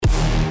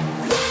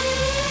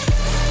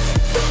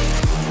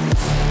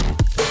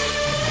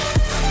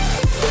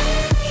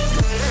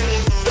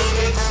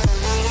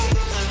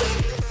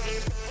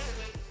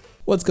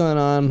What's going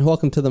on?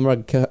 Welcome to the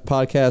Market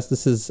Podcast.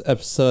 This is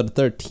episode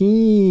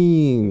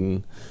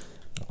 13.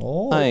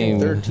 Oh, I'm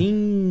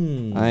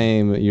 13.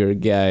 I'm your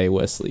guy,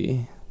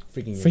 Wesley.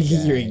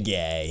 Freaking you're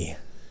gay.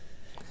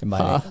 And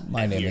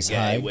my name is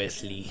guy, Hyde.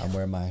 Wesley. I'm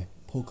wearing my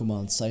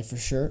Pokemon Cypher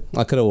shirt.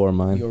 I could have worn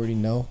mine. You already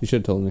know. You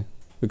should have told me.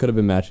 We could have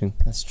been matching.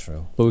 That's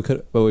true. But we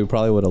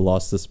probably would have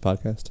lost this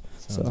podcast.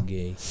 Sounds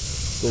gay.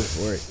 Go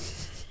for it.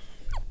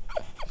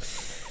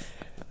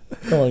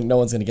 No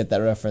one's gonna get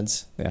that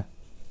reference. Yeah.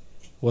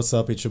 What's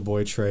up? It's your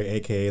boy Trey,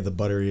 aka the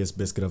butteriest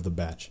biscuit of the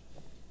batch.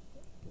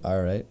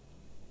 All right.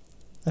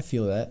 I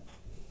feel that.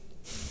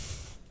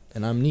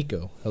 And I'm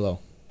Nico. Hello.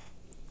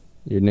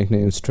 Your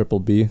nickname's Triple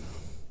B.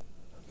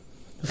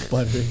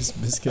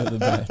 Butteriest biscuit of the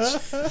batch.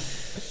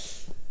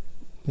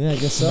 Yeah, I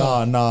guess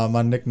so. Nah,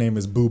 my nickname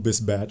is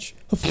BuBis batch.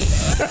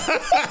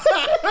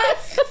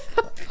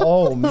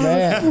 Oh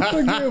man.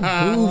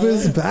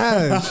 BuBis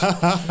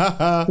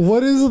badge.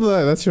 What is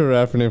that? That's your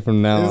rapper name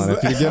from now on.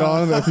 If you get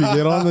on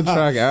the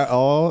track at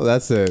all,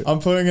 that's it. I'm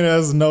putting it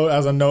as a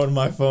note in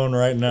my phone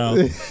right now.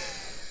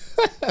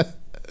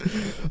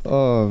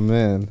 Oh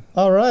man.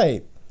 All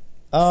right.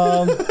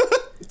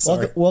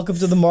 Welcome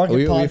to the Market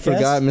Podcast. We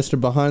forgot Mr.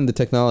 Behind the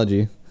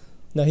Technology.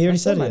 No, he already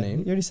said my it.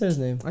 name. He already said his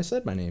name. I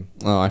said my name.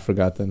 Oh, I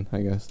forgot then,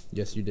 I guess.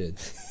 Yes, you did.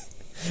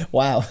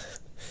 Wow. Well,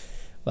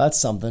 that's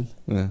something.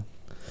 Yeah.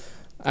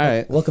 All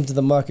right. Welcome to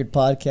the Market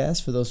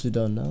Podcast. For those who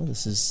don't know,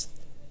 this is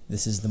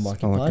the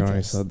Market Oh, Podcast.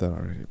 I said that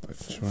already, but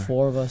sure.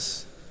 Four of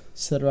us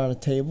sit around a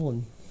table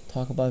and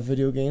talk about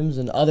video games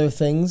and other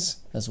things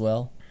as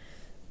well.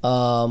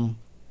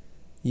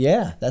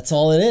 Yeah, that's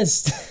all it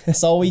is.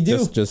 That's all we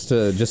do.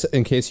 Just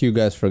in case you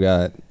guys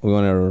forgot, we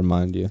want to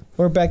remind you.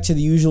 We're back to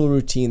the usual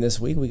routine this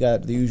week. We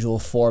got the usual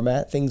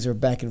format. Things are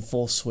back in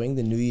full swing.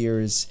 The new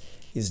year is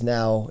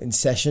now in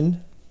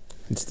session.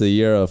 It's the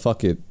year of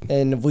fuck it.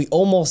 And we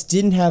almost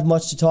didn't have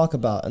much to talk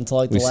about until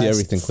like the We see last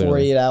everything 48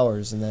 clearly.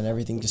 hours, and then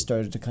everything just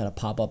started to kind of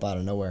pop up out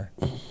of nowhere.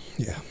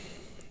 Yeah.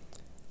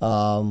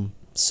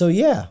 So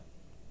yeah.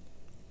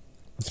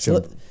 Let's So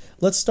go.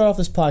 let's start off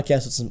this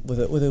podcast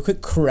with a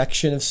quick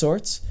correction of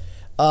sorts.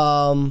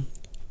 Yeah.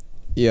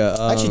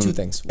 Actually, two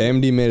things.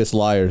 AMD made us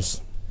liars,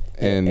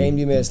 and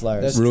AMD made us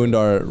liars. ruined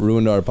our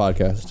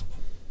podcast.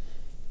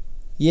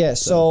 Yeah.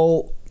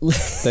 So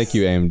Thank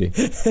you, AMD.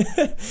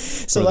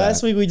 so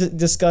last week we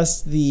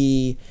discussed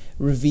the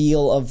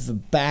reveal of the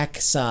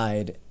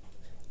backside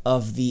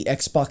of the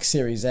Xbox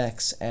Series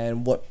X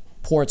and what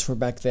ports were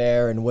back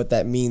there and what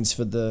that means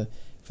for the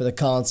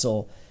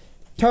console.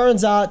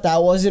 Turns out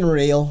that wasn't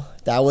real.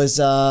 That was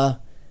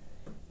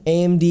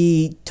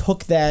AMD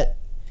took that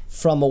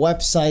from a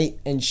website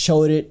and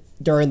showed it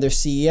during their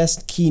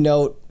CES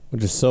keynote.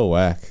 Which is so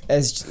whack.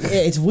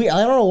 It's weird.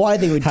 I don't know why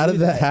they would. How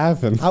did that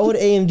happen? How would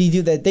AMD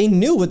do that? They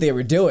knew what they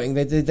were doing.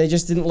 They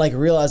just didn't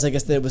realize, I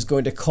guess, that it was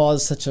going to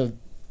cause such a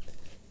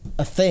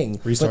thing.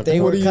 Restart but they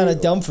the were port. kind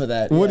of dumb for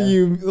that. What yeah. do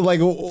you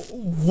like?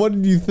 What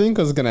did you think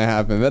was gonna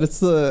happen?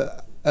 That's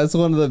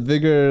one of the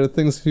bigger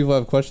things people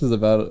have questions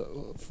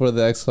about for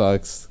the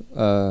Xbox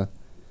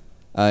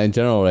in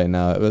general right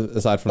now.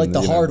 Aside from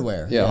the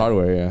hardware. Yeah,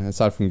 hardware. Yeah,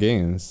 aside from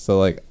games.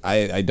 So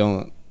I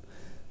don't.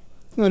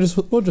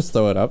 We'll just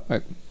throw it up.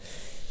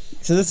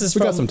 So this is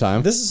got some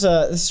time. This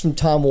is from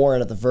Tom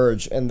Warren at The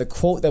Verge, and the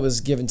quote that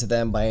was given to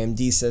them by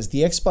AMD says,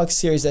 "The Xbox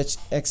Series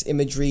X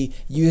imagery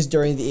used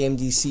during the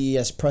AMD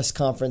CES press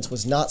conference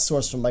was not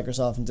sourced from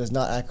Microsoft and does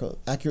not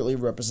accurately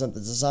represent the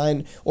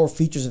design or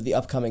features of the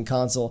upcoming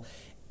console,"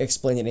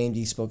 explained an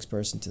AMD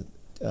spokesperson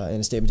in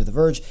a statement to The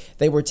Verge.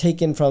 They were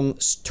taken from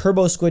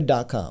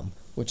TurboSquid.com,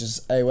 which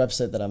is a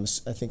website that I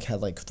think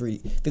had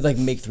they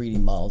make 3D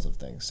models of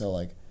things.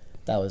 So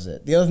that was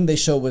it. The other thing they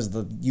showed was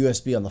the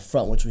USB on the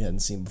front, which we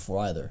hadn't seen before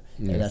either.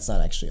 Yeah. And that's not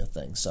actually a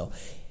thing. So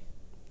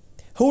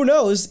who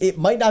knows? It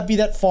might not be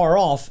that far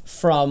off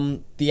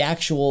from the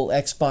actual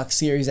Xbox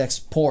Series X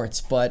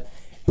ports, but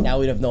now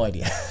we'd have no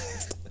idea.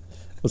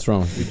 What's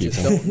wrong with you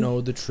people? Don't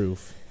know the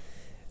truth.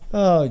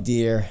 Oh,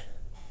 dear.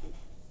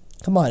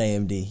 Come on,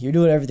 AMD. You're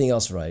doing everything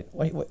else right.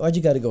 Why'd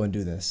you got to go and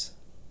do this?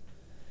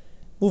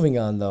 Moving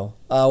on, though.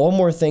 One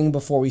more thing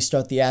before we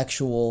start the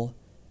actual...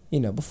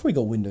 before we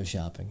go window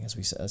shopping, as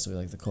we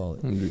like to call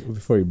it.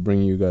 Before we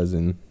bring you guys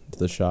in to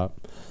the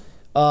shop.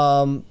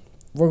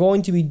 We're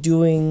going to be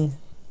doing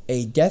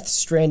a Death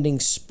Stranding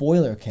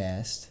spoiler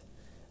cast.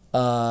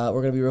 We're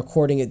going to be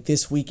recording it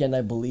this weekend,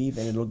 I believe,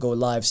 and it'll go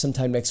live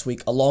sometime next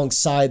week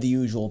alongside the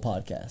usual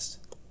podcast.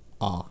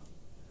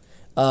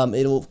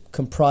 It'll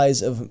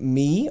comprise of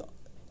me,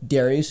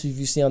 Darius, who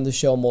you've seen on the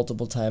show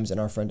multiple times, and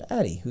our friend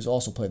Addie, who's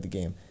also played the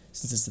game,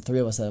 since it's the three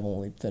of us that have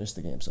only finished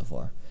the game so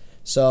far.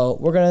 So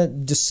we're going to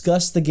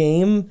discuss the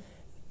game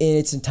in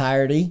its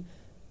entirety.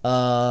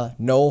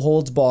 No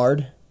holds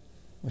barred,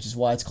 which is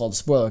why it's called a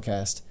spoiler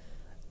cast.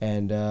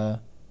 And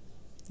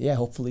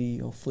hopefully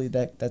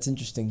that's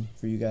interesting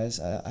for you guys.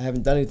 I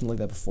haven't done anything like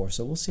that before,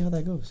 so we'll see how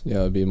that goes. Yeah,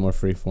 it'll be more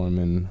freeform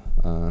and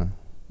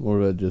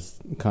more of a just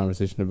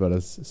conversation about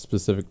a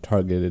specific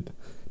targeted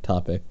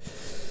topic.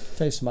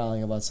 Try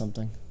smiling about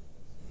something.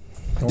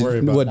 Don't worry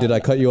about What, did I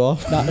cut you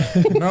off?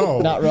 it. No.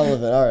 Not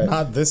relevant. All right.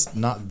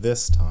 Not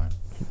this time.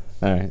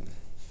 All right.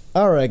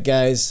 All right,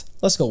 guys.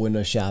 Let's go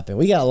window shopping.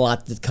 We got a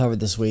lot to cover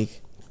this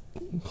week.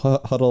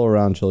 Huddle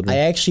around, children. I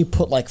actually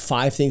put like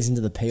 5 things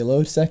into the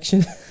payload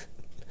section,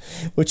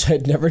 which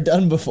I'd never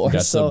done before.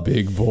 That's so a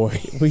big boy.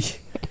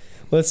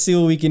 let's see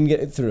what we can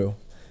get through.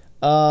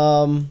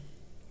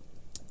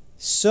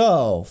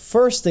 So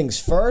first things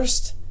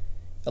first,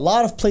 a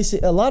lot of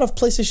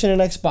PlayStation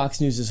and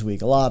Xbox news this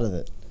week. A lot of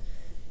it.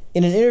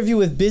 In an interview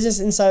with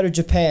Business Insider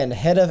Japan,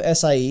 head of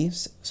SIE,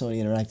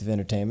 Sony Interactive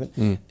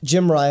Entertainment,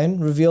 Jim Ryan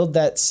revealed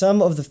that some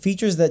of the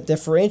features that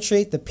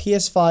differentiate the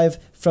PS5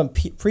 from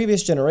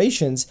previous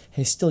generations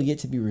has still yet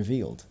to be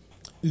revealed.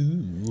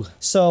 Ooh.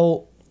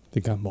 So They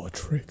got more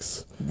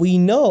tricks. we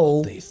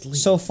know They sleep.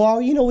 so far,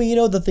 we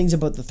know the things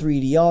about the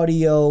 3D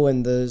audio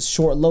and the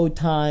short load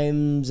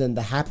times and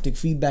the haptic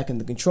feedback and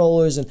the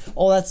controllers and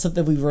all that stuff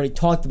that we've already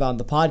talked about in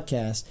the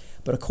podcast.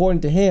 But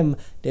according to him,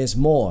 there's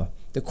more.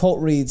 The quote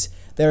reads,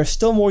 "There are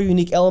still more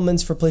unique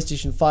elements for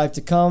PlayStation 5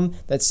 to come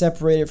that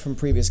separate it from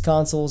previous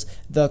consoles.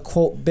 The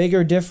quote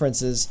bigger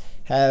differences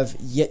have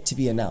yet to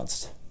be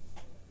announced."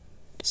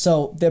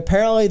 So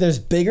apparently there's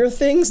bigger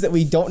things that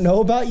we don't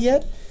know about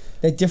yet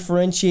that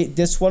differentiate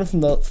this one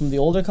from the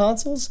older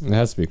consoles, It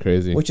has to be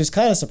crazy. which is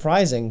kind of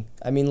surprising.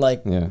 I mean,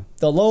 like Yeah.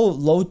 the low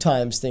load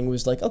times thing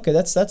was like, okay,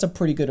 that's a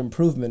pretty good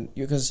improvement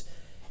because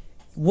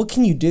what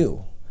can you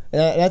do?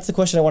 And that's the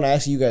question I want to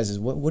ask you guys is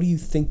what do you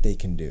think they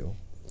can do?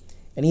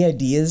 Any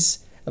ideas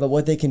about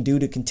what they can do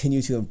to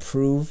continue to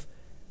improve?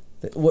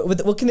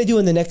 What can they do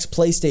in the next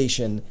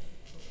PlayStation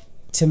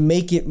to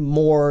make it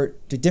more,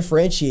 to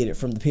differentiate it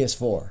from the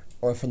PS4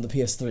 or from the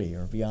PS3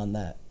 or beyond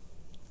that?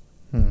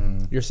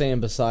 You're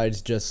saying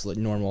besides just like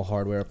normal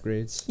hardware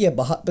upgrades? Yeah,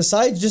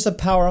 besides just a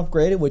power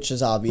upgrade, which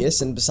is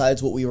obvious, and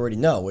besides what we already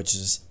know, which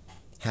is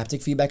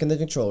haptic feedback in the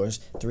controllers,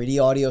 3D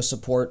audio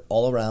support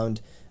all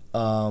around,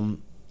 and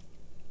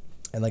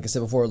like I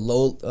said before,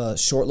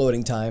 short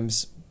loading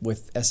times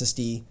with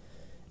SSD,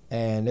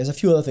 and there's a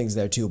few other things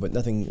there too, but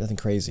nothing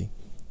crazy.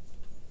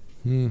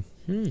 I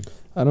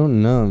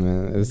don't know,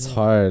 man. It's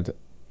hard.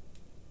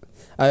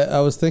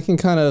 I was thinking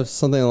kind of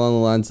something along the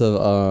lines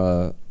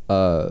of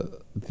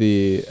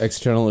the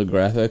external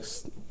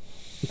graphics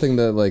thing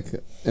that like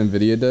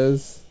Nvidia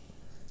does.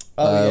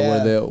 Oh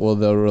yeah. Where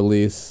they'll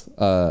release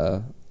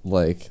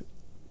like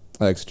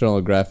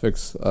external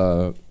graphics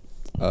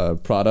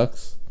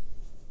products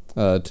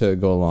to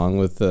go along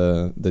with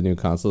the new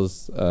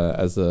consoles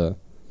as a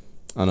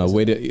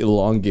way to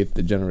elongate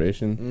the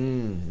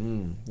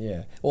generation.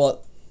 Yeah.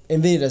 Well,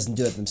 Nvidia doesn't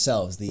do it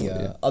themselves.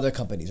 The other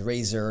companies,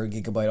 Razer,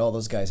 Gigabyte, all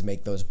those guys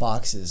make those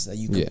boxes that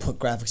you can put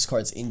graphics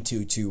cards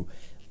into to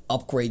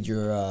upgrade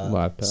your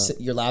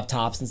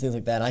laptops and things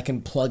like that. I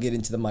can plug it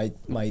into my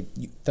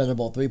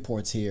Thunderbolt 3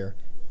 ports here,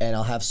 and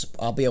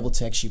I'll be able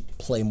to actually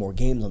play more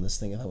games on this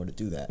thing if I were to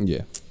do that.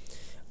 Yeah.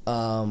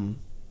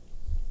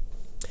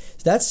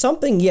 That's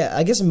something. Yeah,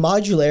 I guess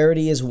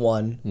modularity is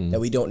one that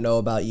we don't know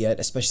about yet,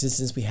 especially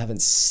since we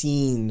haven't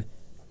seen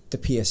the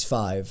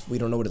PS5. We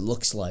don't know what it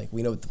looks like.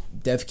 We know what the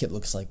dev kit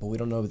looks like, but we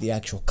don't know what the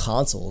actual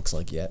console looks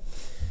like yet.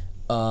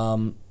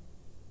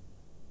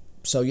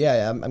 So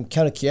yeah, I'm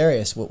kind of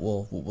curious what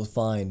we'll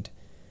find.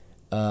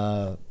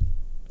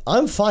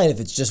 I'm fine if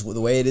it's just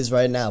the way it is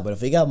right now, but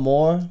if we got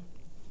more,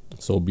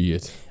 So be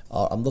it.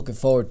 I'm looking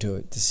forward to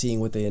it, to seeing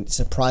what they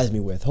surprise me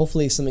with.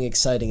 Hopefully something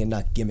exciting and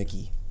not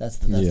gimmicky. That's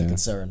the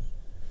concern,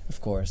 of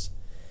course.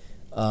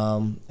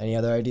 Any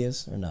other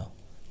ideas or no?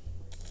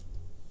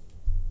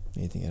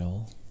 Anything at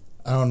all?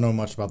 I don't know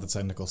much about the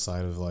technical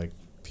side of like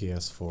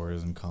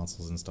PS4s and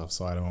consoles and stuff,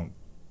 so I don't.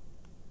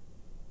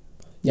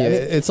 Yeah, I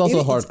mean, it's also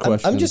a hard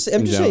question. I'm just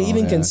in saying,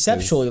 even general,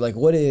 conceptually, like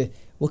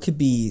what could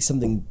be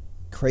something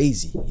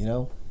crazy, you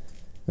know?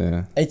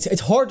 Yeah.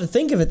 It's hard to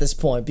think of at this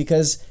point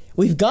because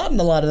we've gotten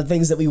a lot of the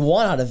things that we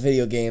want out of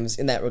video games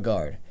in that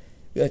regard.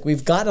 Like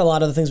we've gotten a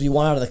lot of the things we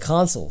want out of the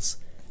consoles.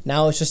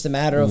 Now it's just a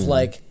matter of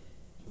like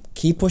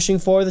keep pushing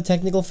for the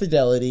technical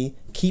fidelity,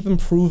 keep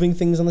improving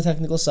things on the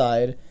technical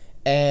side,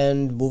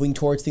 and moving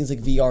towards things like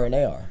VR and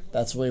AR.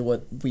 That's really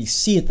what we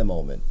see at the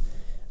moment.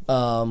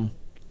 But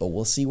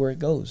we'll see where it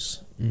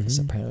goes. Because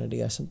apparently they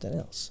got something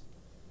else.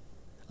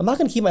 I'm not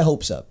going to keep my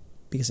hopes up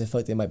because I feel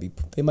like they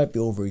might be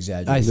over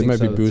exaggerating. They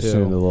might be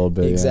boosting it a little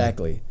bit.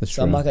 Exactly. Yeah. That's So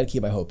true. I'm not going to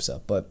keep my hopes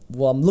up. But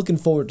I'm looking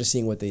forward to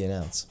seeing what they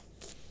announce.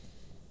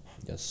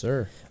 Yes,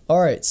 sir. All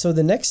right. So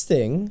the next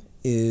thing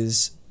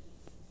is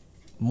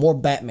more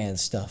Batman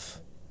stuff.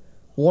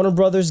 Warner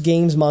Brothers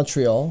Games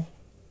Montreal,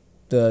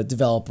 the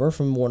developer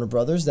from Warner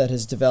Brothers that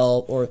has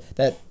developed or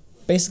that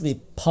basically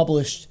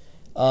published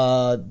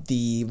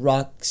the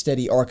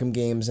Rocksteady Arkham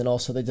games, and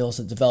they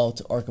also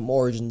developed Arkham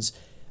Origins,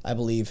 I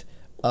believe.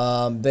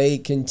 They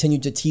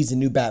continued to tease a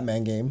new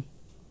Batman game.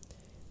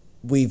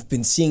 We've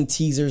been seeing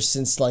teasers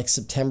since like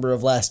September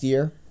of last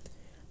year,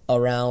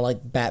 around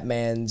like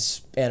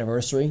Batman's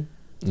anniversary.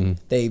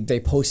 They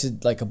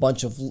posted like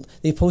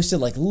they posted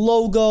like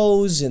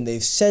logos, and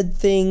they've said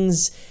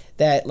things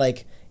that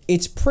like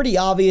it's pretty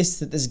obvious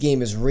that this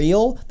game is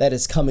real, that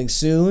it's coming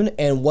soon,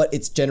 and what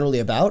it's generally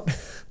about.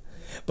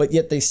 But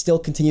yet they still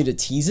continue to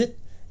tease it,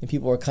 and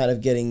people are kind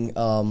of getting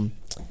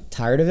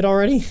tired of it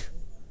already.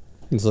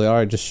 It's like, all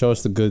right, just show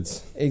us the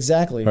goods.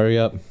 Exactly. Hurry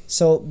up.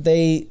 So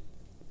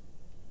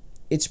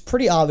it's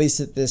pretty obvious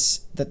that this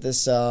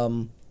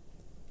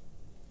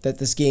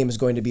game is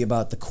going to be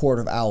about the Court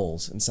of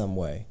Owls in some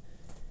way.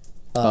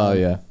 Oh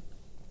yeah,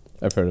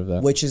 I've heard of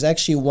that. Which is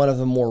actually one of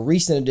the more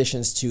recent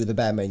additions to the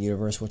Batman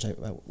universe, which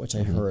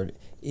I heard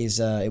is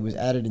it was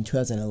added in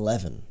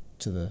 2011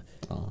 to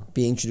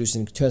being introduced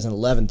in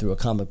 2011 through a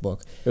comic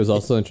book. It was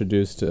also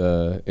introduced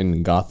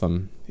in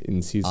Gotham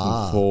in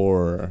season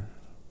 4.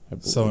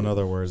 So in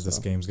other words, this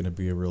game's gonna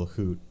be a real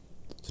hoot.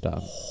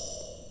 Stop.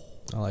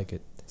 I like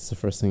it. It's the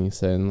first thing you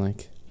said in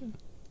like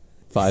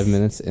 5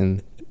 minutes,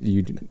 and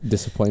you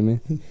disappoint me.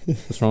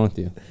 What's wrong with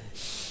you?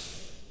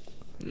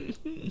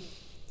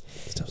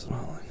 Stop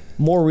smiling.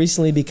 More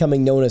recently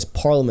becoming known as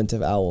Parliament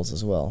of Owls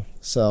as well.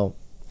 So,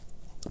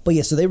 but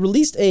yeah, so they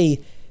released this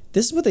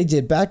is what they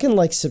did back in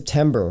like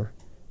September.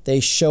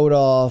 They showed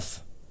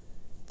off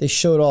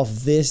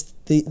this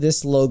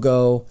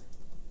logo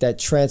that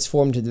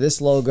transformed into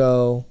this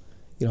logo.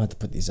 You don't have to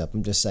put these up.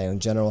 I'm just saying in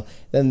general.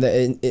 Then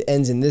it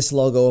ends in this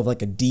logo of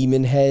like a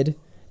demon head.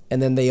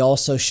 And then they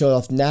also showed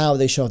off, now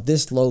they show off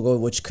this logo,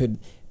 which could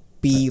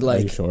be like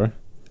Are you sure?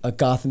 a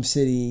Gotham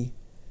City.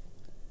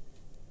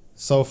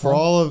 So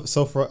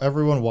for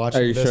everyone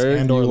watching Are you this sure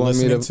and you or want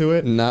me listening to to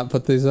it, not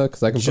put these up?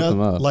 Because I can put them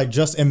up. Like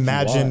just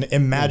imagine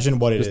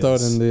what it just is. throw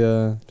it in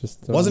the.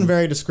 Wasn't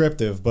very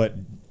descriptive, but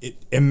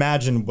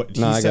imagine what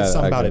he said.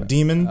 Something about a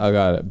demon. I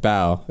got it.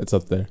 Bow. It's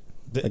up there.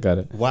 I got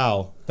it.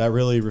 Wow, that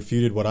really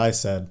refuted what I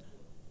said,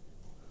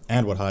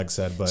 and what Haig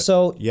said. But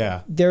so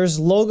yeah, there's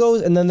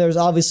logos, and then there's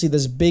obviously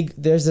this big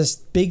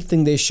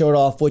thing they showed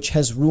off, which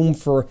has room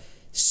for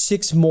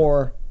 7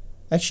 more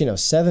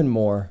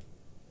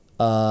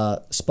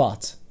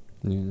spots.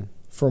 Yeah.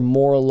 For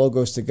more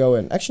logos to go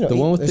in. Actually,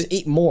 no, there's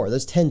 8 more.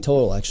 There's 10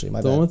 total. Actually, my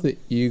bad. The one with the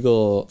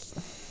eagle.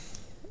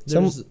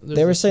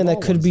 They were saying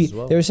that could be.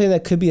 They were saying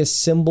that could be a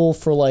symbol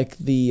for like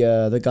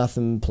the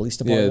Gotham Police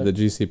Department. Yeah, the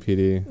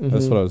GCPD.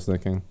 That's what I was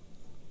thinking.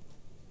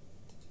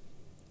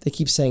 They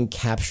keep saying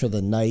 "capture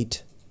the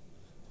night"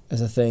 as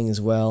a thing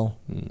as well.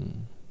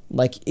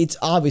 Like it's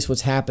obvious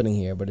what's happening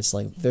here, but it's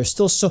like there's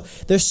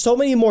so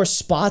many more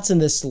spots in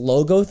this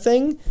logo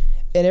thing,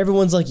 and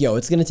everyone's like, "Yo,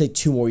 it's gonna take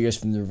 2 more years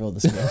for them to reveal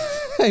this game."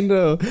 I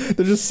know.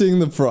 They're just seeing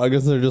the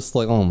progress. And they're just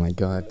like, "Oh my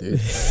god,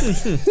 dude."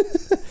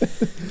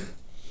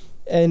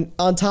 And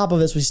on top of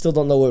this, we still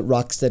don't know what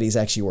Rocksteady is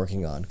actually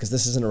working on, because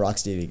this isn't a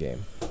Rocksteady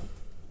game.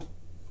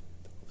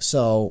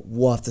 So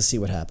we'll have to see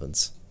what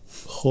happens.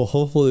 Well,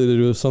 hopefully they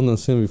do something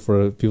soon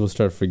before people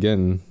start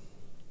forgetting.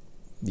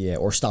 Yeah,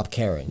 or stop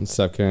caring. And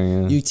stop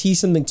caring. Yeah. You tease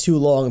something too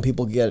long, and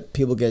people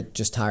get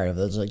just tired of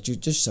it. It's like,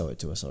 just show it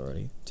to us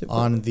already.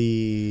 On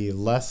the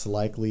less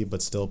likely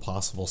but still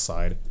possible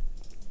side,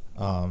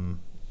 and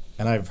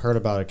I've heard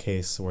about a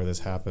case where this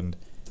happened.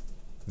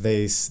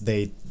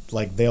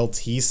 They'll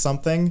tease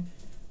something,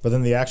 but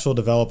then the actual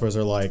developers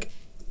are like,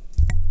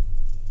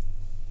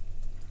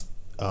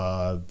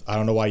 I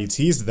don't know why you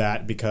teased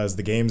that, because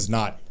the game's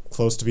not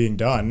close to being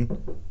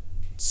done.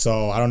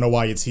 So I don't know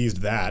why you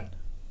teased that.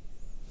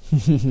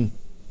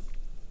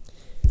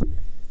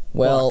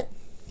 Well,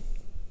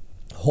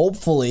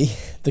 hopefully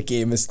the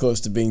game is close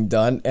to being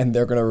done, and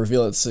they're gonna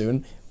reveal it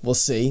soon. We'll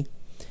see.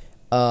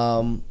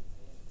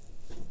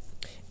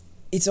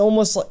 It's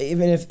almost like,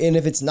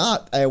 if it's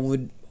not, I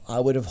would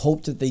have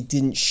hoped that they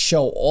didn't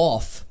show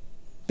off.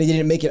 They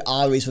didn't make it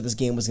obvious what this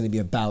game was going to be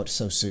about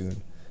so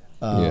soon.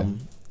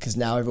 Because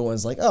now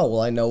everyone's like, oh,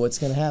 well, I know what's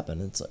going to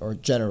happen. Or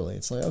generally,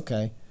 it's like,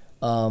 okay,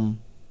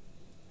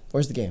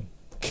 where's the game?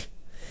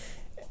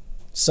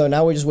 So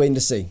now we're just waiting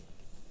to see.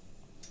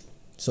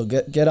 So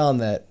get on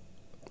that.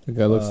 The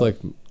guy looks like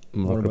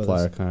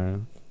Markiplier, kind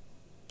of.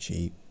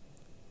 Cheap.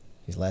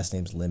 His last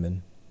name's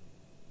Lemon.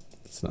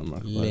 It's not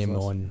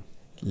Markiplier.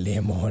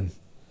 Lemon.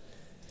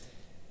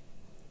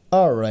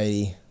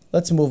 Alrighty.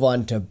 Let's move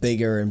on to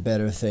bigger and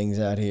better things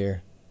out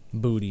here.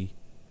 Booty.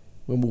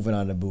 We're moving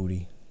on to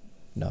booty.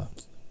 No.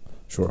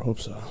 Sure, hope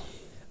so.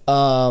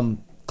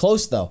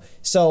 Close though.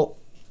 So,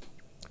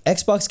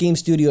 Xbox Game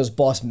Studios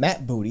boss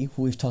Matt Booty,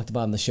 who we've talked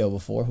about on the show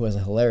before, who has a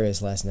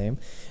hilarious last name,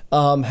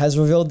 has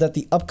revealed that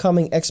the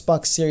upcoming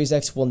Xbox Series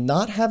X will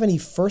not have any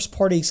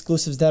first-party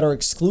exclusives that are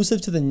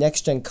exclusive to the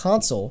next-gen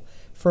console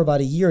for about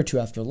a year or 2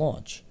 after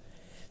launch.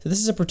 So this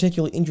is a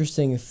particularly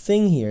interesting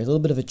thing here, a little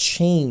bit of a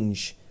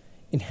change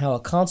in how a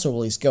console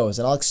release goes,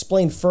 and I'll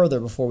explain further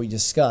before we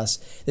discuss.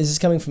 This is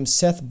coming from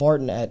Seth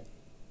Barton at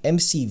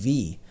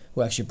MCV,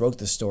 who actually broke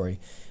this story.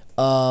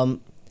 The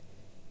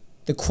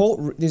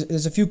quote,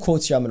 there's a few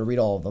quotes here, I'm going to read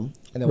all of them,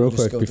 and then Real we'll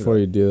just quick, go before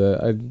through you do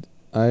that,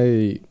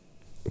 I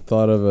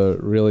thought of a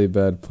really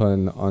bad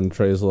pun on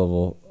Trey's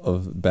level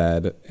of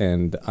bad,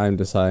 and I'm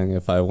deciding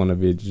if I want to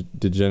be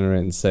degenerate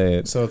and say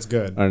it. So it's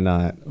good. Or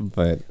not,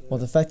 but... Well,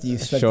 the fact that you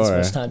spent this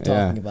much time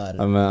talking about it.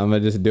 I'm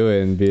gonna just do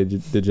it and be a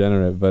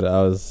degenerate, but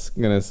I was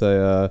going to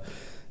say,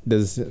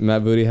 Does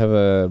Matt Booty have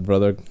a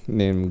brother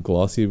named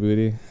Glossy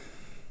Booty?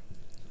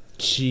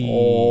 Gee.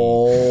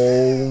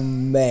 Oh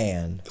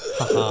man,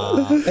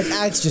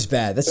 that's just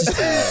bad. That's just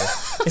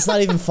terrible. It's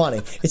not even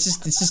funny. It's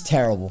just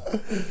terrible.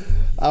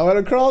 I would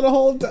have crawled a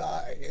whole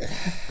day.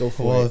 Go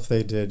for Well, it. if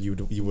they did, you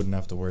wouldn't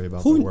have to worry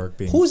about the work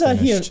being Who's out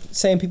here finished.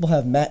 saying people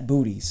have Matt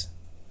booties?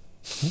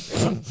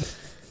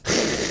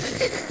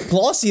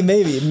 Glossy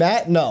maybe.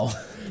 Matt no.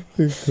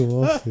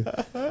 Glossy.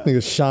 I think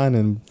it's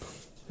shining.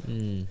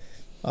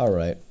 All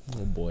right,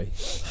 Oh boy.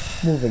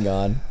 moving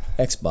on.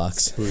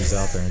 Xbox. Who's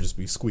out there and just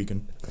be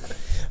squeaking.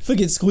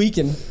 Freaking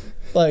squeaking.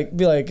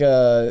 Be like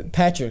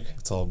Patrick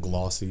It's all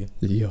glossy.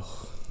 Yo.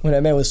 when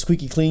that man was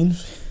squeaky clean.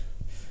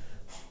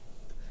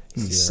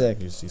 You see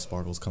Sick. You see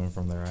sparkles coming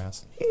from their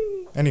ass.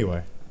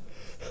 Anyway.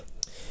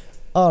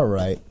 All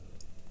right.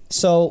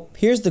 So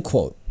here's the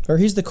quote, or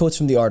here's the quotes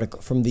from the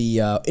article, from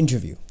the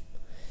interview.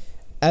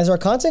 As our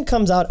content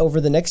comes out over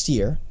the next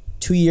year,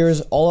 2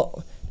 years,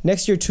 all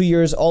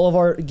of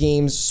our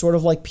games, sort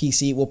of like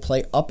PC, will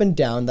play up and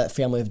down that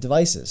family of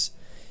devices.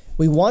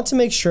 We want to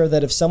make sure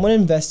that if someone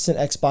invests in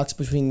Xbox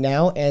between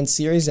now and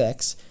Series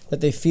X, that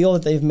they feel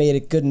that they've made a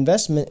good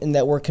investment and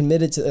that we're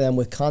committed to them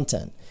with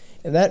content.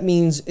 And that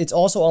means it's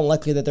also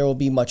unlikely that there will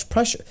be much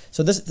pressure.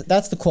 So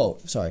that's the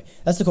quote. Sorry.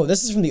 That's the quote.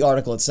 This is from the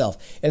article itself.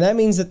 And that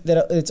means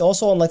that it's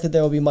also unlikely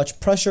there will be much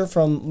pressure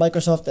from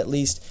Microsoft, at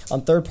least,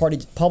 on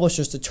third-party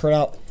publishers to turn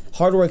out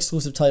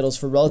hardware-exclusive titles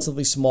for the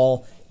relatively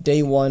small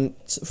day one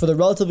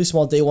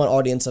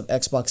audience of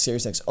Xbox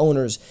Series X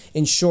owners.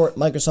 In short,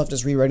 Microsoft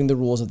is rewriting the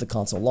rules of the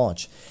console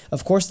launch.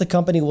 Of course, the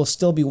company will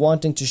still be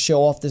wanting to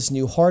show off this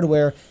new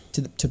hardware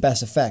to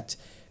best effect.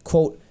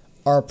 Quote,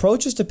 our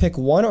approach is to pick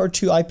one or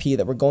two IP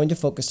that we're going to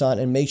focus on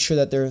and make sure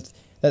that they're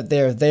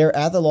there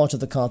at the launch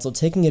of the console,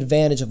 taking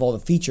advantage of all the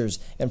features,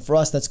 and for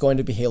us that's going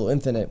to be Halo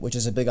Infinite, which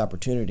is a big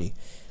opportunity.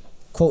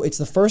 Quote, it's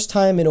the first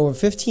time in over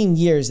 15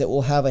 years that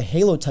we'll have a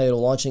Halo title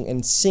launching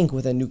in sync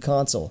with a new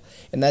console,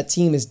 and that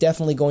team is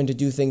definitely going to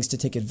do things to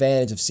take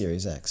advantage of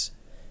Series X.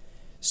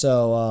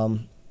 So,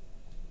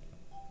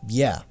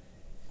 yeah.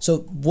 So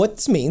what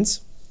this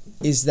means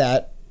is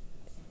that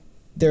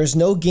there's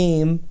no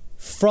game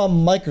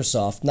from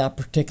Microsoft, not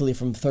particularly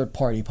from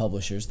third-party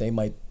publishers.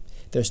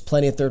 There's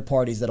plenty of third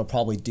parties that'll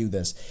probably do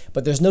this,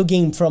 but there's no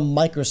game from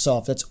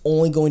Microsoft that's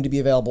only going to be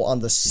available on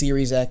the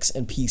Series X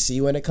and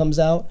PC when it comes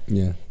out.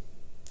 Yeah.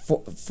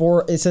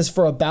 For it says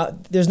for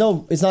about there's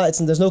no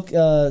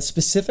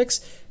specifics,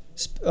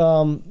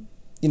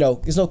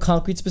 there's no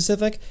concrete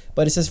specific,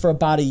 but it says for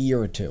about a year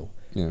or two.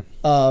 Yeah.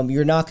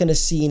 You're not going to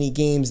see any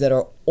games that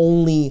are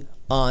only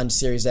on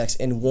Series X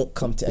and won't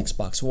come to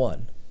Xbox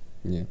One.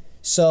 Yeah.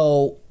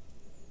 So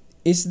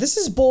this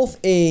is both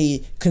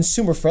a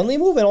consumer-friendly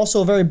move and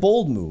also a very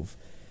bold move.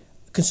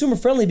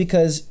 Consumer-friendly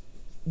because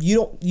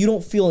you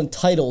don't feel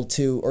entitled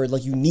to, or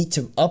like you need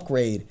to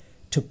upgrade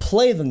to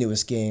play the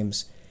newest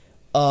games.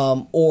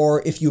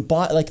 Or if you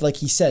buy, like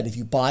he said, if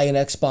you buy an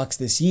Xbox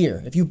this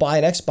year, if you buy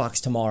an Xbox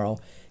tomorrow,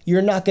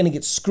 you're not going to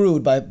get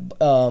screwed by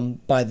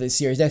the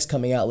Series X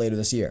coming out later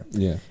this year.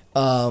 Yeah.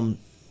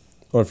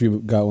 Or if you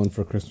got one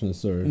for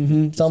Christmas or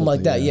something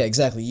like that. Yeah,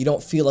 exactly. You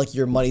don't feel like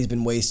your money's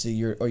been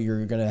wasted, or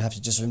you're going to have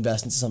to just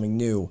invest into something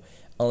new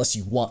unless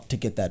you want to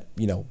get that,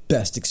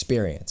 best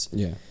experience.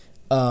 Yeah.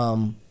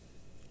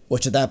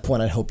 Which at that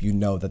point, I hope you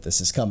know that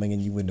this is coming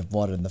and you wouldn't have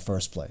bought it in the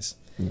first place.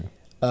 Yeah.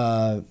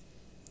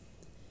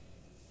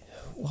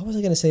 What was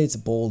I going to say? It's a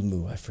bold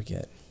move. I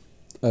forget.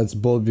 It's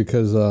bold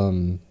because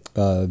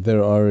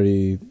they're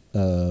already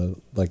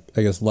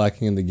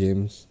lacking in the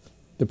games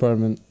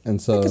department,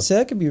 and so I could say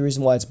that could be a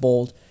reason why it's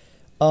bold.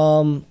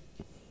 So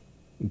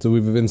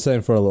we've been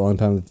saying for a long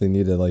time that they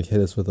need to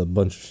hit us with a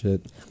bunch of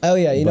shit. Oh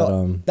yeah,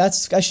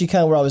 that's actually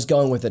kind of where I was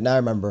going with it. Now I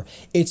remember.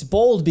 It's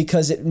bold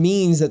because it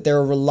means that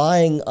they're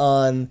relying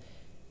on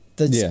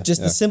the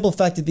simple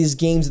fact that these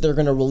games that they're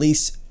going to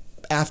release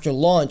after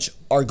launch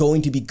are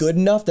going to be good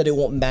enough that it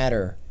won't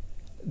matter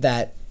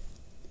that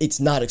it's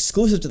not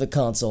exclusive to the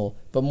console,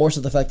 but more so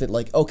the fact that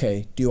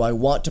okay, do I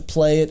want to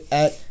play it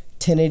at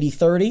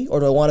 1080-30 or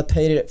do I want to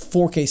play it at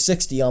 4K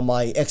 60 on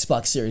my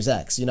Xbox Series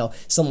X?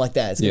 Something like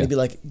that. It's going to be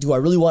like, do I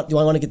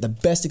want to get the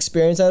best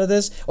experience out of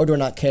this, or do I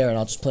not care and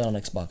I'll just play it on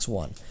Xbox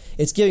One?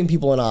 It's giving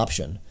people an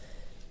option.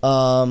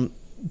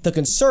 The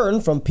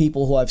concern from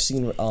people who I've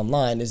seen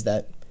online is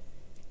that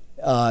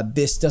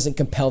this doesn't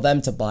compel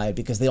them to buy it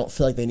because they don't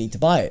feel like they need to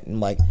buy it.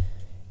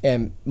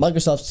 And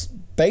Microsoft's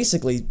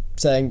basically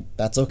saying,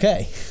 that's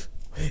okay.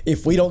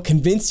 If we don't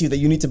convince you that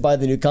you need to buy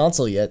the new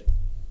console yet,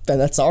 then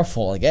that's our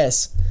fault, I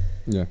guess.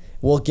 Yeah.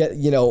 We'll get,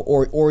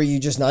 or you're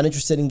just not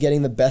interested in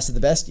getting the best of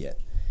the best yet.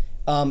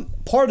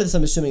 Part of this,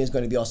 I'm assuming, is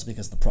going to be also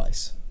because of the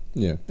price.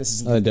 Yeah. This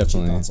isn't a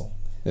cheap console.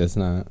 It's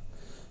not.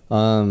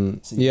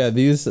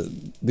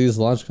 These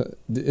launch.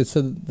 It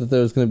said that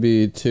there was going to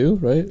be two,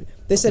 right?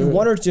 They said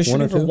one or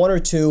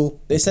two.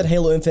 They said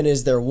Halo Infinite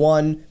is their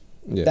one.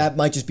 Yeah. That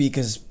might just be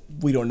because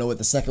we don't know what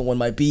the second one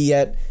might be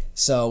yet,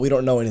 so we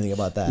don't know anything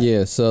about that.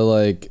 Yeah.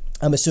 So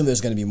I'm assuming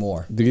there's going to be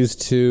more. These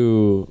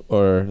two,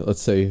 or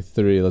let's say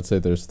three. Let's say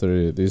there's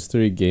three. These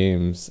three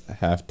games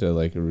have to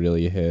like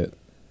really hit,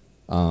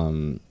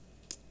 for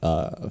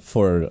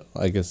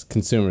I guess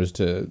consumers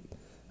to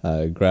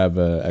grab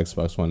a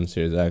Xbox One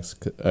Series X,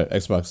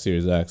 Xbox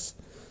Series X.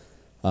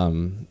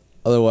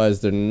 Otherwise,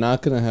 they're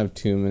not gonna have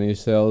too many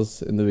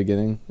sales in the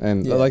beginning,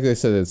 and like I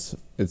said,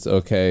 it's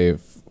okay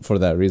for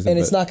that reason. And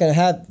it's not gonna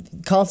have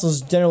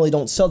consoles generally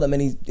don't sell that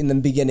many in the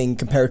beginning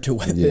compared to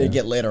what they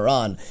get later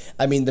on.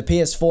 I mean, the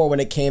PS4 when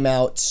it came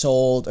out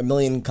sold 1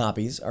 million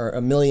copies or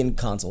 1 million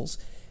consoles,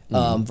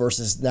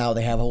 versus now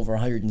they have over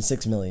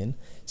 106 million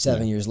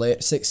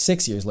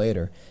 6 years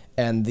later.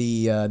 And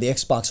the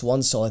Xbox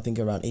One sold I think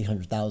around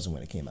 800,000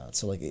 when it came out.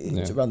 So like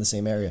it's around the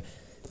same area.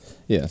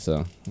 Yeah.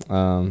 So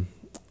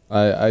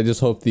I just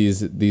hope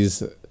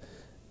these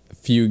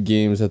few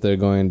games that they're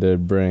going to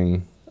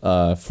bring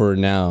for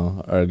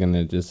now are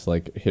gonna just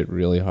like hit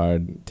really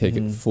hard, take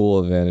it full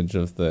advantage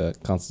of the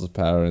console's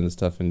power and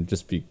stuff, and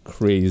just be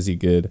crazy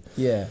good.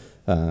 Yeah.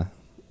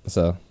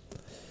 So.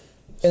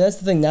 And that's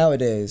the thing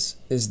nowadays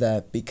is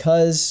that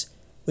because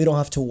we don't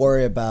have to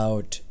worry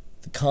about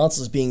the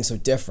consoles being so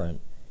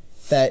different,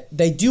 that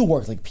they do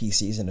work like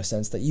PCs in a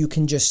sense that you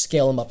can just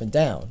scale them up and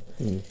down.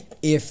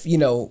 If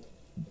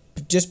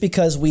just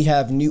because we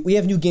have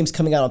new games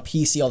coming out on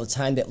PC all the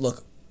time that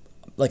look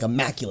like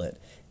immaculate,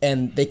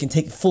 and they can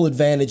take full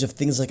advantage of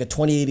things like a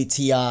 2080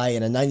 Ti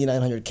and a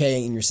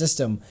 9900K in your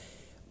system,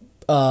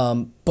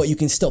 but you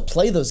can still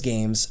play those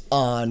games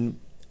on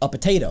a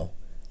potato,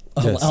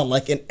 on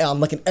like an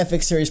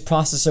FX series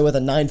processor with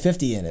a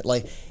 950 in it.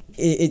 Like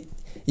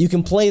you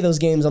can play those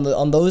games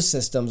on those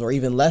systems or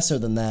even lesser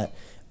than that,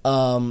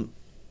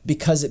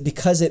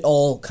 because it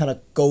all kind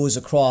of goes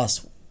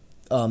across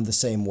the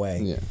same way.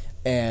 Yeah.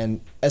 And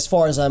as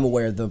far as I'm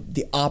aware,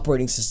 the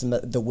operating system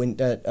that the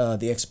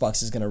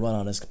Xbox is going to run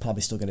on is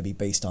probably still going to be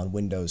based on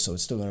Windows, so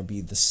it's still going to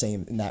be the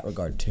same in that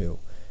regard too.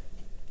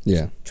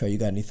 Yeah. Trey, you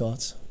got any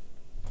thoughts?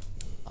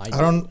 I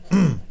don't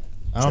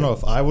know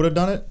if I would have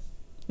done it,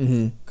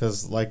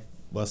 because like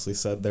Wesley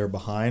said, they're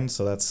behind,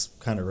 so that's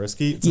kind of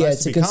risky. It's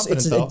nice to be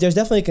confident, though. There's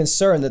definitely a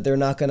concern that they're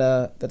not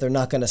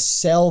gonna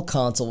sell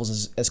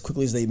consoles as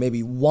quickly as they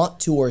maybe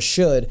want to or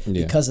should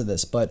because of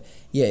this. But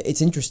yeah,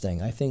 it's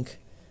interesting. I think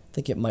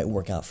it might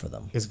work out for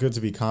them. It's good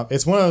to be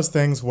It's one of those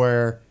things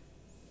where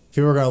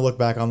people are going to look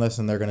back on this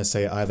and they're going to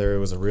say either it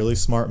was a really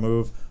smart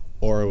move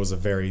or it was a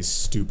very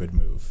stupid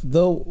move.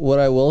 Though what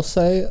I will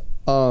say,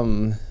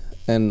 and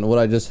what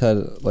I just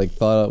had like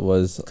thought of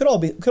was could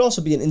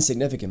also be an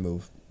insignificant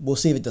move. We'll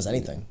see if it does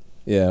anything.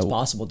 Yeah, it's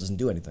possible it doesn't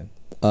do anything.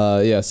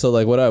 So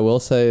like what I will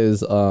say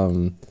is,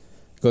 going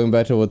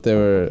back to what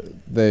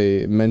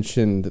they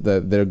mentioned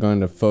that they're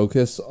going to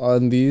focus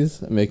on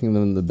these, making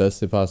them the best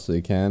they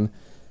possibly can.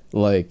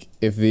 Like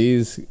if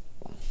these,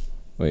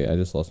 wait, I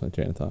just lost my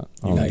train of thought.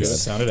 Oh my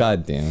God!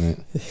 God damn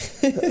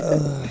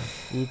it!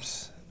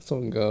 Oops.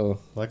 Someone go.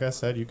 Like I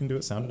said, you can do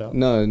it. Sound it out.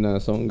 No,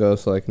 someone go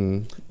so I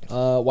can.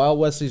 While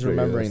Wesley's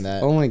remembering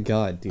that, oh my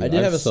God, dude! I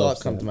did have a thought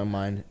come to my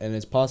mind, and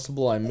it's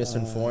possible I'm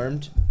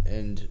misinformed,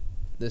 and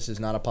this is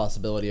not a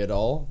possibility at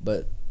all,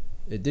 but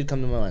it did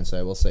come to my mind, so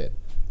I will say it.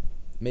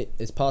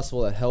 It's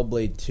possible that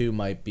Hellblade 2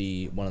 might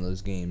be one of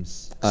those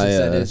games. Since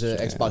that is an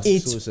Xbox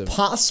exclusive. It's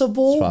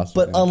possible,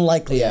 but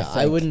unlikely. Yeah,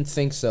 I wouldn't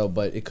think so,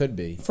 but it could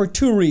be. For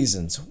two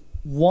reasons.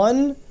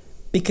 One,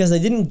 because they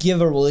didn't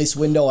give a release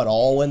window at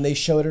all when they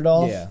showed it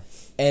off. Yeah.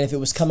 And if it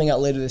was coming out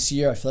later this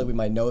year, I feel like we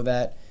might know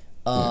that.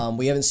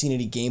 We haven't seen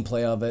any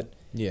gameplay of it.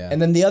 Yeah.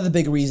 And then the other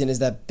big reason is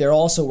that they're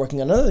also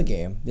working on another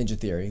game, Ninja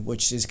Theory,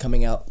 which is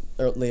coming out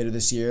later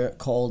this year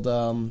called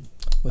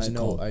what's it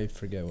called? I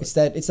forget what. It's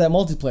that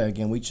multiplayer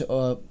game.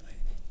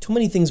 Too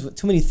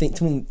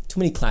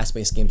many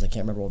class-based games. I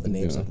can't remember all the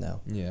names of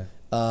now.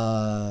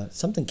 Yeah.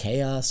 Something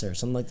Chaos or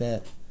something like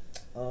that.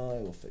 I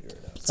will figure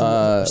it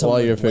out.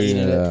 While you're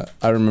figuring it out,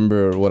 I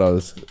remember what I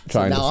was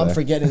trying to say. Now I'm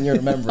forgetting you're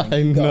remembering.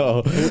 I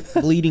know.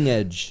 Bleeding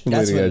Edge.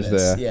 That's what it is.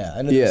 There. Yeah,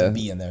 I know there's a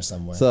B in there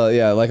somewhere. So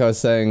yeah, like I was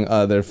saying,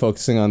 they're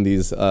focusing on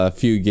these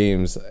few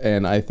games,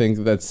 and I think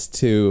that's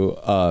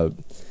to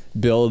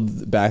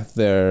build back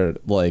their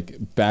like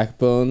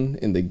backbone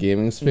in the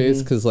gaming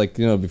space, because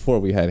before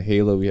we had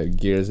Halo, we had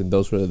Gears, and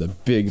those were the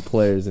big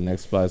players in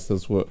Xbox.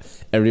 That's what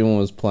everyone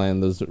was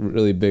playing. Those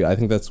really big. I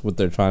think that's what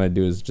they're trying to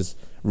do, is just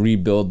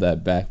rebuild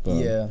that backbone.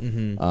 Yeah.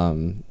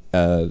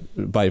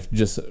 By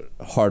just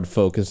hard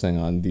focusing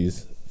on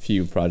these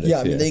few projects. Yeah,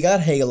 I mean they got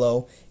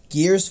Halo.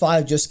 Gears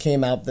 5 just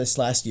came out this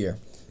last year.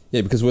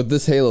 Yeah, because with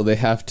this Halo, they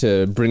have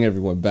to bring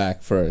everyone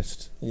back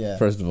first. Yeah.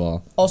 First of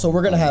all. Also,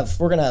 we're gonna have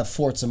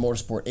Forza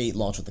Motorsport 8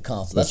 launch with the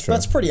console.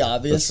 That's pretty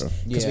obvious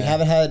because we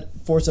haven't had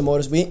Forza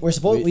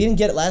Motorsport. We didn't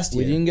get it last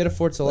year. We didn't get a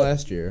Forza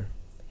last year,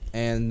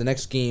 and the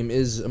next game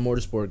is a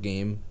Motorsport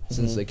game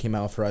since they came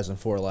out with Horizon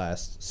 4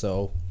 last.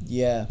 So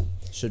yeah,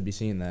 should be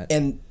seeing that.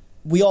 And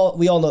we all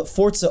know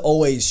Forza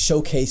always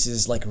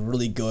showcases like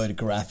really good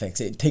graphics.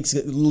 It takes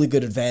a really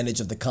good advantage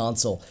of the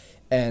console.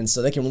 And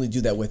so they can really do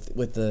that with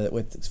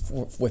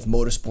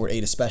Motorsport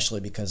 8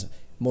 especially, because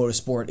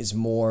Motorsport is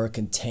more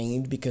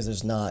contained because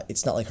it's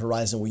not like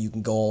Horizon where you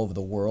can go all over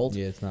the world.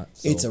 Yeah, it's not.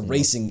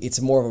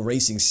 It's more of a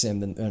racing sim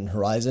than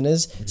Horizon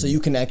is. Mm-hmm. So you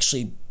can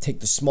actually take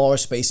the smaller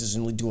spaces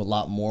and really do a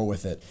lot more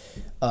with it.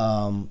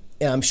 And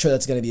I'm sure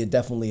that's going to be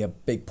definitely a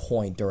big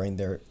point during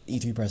their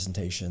E3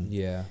 presentation.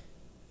 Yeah.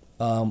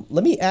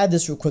 Let me add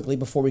this real quickly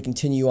before we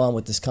continue on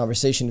with this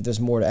conversation, if there's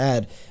more to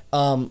add.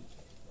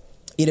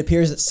 It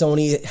appears that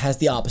Sony has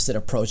the opposite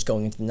approach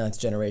going into the 9th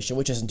generation,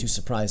 which isn't too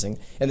surprising.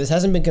 And this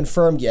hasn't been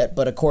confirmed yet,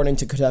 but according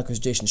to Kotaku's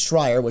Jason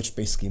Schreier, which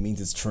basically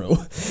means it's true,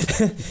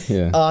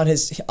 yeah. on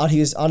his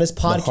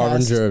podcast, the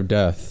harbinger of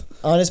death,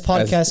 on his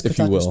podcast,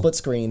 Kotaku Split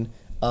Screen.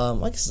 I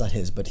guess it's not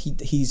his, but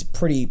he's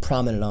pretty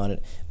prominent on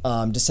it.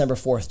 December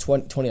 4th,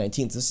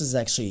 2019. So this is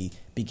actually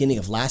beginning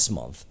of last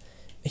month.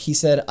 He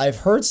said, I've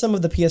heard some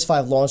of the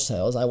PS5 launch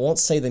titles. I won't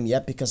say them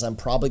yet because I'm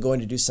probably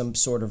going to do some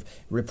sort of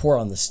report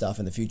on this stuff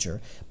in the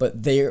future.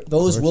 But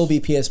those will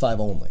be PS5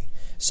 only.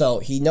 So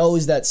he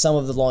knows that some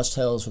of the launch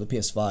titles for the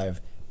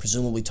PS5,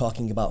 presumably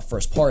talking about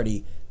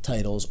first-party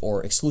titles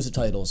or exclusive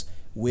titles,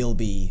 will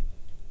be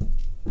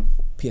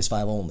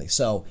PS5 only.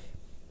 So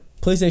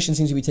PlayStation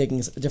seems to be taking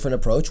a different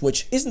approach,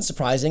 which isn't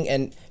surprising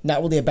and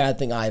not really a bad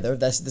thing either.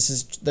 This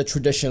is the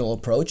traditional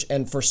approach.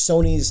 And for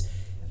Sony's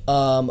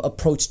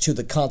approach to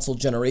the console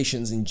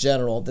generations in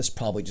general, this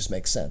probably just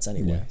makes sense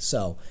anyway. Yeah.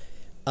 So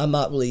I'm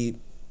not really,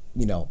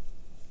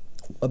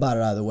 about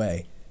it either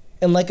way.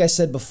 And like I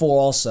said before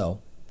also,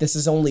 this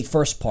is only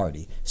first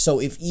party. So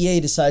if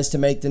EA decides to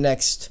make the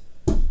next,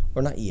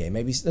 or not EA,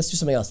 maybe let's do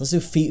something else. Let's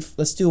do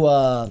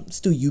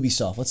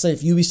Ubisoft. Let's say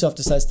if Ubisoft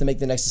decides to make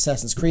the next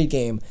Assassin's Creed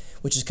game,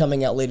 which is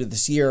coming out later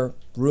this year,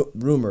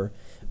 rumor,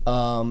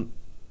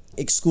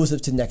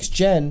 exclusive to next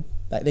gen,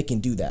 they can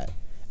do that.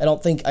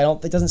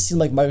 It doesn't seem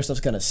like Microsoft's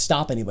going to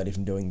stop anybody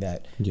from doing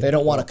that. Yeah. They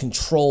don't want to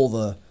control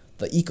the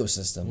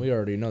ecosystem. We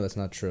already know that's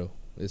not true.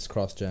 It's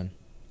cross-gen.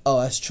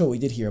 Oh, that's true. We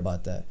did hear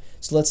about that.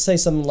 So let's say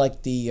something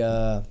like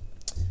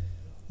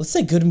let's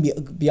say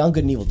Beyond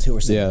Good and Evil 2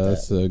 or something like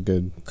that. Yeah, that's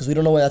good. Because we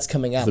don't know when that's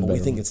coming out, but we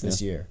think it's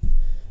this year.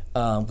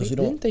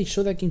 Didn't they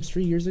show that game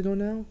 3 years ago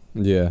now?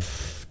 Yeah.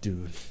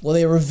 Dude. Well,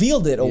 they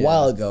revealed it a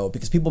while ago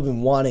because people have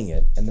been wanting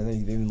it, and then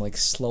they've been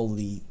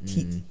slowly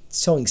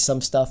showing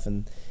some stuff,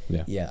 and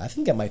I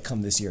think that might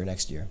come this year or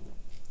next year.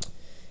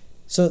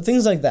 So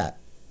things like that.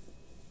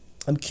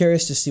 I'm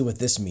curious to see what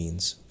this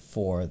means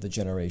for the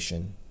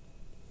generation.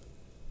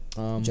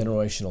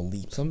 Generational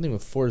leap. Something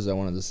with Forza I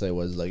wanted to say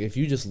was if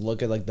you just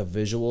look at the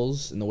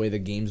visuals and the way the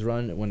games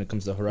run when it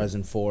comes to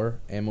Horizon 4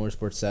 and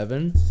Motorsport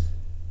 7.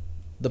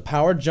 The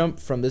power jump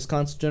from this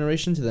console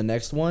generation to the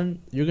next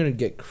one, you're going to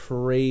get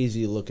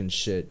crazy looking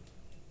shit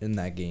in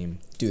that game.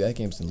 Dude, that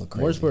game's going to look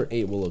crazy. Motorsport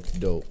 8 will look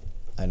dope.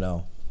 I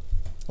know.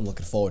 I'm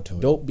looking forward to it.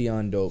 Dope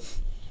beyond dope.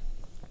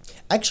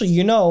 Actually,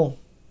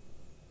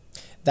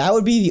 that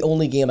would be the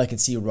only game I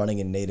could see running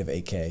in native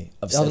 8K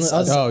of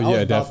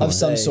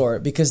some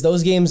sort. Because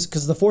those games,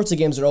 because the Forza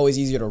games are always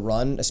easier to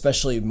run,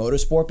 especially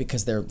Motorsport,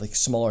 because they're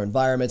smaller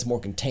environments, more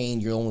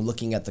contained. You're only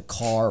looking at the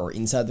car or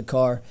inside the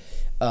car.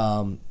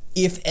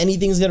 If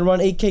anything's going to run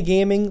 8K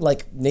gaming,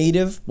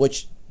 native,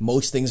 which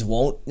most things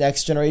won't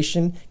next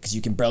generation, because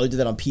you can barely do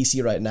that on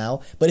PC right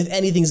now. But if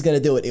anything's going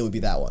to do it, it would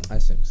be that one. I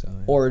think so.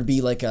 Yeah. Or it'd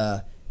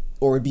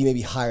be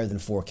maybe higher than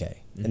 4K,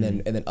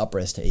 and then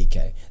up-res to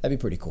 8K. That'd be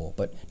pretty cool.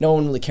 But no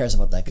one really cares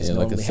about that because no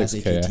one really has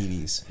 8K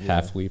TVs.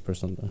 Half leap or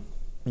something.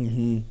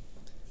 Mm-hmm.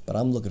 But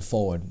I'm looking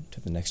forward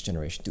to the next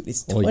generation. Dude,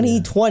 it's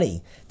 2020. Yeah.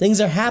 Things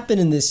are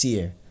happening this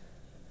year.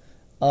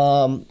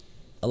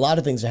 A lot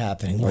of things are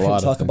happening. We're going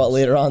to talk about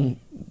later on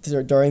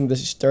during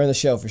the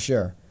show for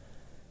sure.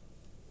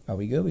 Are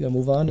we good? We going to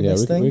move on to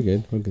this thing? We're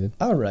good. We're good.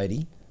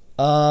 Alrighty.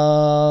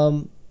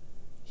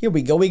 Here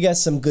we go. We got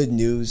some good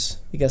news.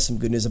 We got some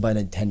good news about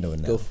Nintendo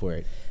now. Go for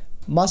it.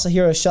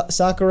 Masahiro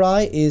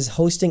Sakurai is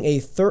hosting a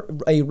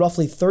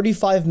roughly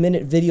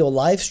 35-minute video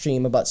live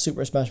stream about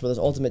Super Smash Bros.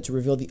 Ultimate to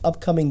reveal the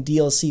upcoming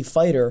DLC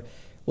fighter,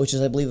 which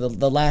is, I believe,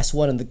 the last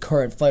one in the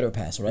current Fighter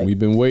Pass, right? We've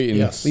been waiting.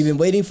 Yes. We've been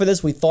waiting for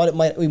this. We thought it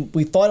might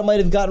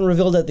have gotten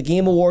revealed at the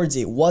Game Awards.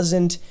 It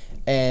wasn't,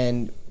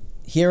 and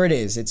here it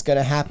is. It's going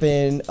to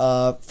happen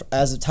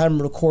as of time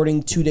of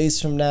recording 2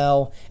 days from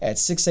now at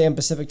 6 a.m.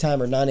 Pacific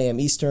time or 9 a.m.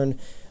 Eastern.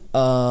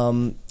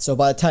 So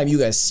by the time you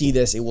guys see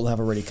this, it will have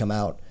already come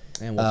out.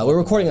 We're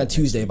recording on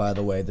Tuesday, by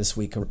the way, this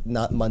week,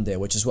 not Monday,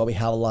 which is why we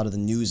have a lot of the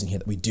news in here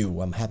that we do.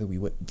 I'm happy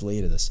we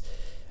delayed this.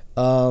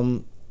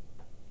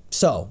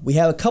 So, we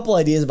have a couple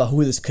ideas about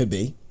who this could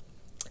be.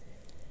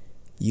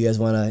 You guys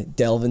want to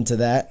delve into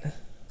that?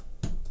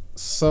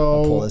 So,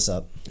 I'll pull this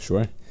up.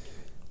 Sure.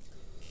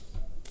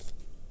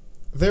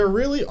 There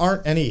really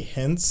aren't any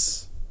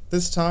hints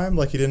this time.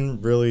 He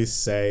didn't really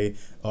say,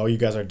 oh, you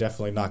guys are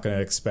definitely not going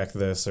to expect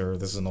this, or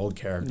this is an old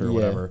character, or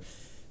whatever.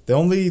 The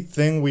only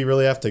thing we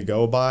really have to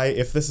go by,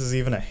 if this is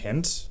even a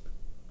hint,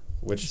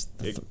 which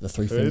the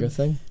three-finger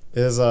thing,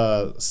 is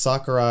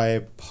Sakurai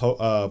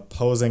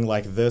posing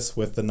like this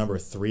with the number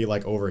 3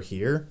 over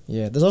here.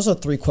 Yeah, there's also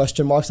 3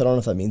 question marks. I don't know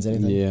if that means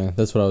anything. Yeah,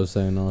 that's what I was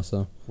saying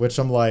also. Which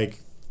I'm I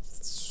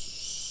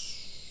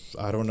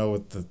don't know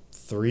what the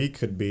 3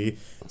 could be.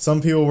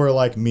 Some people were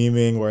like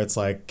memeing where it's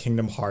like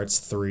Kingdom Hearts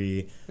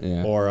 3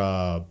 or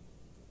I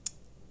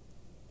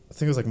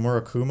think it was like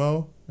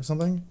Murakumo or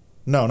something.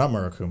 No, not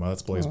Murakumo.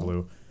 That's Blaze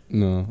Blue.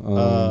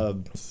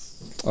 No.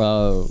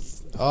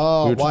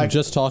 We were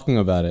just talking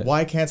about it.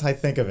 Why can't I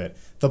think of it?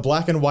 The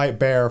black and white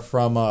bear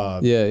from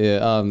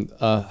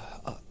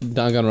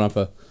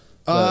Danganronpa.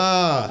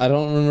 I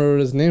don't remember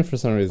his name for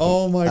some reason.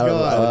 Oh my god.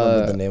 I don't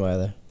remember the name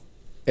either.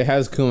 It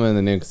has Kuma in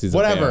the name because he's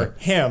whatever, a bear.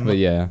 him. But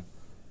yeah.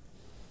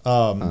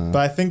 But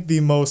I think the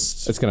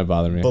most it's gonna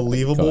bother me.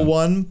 believable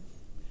one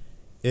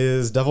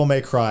is Devil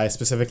May Cry,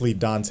 specifically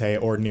Dante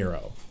or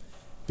Nero,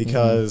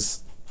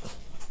 because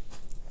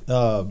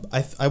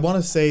I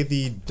want to say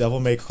the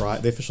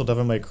official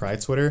Devil May Cry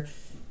Twitter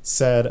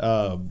said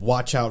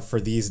watch out for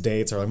these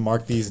dates, or like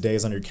mark these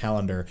days on your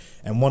calendar,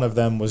 and one of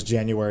them was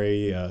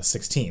January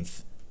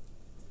 16th,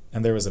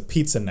 and there was a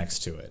pizza next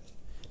to it.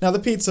 Now the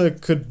pizza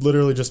could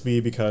literally just be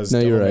because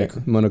you're right.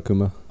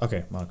 Monokuma.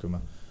 Okay,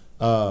 Monokuma.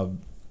 Now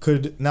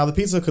the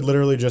pizza could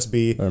literally just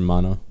be or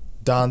Mono.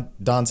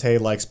 Dante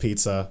likes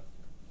pizza,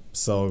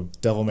 so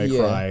Devil May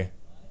Cry.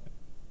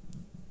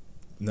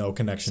 No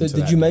connection. So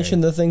did you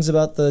mention the things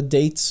about the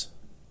dates?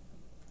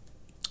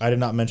 I did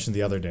not mention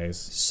the other days.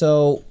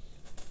 So,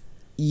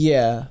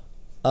 yeah,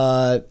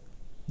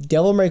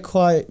 Devil May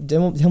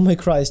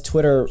Cry's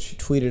Twitter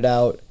tweeted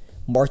out,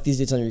 mark these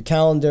dates on your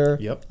calendar.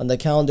 Yep. On the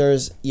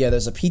calendars,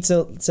 there's a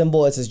pizza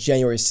symbol. It says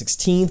January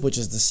 16th, which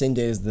is the same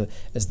day as the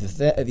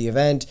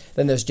event.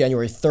 Then there's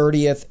January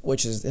 30th,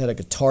 which had a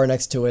guitar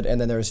next to it, and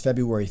then there's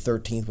February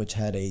 13th, which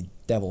had a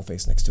devil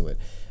face next to it.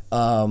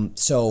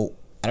 So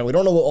we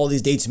don't know what all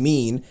these dates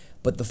mean,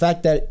 but the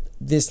fact that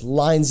this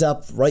lines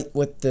up right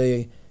with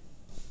the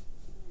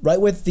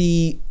live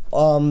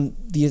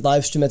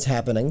stream that's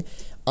happening,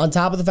 on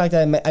top of the fact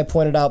that I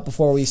pointed out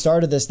before we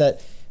started this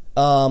that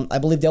I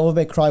believe Devil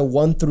May Cry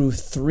 1 through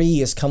 3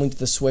 is coming to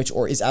the Switch,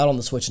 or is out on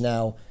the Switch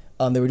now.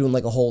 They were doing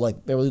like a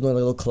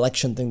little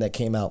collection thing that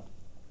came out.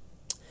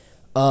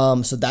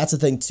 So that's a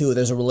thing too.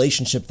 There's a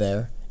relationship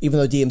there, even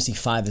though DMC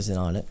 5 isn't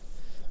on it.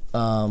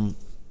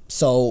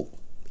 So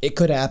it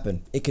could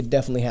happen. It could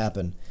definitely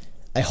happen.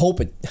 I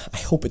hope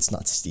it's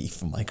not Steve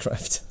from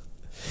Minecraft.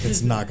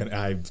 It's not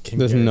gonna.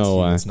 There's no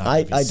way. It's not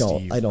gonna be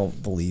Steve. I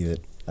don't believe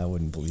it. I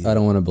wouldn't believe it. I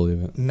don't want to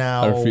believe it.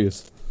 Now I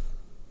refuse.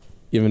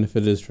 Even if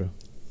it is true.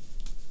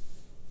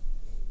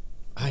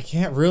 I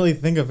can't really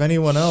think of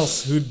anyone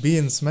else who'd be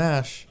in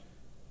Smash.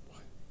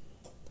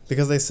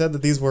 Because they said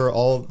that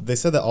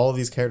all of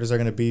these characters are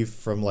going to be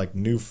from like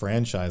new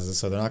franchises,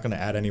 so they're not going to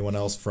add anyone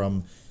else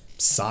from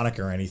Sonic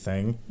or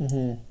anything.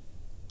 Mm-hmm.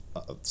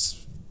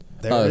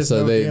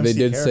 They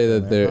did say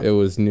that it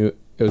was new.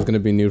 It was going to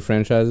be new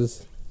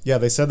franchises. Yeah,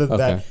 they said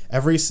that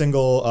every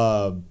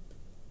single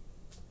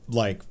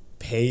like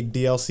paid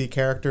DLC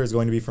character is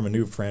going to be from a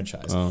new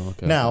franchise. Oh,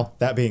 okay. Now,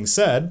 that being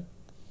said,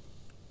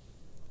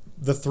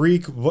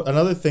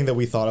 another thing that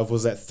we thought of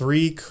was that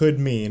 3 could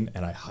mean,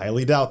 and I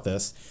highly doubt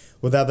this,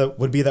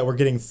 would be that we're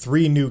getting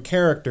 3 new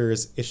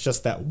characters. It's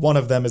just that one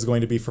of them is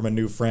going to be from a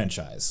new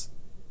franchise.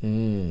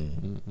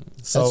 So,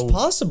 that's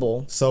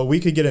possible. So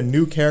we could get a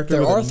new character.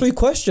 There are 3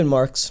 question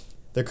marks.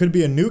 There could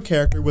be a new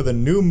character with a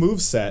new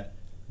moveset,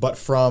 but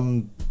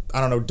from,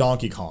 I don't know,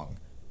 Donkey Kong.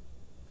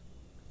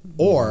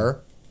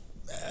 Or,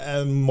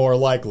 more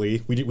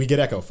likely, we get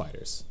Echo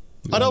Fighters.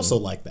 I'd also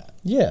like that.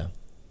 Yeah.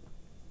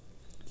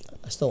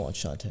 I still want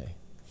Shantae.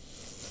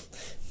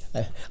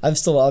 I'm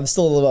still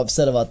a little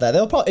upset about that.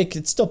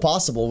 It's still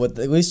possible.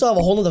 We still have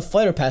a whole other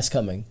fighter pass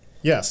coming.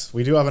 Yes,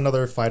 we do have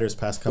another Fighters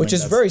Pass coming. Which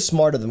is very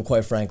smart of them,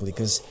 quite frankly,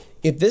 because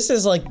if this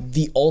is like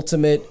the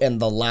ultimate and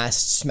the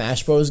last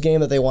Smash Bros.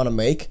 Game that they want to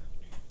make,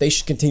 they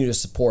should continue to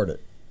support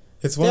it.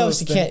 It's they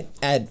obviously can't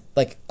add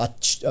like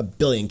a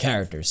billion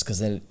characters because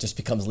then it just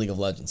becomes League of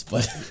Legends.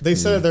 But they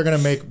said that they're gonna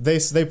make.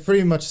 They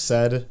pretty much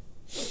said,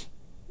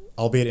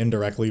 albeit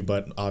indirectly,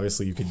 but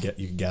obviously you could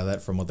gather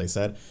that from what they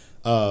said.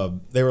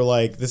 They were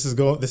like, this is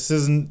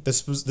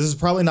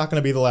probably not going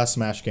to be the last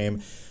Smash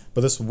game,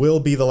 but this will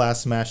be the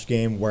last Smash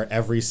game where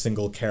every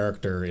single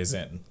character is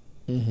in.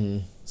 Mm-hmm.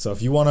 So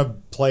if you want to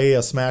play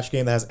a Smash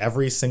game that has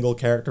every single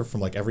character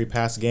from like every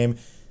past game,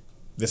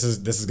 this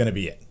is going to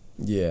be it.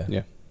 Yeah.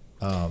 Yeah.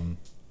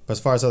 But as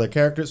far as other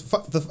characters,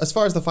 as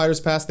far as the Fighters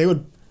Pass, they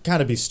would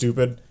kind of be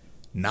stupid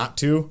not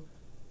to,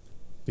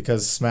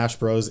 because Smash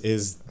Bros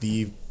is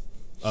the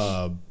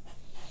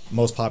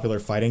most popular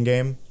fighting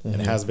game, and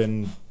it has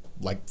been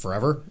like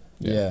forever.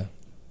 Yeah.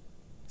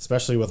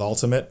 Especially with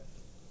Ultimate,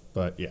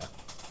 but yeah.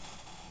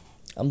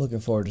 I'm looking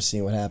forward to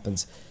seeing what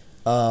happens.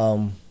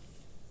 I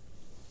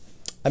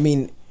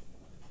mean,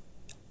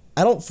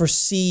 I don't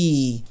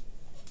foresee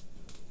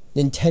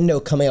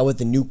Nintendo coming out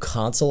with a new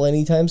console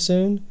anytime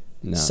soon.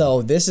 No.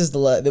 So this is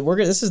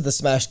this is the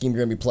Smash game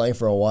you're gonna be playing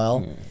for a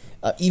while.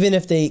 Yeah. Even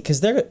if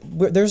because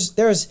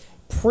there's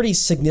pretty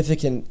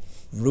significant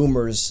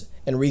rumors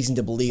and reason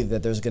to believe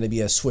that there's going to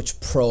be a Switch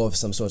Pro of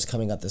some sort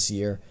coming out this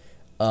year.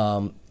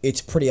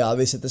 It's pretty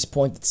obvious at this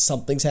point that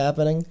something's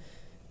happening.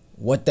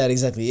 What that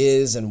exactly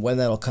is and when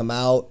that'll come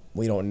out,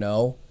 we don't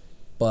know.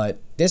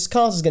 But this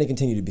console is going to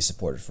continue to be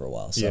supported for a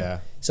while. So, Yeah.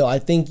 So I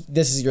think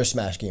this is your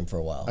Smash game for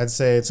a while. I'd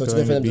say it's so it's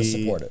going good for them to to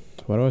be. support it.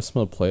 Why do I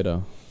smell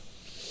Play-Doh?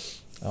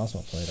 I don't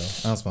smell Play-Doh.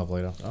 I don't smell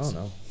Play-Doh. I don't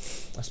know.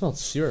 I smelled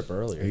syrup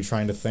Are earlier. you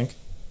trying to think?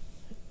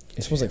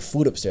 It smells like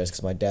food upstairs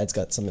because my dad's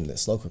got some in the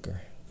slow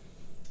cooker.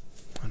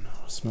 I know,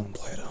 I'm smelling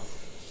Play-Doh.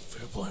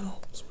 Play-Doh.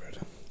 It's weird.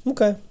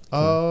 Okay.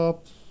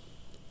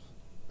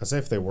 I'd say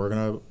if they were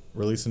gonna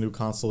release a new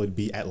console, it'd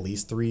be at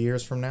least 3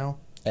 years from now.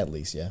 At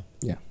least, yeah.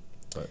 Yeah.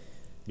 But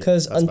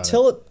Because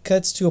until it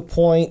gets to a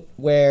point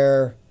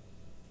where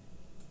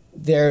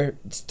their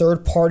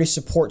third-party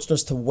support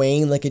starts to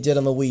wane like it did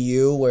on the Wii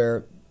U,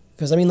 where...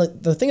 Because, I mean,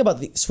 like, the thing about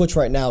the Switch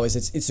right now is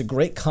it's a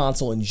great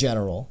console in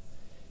general.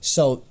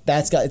 So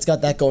it's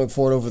got that going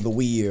for it over the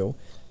Wii U.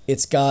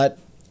 It's got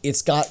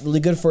really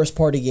good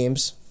first-party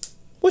games,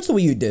 which the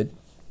Wii U did.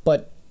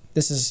 But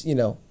this is, you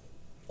know...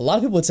 A lot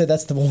of people would say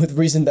that's the only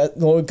reason the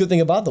only good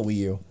thing about the Wii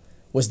U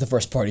was the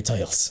first-party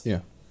titles. Yeah.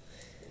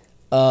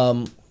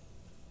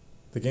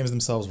 The games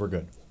themselves were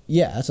good.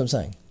 Yeah, that's what I'm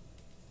saying.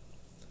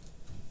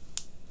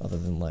 Other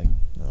than like,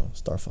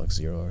 Star Fox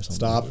Zero or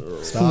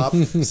something.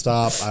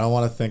 Stop. I don't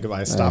want to think about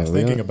it. I stopped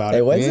thinking about Hey,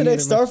 it. when's the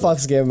next Star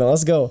Fox game, man?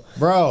 Let's go.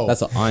 Bro.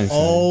 That's what I'm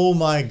saying. Oh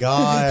my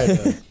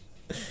god.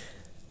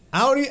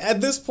 At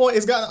this point,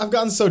 I've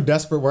gotten so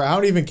desperate where I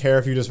don't even care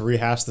if you just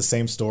rehash the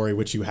same story,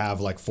 which you have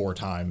like 4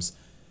 times.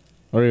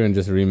 Or even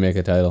just remake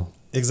a title.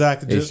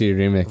 Exactly. Just HD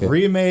remake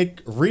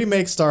it.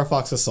 Remake Star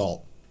Fox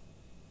Assault.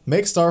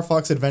 Make Star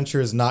Fox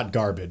Adventures not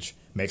garbage.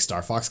 Make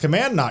Star Fox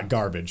Command not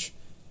garbage.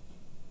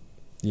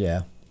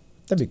 Yeah,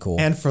 that'd be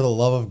cool. And for the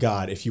love of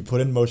God, if you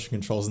put in motion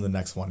controls in the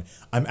next one,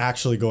 I'm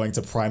actually going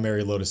to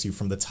primary lotus you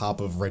from the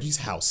top of Reggie's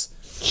house.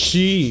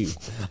 Gee.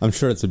 I'm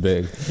sure it's a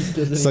big.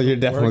 So you're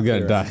definitely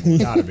going to die.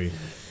 Gotta be.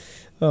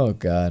 Oh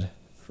God,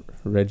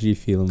 Reggie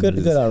feeling good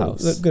his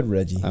house. good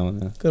Reggie. I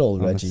wanna, good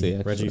old I wanna Reggie. see,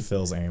 actually. Reggie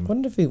Phil's aim. I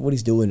wonder what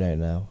he's doing right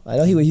now. I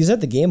know he was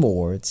at the Game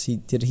Awards. He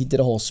did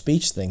a whole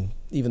speech thing,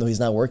 even though he's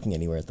not working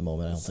anywhere at the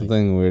moment. I don't think.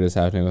 Something weird is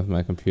happening with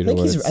my computer.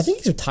 I think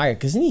he's retired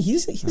because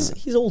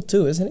he's old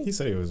too, isn't he? He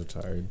said he was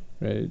retired.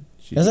 Right.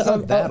 He's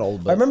not that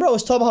old. But I remember I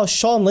was talking about how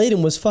Sean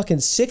Layden was fucking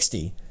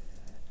 60,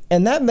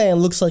 and that man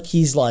looks like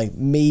he's like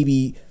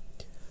maybe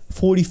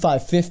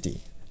 45,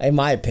 50, in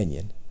my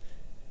opinion.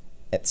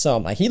 And so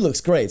I'm like, he looks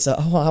great. So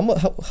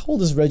how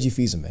old is Reggie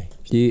Fils-Aimé?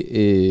 He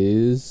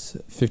is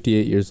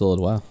 58 years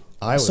old. Wow.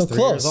 I was So 3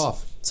 close. years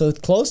off. So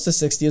close to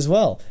 60 as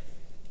well.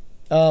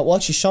 Well,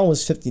 actually, Sean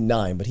was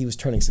 59, but he was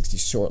turning 60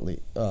 shortly,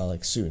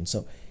 like soon.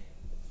 So,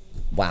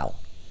 wow.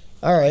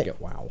 All right.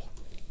 Wow.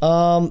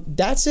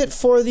 That's it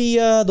for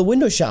the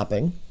window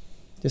shopping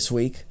this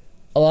week.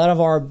 A lot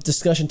of our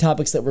discussion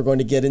topics that we're going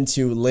to get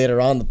into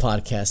later on the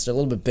podcast are a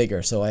little bit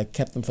bigger, so I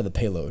kept them for the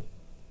payload.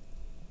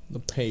 The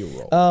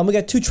payroll. We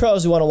got 2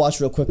 trailers we want to watch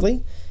real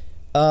quickly.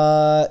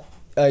 A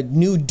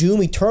new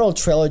Doom Eternal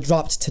trailer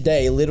dropped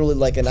today, literally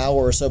like an hour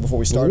or so before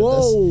we started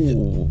this.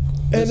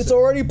 And it's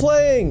already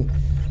playing!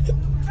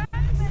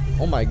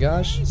 Oh my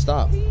gosh.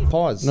 Stop.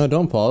 Pause. No,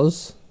 don't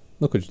pause.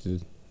 Look what you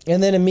did.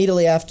 And then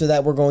immediately after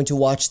that, we're going to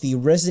watch the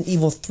Resident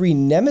Evil 3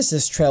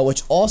 Nemesis trailer,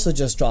 which also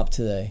just dropped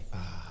today.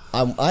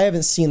 I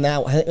haven't seen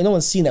that one. No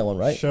one's seen that one,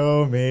 right?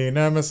 Show me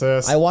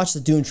Nemesis. I watched the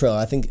Doom trailer,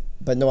 I think,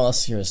 but no one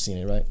else here has seen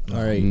it, right?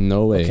 All right.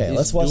 No way. Okay,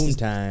 let's watch Doom this.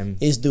 time.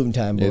 It's Doom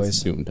time, boys. It's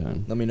Doom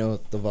time. Let me know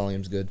if the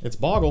volume's good. It's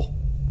Boggle.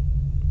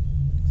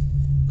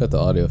 Got the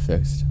audio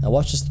fixed. I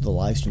watched this through the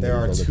live stream. There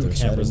are a little 2 bit,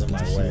 so I cameras didn't in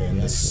get my to way, see and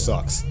it. this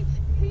sucks.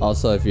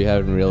 Also, if you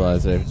haven't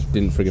realized, I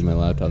didn't forget my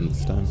laptop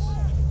this time.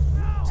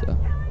 So,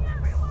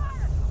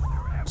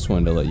 just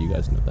wanted to let you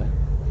guys know that.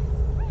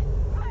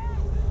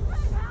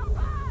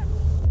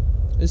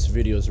 This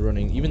video is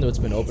running, even though it's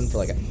been open for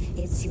like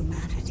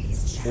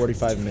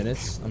 45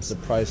 minutes. I'm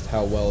surprised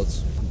how well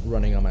it's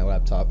running on my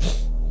laptop.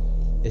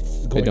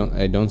 It's going.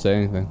 I don't say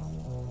anything.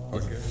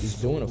 He's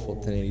doing a full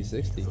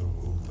 1080-60.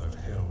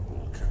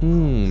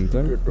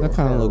 That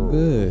kind of look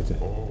good.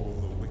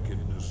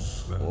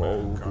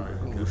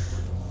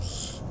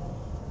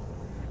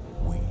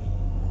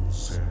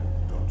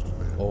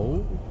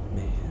 Oh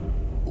man.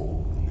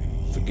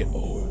 Forget.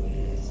 Oh.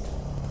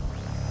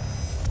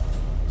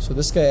 So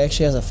this guy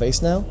actually has a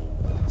face now?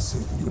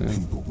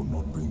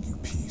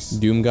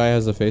 Doom guy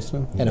has a face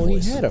now. And a Well, he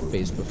voice. had a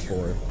face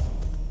before.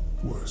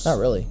 Not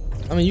really.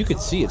 I mean, you could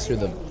see it through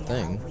the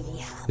thing.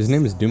 His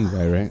name is Doom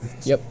guy, right?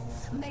 Yep.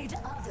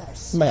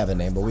 He might have a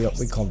name, but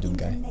we call him Doom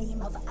Guy.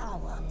 Name of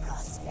our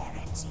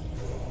prosperity.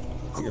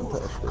 Are you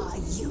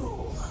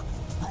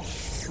a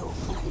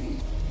human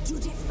to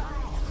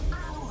defy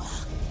our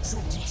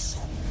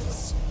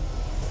traditions?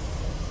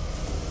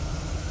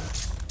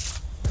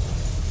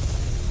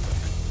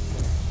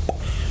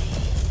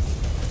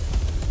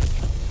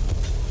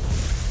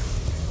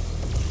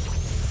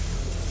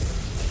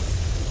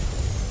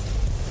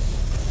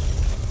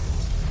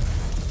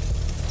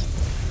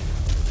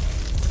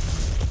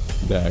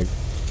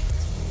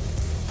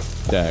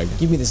 Dag.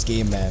 Give me this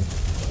game, man.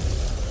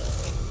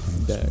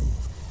 Dag.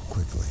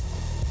 Quickly,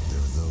 there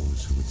are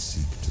those who would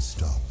seek to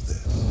stop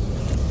this.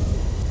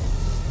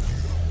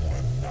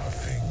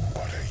 Nothing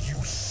but a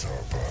useless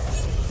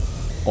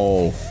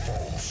Oh.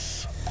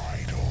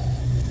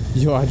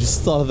 Yo, I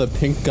just thought of the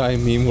pink guy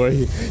meme where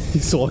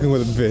he's walking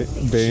with a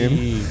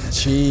beam.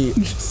 Cheap.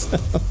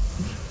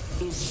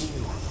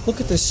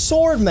 Look at this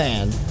sword,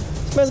 man.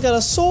 This man's got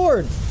a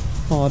sword.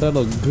 Oh, that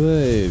look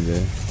good.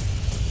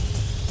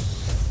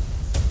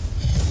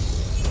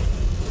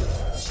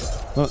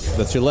 Oh,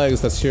 that's your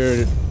legs, that's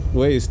your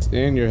waist,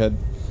 and your head.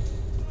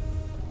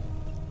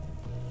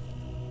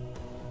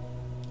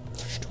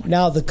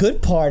 Now, the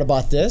good part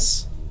about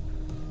this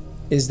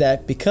is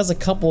that because a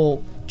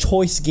couple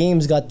choice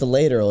games got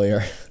delayed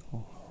earlier,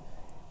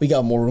 we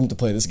got more room to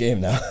play this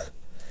game now.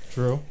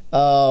 True.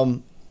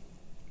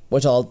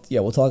 Which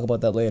we'll talk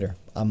about that later.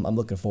 I'm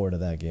looking forward to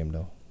that game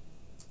though.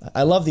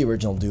 I love the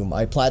original Doom.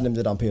 I platinumed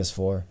it on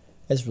PS4.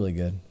 It's really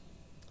good.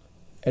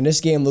 And this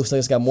game looks like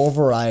it's got more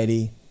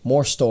variety,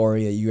 more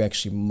story that you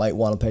actually might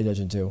want to pay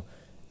attention to,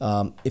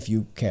 if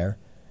you care.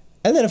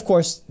 And then, of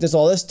course, there's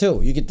all this,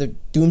 too. You get the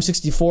Doom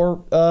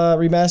 64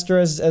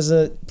 remaster as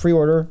a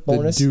pre-order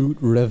bonus. The Doot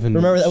Revenant.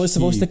 Remember, that was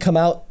supposed to come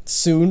out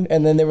soon,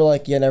 and then they were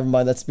like, yeah, never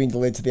mind, that's being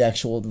delayed to the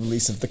actual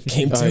release of the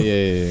game, too. Oh,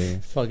 yeah.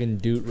 Fucking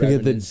Doot Forget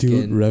Revenant the Doot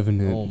skin.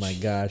 Revenant. Oh my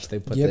gosh, they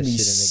put You'd that be shit in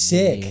the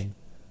sick. game.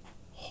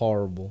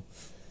 Horrible.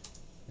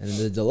 And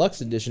the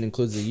deluxe edition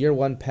includes the year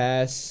one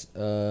pass.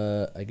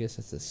 I guess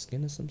that's a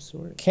skin of some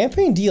sort.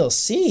 Campaign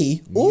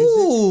DLC? Music.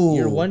 Ooh!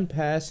 Year one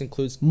pass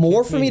includes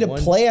More for me to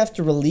campaign play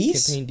after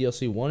release? Campaign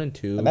DLC 1 and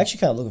 2. I'm actually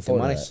kind of looking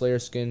forward Demonic to that. Slayer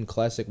skin,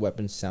 classic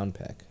weapons sound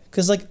pack.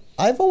 Because, like,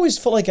 I've always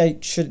felt like I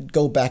should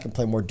go back and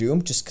play more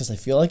Doom just because I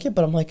feel like it,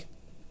 but I'm like,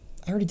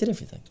 I already did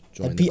everything.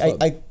 Join the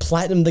club. I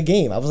platinumed the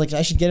game. I was like,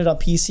 I should get it on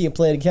PC and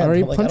play it again. I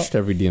already I'm like, punched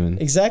every demon.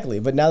 Exactly,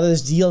 but now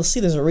there's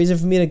DLC, there's a reason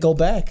for me to go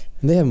back.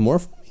 And they have more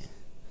for me?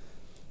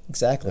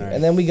 Exactly. Alright.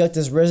 And then we got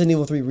this Resident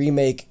Evil 3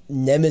 Remake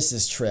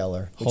Nemesis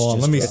trailer. Which Hold on,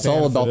 just let me dropped. It's all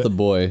stand for about it. the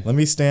boy. Let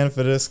me stand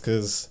for this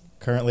because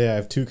currently I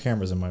have 2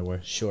 cameras in my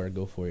way. Sure,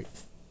 go for it.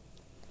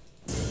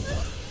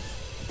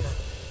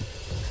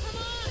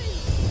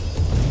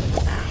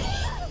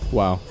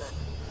 Wow.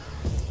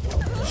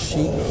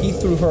 He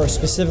threw her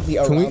specifically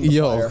around the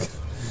yo. fire.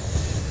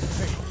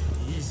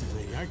 Easy,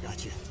 lady. I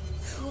got you.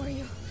 Who are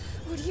you?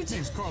 What are you doing?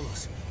 Name's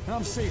Carlos, and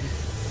I'm saving.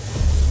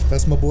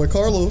 That's my boy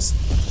Carlos.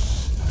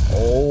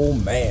 Oh,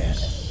 man.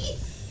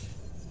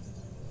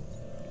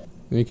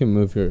 You can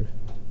move your...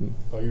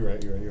 Oh, you're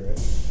right.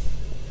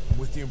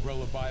 With the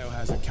Umbrella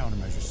Biohazard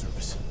Countermeasure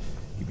Service,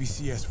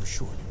 UBCS for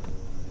short.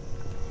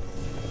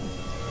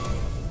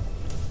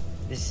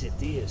 This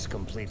city is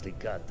completely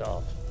cut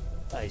off,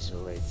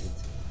 isolated.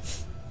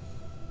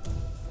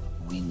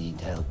 We need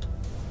help.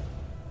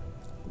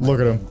 Look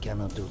at him. We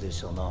cannot do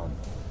this alone.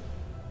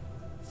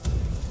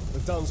 The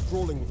town's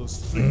crawling with those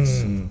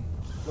freaks.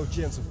 No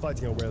chance of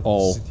fighting our way out of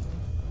Oh. the city.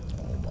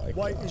 Oh, my God.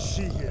 Why is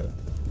she here?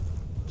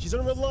 She's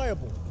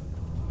unreliable.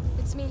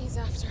 It's me he's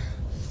after.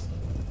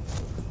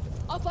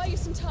 I'll buy you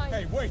some time.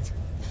 Hey, wait!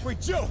 Wait,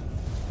 Jill!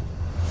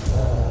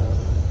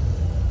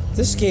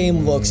 This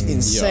game looks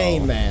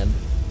insane, man.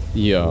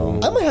 Yo.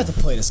 I might have to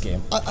play this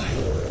game.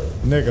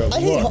 Nigga,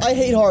 look. I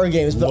hate horror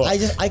games, but Look.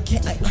 I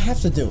can't. I have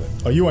to do it.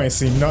 Oh, you ain't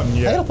seen nothing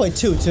I gotta yet. play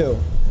 2 too.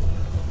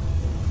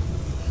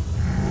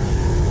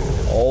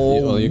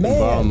 Oh, Well, you man.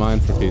 can borrow mine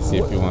for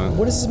PC if you want.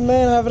 What does this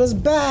man have at his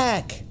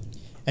back?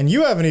 And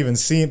you haven't even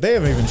seen, they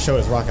haven't even showed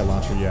his rocket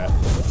launcher yet.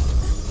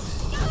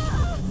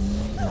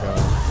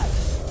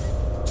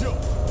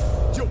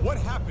 Jill, what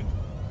happened?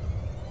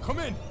 Come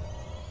in!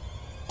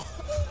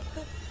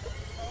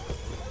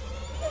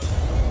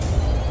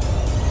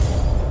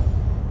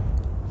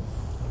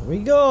 Here we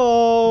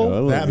go.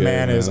 Yo, That look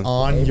man good, is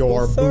on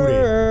your April booty.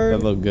 3rd.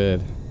 That look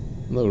good.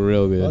 Look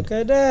real good. Look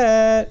at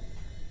that.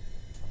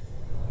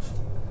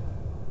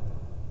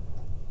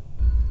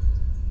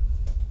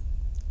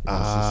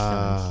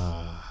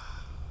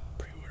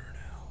 Pre-order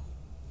now.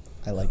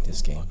 I like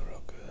this game.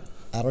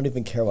 I don't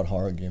even care about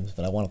horror games,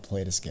 but I want to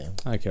play this game.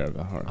 I care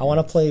about horror. I want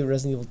to play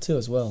Resident Evil 2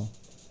 as well.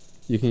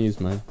 You can use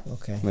mine.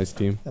 Okay. My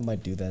Steam. I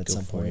might do that at Go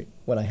some for point it.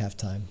 when I have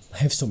time. I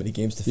have so many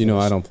games to finish. You know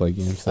I don't play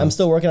games. So. I'm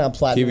still working on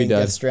Platinum TV and died.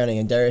 Death Stranding,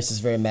 and Darius is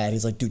very mad.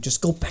 He's like, dude,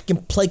 just go back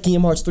and play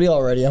Kingdom Hearts 3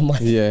 already. I'm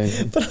like, Yeah.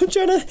 but I'm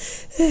trying to.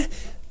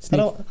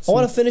 I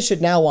want to finish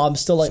it now while I'm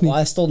still like, while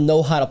I still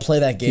know how to play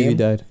that game. TV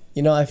died.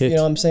 You know, you Hit.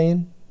 know what I'm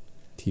saying?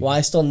 TV. While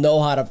I still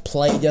know how to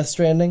play Death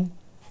Stranding,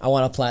 I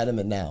want to platinum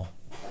it now.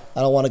 I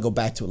don't want to go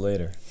back to it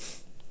later.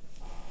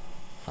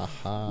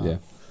 Haha. Yeah.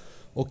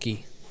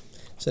 Okay.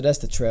 So that's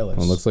the trailers.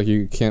 Well, it looks like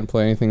you can't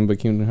play anything but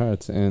Kingdom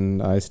Hearts,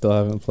 and I still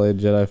haven't played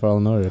Jedi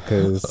Fallen Order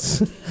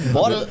because You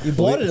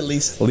bought it at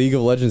least. League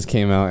of Legends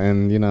came out,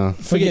 and you know.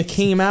 Forget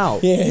came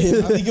out. Yeah,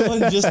 League of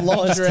Legends just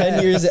launched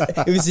 10 years.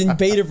 It was in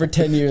beta for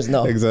 10 years.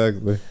 No.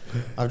 Exactly.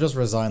 I've just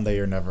resigned that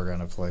you're never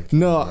gonna play. Kingdom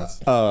No. Hearts.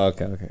 Oh,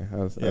 okay.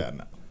 Yeah,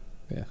 no.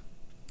 Yeah.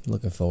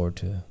 Looking forward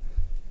to.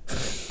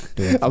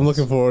 I'm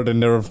looking forward to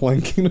never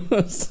playing Kingdom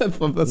Hearts. That's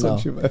No.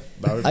 what you meant.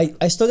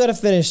 I still got to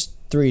finish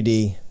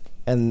 3D,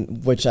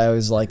 and which I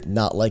was like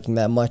not liking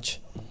that much.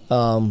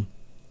 And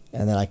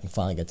then I can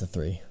finally get to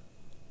 3,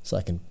 so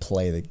I can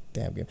play the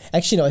damn game.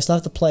 Actually, no, I still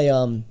have to play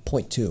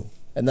point 2,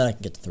 and then I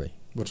can get to 3.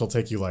 Which will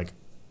take you like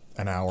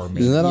an hour.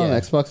 Maybe. Isn't that on Yeah.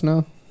 Xbox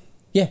now?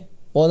 Yeah.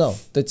 Well, no,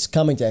 that's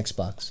coming to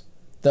Xbox.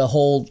 The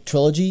whole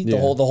trilogy, the Yeah.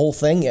 whole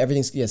thing,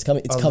 everything's it's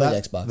coming. It's coming to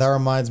Xbox. That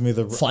reminds me of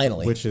the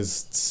Finally. which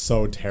is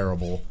so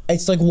terrible.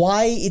 It's like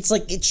why? It's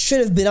like it should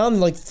have been on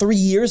like 3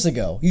 years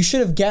ago. You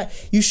should have.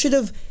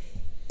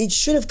 It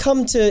should have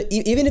come to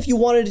even if you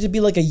wanted it to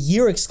be like a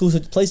year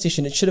exclusive to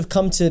PlayStation. It should have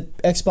come to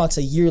Xbox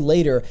a year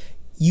later.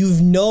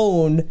 You've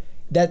known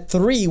that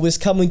 3 was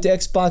coming to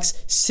Xbox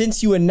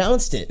since you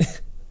announced it.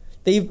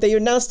 They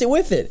announced it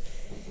with it.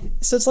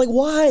 So it's like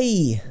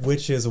why?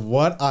 Which is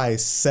what I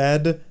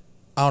said.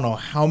 I don't know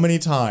how many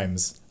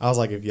times. I was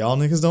like, if y'all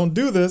niggas don't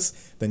do this,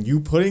 then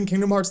you putting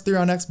Kingdom Hearts 3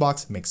 on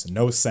Xbox makes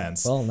no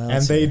sense. Well, now and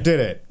it's they here. did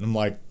it. I'm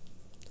like,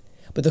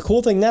 But the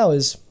cool thing now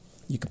is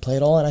you can play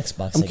it all on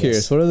Xbox. I'm I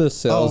curious. guess. What are the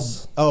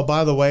sales? oh,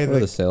 by the way, What are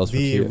the sales for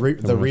the Kingdom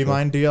Hearts?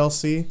 Remind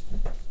DLC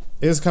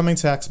is coming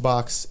to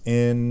Xbox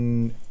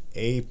in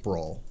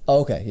April. Oh,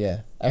 okay, yeah.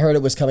 I heard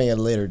it was coming at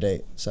a later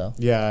date. So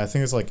Yeah, I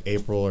think it's like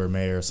April or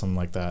May or something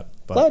like that.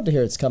 But glad to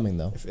hear it's coming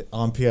though. if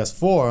on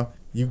PS4,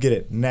 you get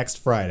it next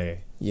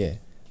Friday. Yeah,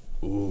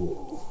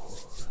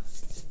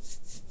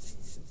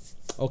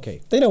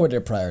 Okay, they know what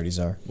their priorities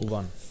are. move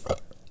on.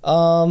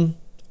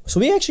 So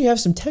we actually have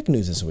some tech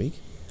news this week.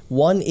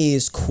 One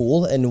is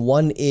cool, and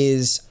one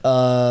is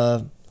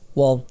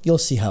well, you'll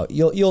see how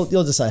you'll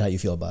decide how you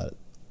feel about it.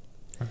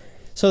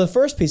 So the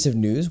first piece of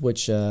news,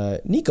 which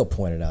Nico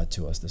pointed out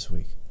to us this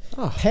week,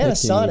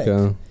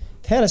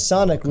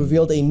 Panasonic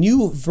revealed a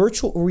new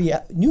virtual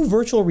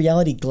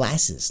reality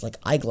glasses, like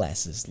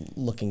eyeglasses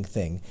looking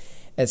thing,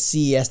 at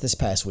CES this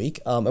past week.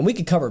 And we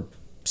could cover.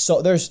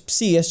 So there's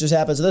CES just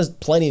happened, so there's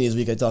plenty of news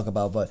we could talk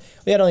about, but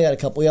we only got a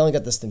couple. We only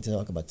got this thing to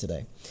talk about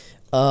today.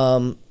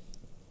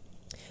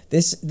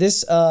 This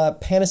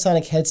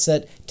Panasonic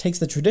headset takes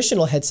the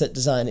traditional headset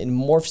design and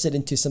morphs it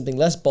into something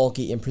less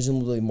bulky and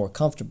presumably more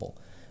comfortable.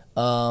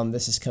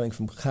 This is coming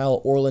from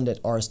Kyle Orland at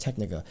Ars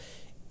Technica.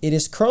 It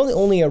is currently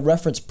only a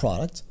reference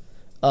product,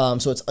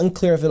 so it's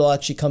unclear if it'll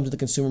actually come to the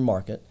consumer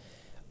market.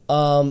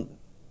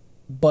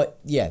 But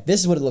yeah,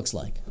 this is what it looks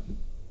like.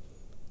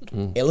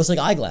 It looks like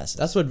eyeglasses.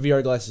 That's what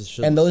VR glasses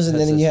should. And those, and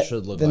then you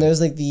should look then like.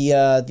 there's like the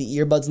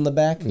earbuds in the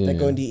back that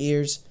go into your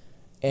ears.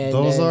 And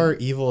Those then- are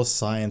evil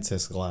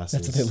scientist glasses.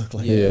 That's what they look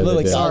like. Yeah, they look they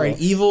like do. Sorry,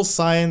 goggles. evil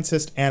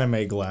scientist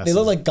anime glasses. They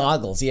look like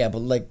goggles, yeah, but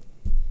like,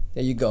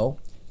 there you go.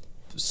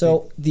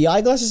 So the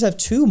eyeglasses have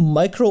two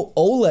micro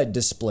OLED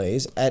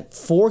displays at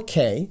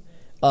 4K.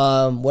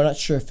 We're not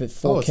sure if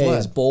 4K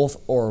is LED. both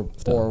or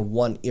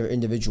one or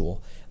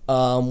individual,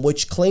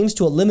 which claims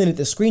to eliminate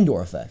the screen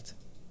door effect.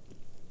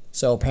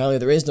 So apparently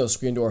there is no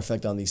screen door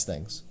effect on these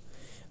things.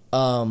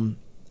 I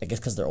guess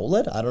because they're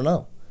OLED. I don't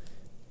know.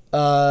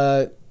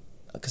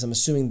 Because I'm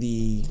assuming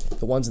the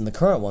ones in the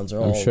current ones are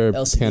all I'm sure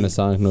LCD.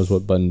 Panasonic knows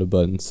what button to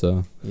button,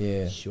 so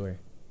Yeah. Sure.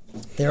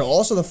 They're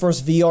also the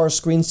first VR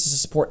screens to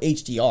support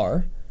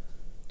HDR,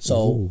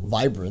 so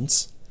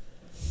vibrance.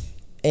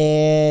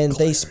 And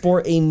they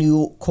sport a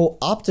new, quote,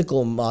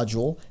 optical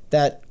module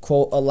that,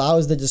 quote,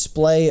 allows the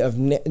display of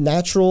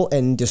natural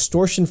and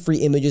distortion-free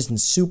images in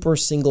super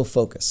single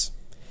focus.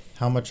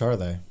 How much are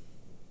they?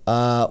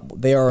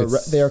 They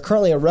are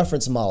currently a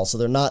reference model, so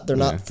they're not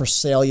for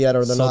sale yet,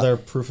 or They're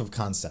proof of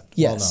concept.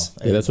 Yes.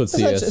 Well, no. yeah, that's what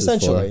CS is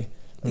essentially.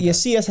 for. Yeah,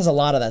 CS has a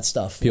lot of that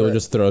stuff. People where-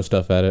 just throw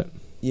stuff at it.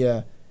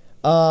 Yeah.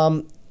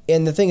 And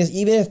the thing is,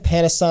 even if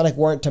Panasonic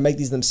weren't to make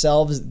these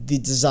themselves, the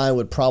design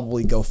would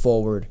probably go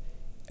forward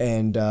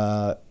and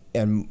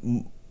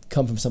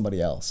come from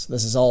somebody else.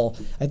 This is all.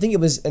 I think it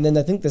was, and then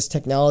I think this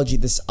technology,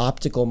 this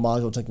optical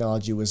module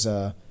technology, was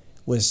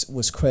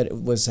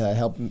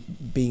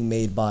helped being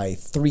made by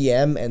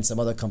 3M and some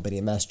other company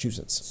in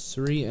Massachusetts.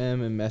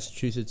 3M and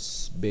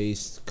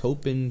Massachusetts-based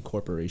Kopin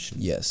Corporation.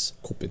 Yes.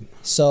 Copen.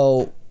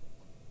 So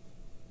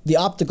the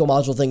optical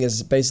module thing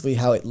is basically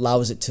how it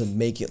allows it to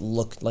make it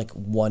look like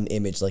one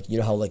image. Like, you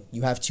know how like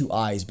you have two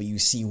eyes, but you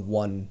see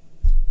one.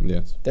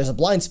 Yes. There's a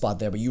blind spot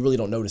there, but you really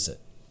don't notice it.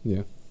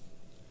 Yeah.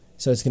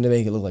 So it's going to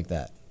make it look like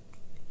that.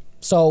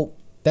 So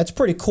that's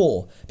pretty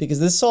cool because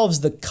this solves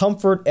the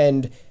comfort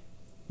and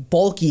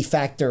bulky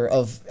factor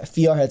of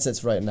VR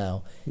headsets right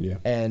now. Yeah.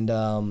 And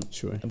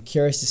Sure. I'm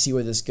curious to see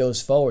where this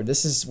goes forward.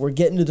 We're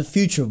getting to the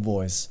future,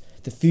 boys.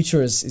 The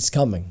future is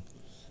coming.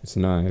 It's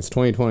nice. It's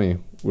 2020.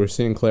 We're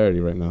seeing clarity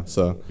right now.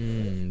 So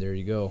There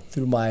you go.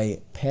 Through my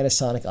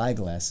Panasonic I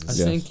eyeglasses.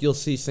 Yes. think you'll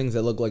see things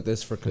that look like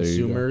this for There you go.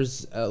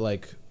 consumers at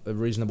like a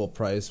reasonable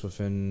price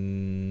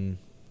within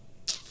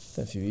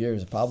A few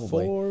years,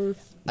 probably. 4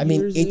 I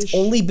mean, years-ish. it's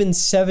only been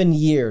 7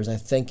 years. I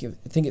think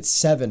it's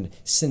 7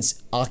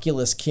 since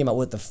Oculus came out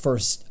with the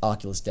first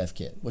Oculus Dev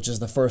Kit, which is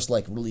the first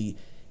like really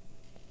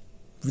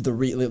the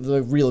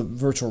real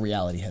virtual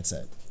reality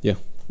headset. yeah.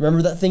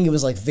 Remember that thing? It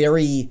was like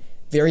very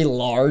very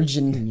large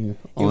and Yeah. it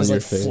On was your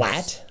like face.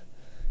 flat.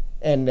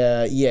 And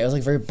it was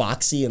like very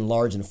boxy and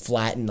large and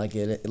flat and like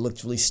it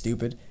looked really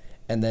stupid.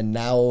 And then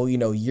now,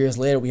 years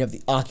later, we have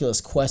the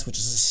Oculus Quest, which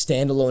is a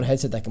standalone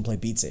headset that can play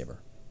Beat Saber.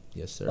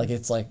 Yes, sir. Like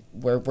it's like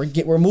we're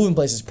moving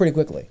places pretty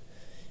quickly.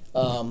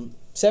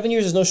 7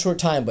 years is no short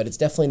time, but it's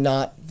definitely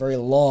not very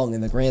long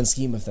in the grand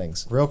scheme of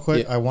things. Real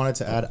quick, I wanted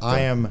to add,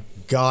 I am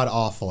god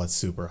awful at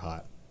super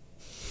hot.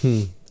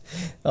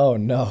 Oh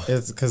no!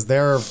 It's because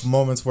there are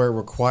moments where it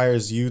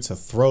requires you to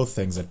throw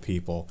things at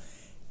people,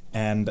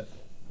 and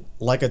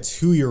like a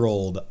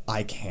 2-year-old,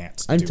 I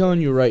can't. I'm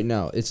telling you right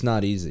now, it's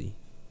not easy.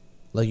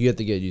 Like, you have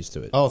to get used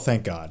to it. Oh,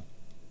 thank God.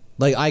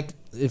 Like,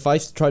 if I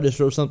try to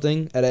throw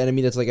something at an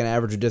enemy that's like an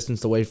average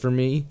distance away from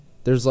me,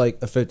 there's like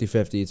a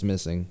 50-50 it's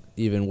missing,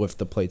 even with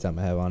the playtime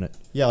I have on it.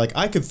 Yeah, like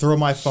I could throw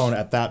my phone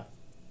at that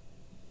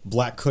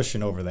black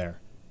cushion over there.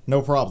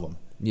 No problem.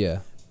 Yeah.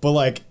 But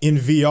like in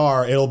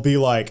VR, it'll be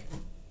like,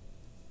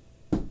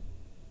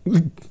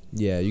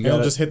 yeah, you it'll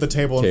gotta just hit the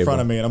table in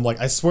front of me, and I'm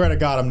like, I swear to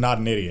God, I'm not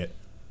an idiot.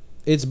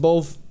 It's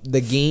both the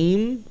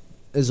game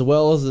as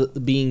well as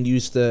being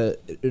used to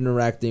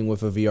interacting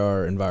with a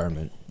VR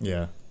environment.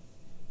 Yeah.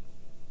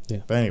 Yeah.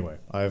 But anyway,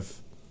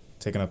 I've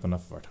taken up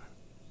enough of our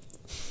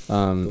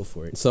time. Go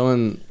for it.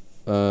 Someone,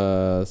 I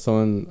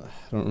don't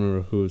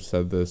remember who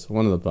said this.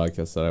 One of the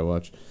podcasts that I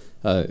watch,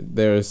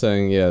 they were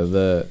saying,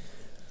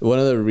 one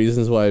of the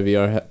reasons why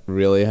VR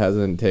really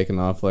hasn't taken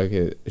off like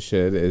it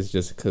should is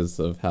just because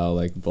of how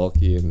like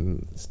bulky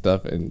and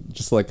stuff, and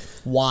just like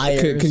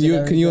wires. Can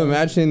you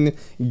imagine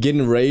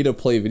getting ready to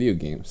play video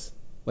games?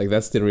 Like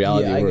that's the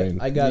reality we're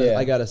in. I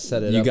gotta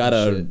set it. You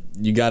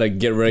gotta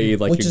get ready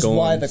like which you're is going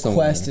why the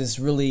somewhere. Quest is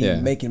really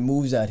making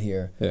moves out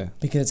here. Yeah,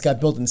 because it's got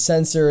built-in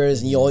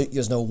sensors and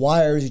there's no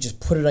wires. You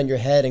just put it on your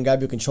head and grab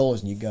your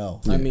controllers and you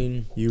go. I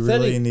mean, you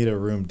really need a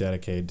room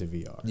dedicated to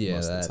VR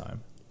most of the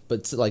time.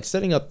 But like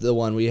setting up the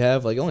one we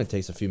have, like, only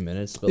takes a few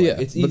minutes. But like,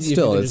 it's easy if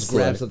you can just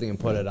grab something and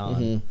put it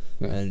on,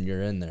 and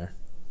you're in there.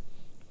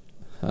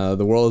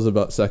 The world is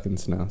about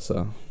seconds now,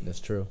 so that's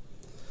true.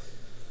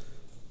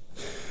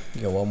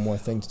 You got one more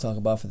thing to talk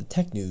about for the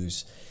tech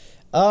news.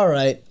 All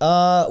right,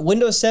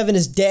 Windows 7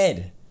 is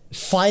dead.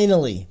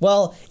 Finally.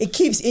 Well,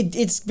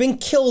 it's been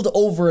killed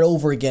over and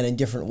over again in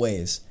different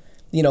ways.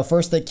 You know,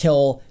 first they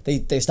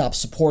stop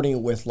supporting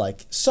it with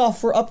like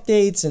software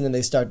updates, and then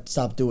they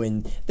stop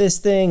doing this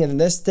thing and then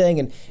this thing,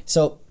 and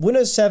so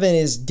Windows 7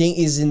 is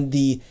in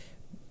the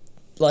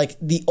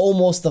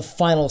almost the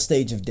final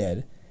stage of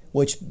dead,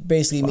 which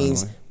basically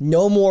means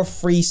no more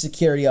free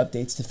security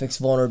updates to fix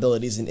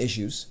vulnerabilities and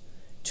issues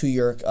to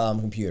your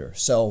computer.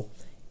 So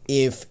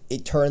if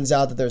it turns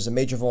out that there's a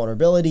major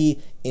vulnerability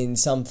in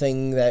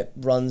something that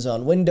runs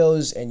on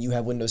Windows and you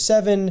have Windows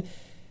 7,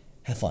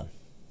 have fun.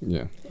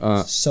 Yeah.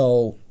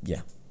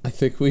 Yeah. I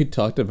think we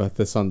talked about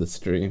this on the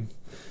stream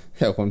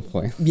at one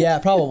point. Yeah,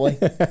 probably.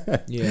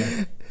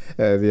 Yeah.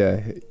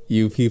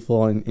 You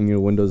people in your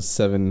Windows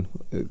 7,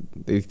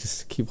 they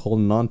just keep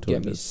holding on to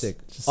it. Get me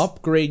sick. Just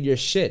upgrade your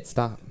shit.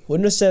 Stop.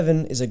 Windows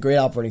 7 is a great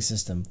operating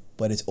system,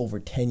 but it's over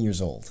 10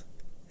 years old.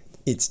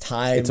 It's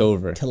time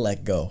to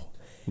let go.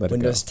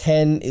 Windows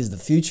 10 is the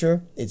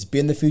future. It's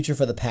been the future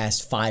for the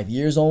past 5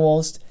 years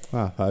almost.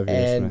 Wow, 5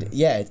 years. And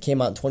man. it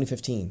came out in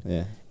 2015.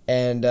 Yeah.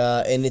 And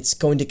it's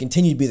going to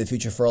continue to be the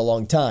future for a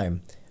long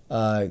time.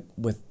 They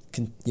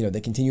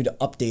continue to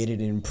update it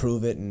and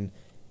improve it and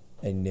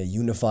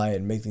unify it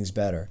and make things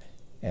better.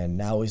 And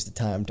now is the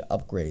time to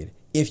upgrade.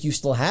 If you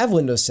still have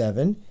Windows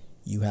 7,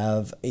 you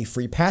have a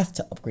free path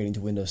to upgrading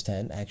to Windows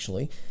 10,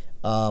 actually.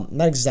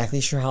 Not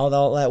exactly sure how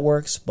all that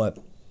works, but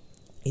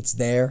it's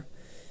there.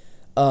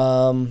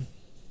 But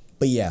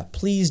yeah,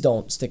 please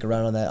don't stick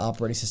around on that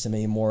operating system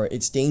anymore.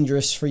 It's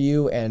dangerous for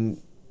you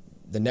and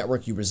the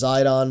network you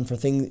reside on for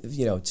things,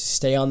 to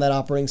stay on that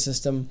operating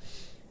system.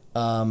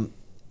 And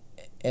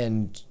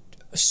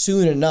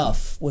soon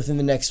enough, within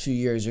the next few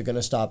years, you're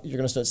gonna start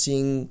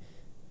seeing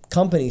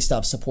companies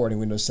stop supporting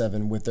Windows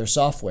 7 with their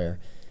software.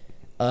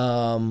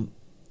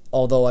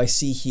 Although I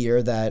see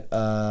here that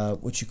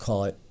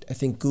I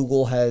think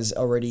Google has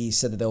already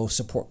said that they'll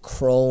support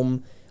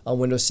Chrome on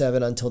Windows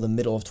 7 until the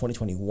middle of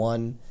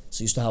 2021.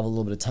 So you still have a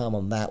little bit of time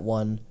on that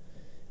one.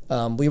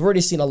 We've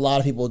already seen a lot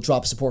of people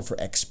drop support for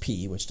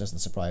XP, which doesn't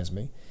surprise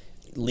me.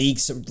 League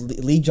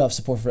dropped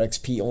support for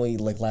XP only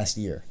like last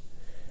year.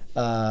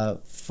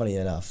 Funny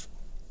enough.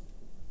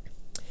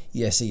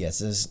 Yes,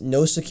 there's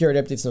no security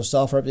updates, no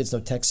software updates, no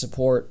tech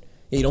support.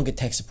 Yeah, you don't get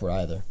tech support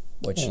either,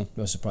 which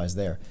no surprise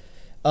there.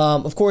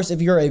 Of course,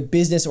 if you're a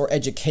business or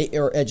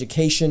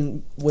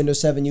education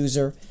Windows 7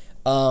 user,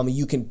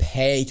 you can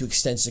pay to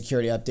extend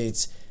security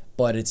updates,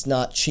 but it's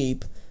not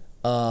cheap.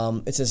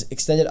 It says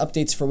extended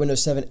updates for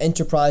Windows 7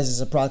 Enterprise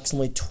is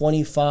approximately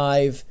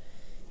 $25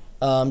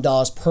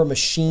 per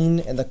machine,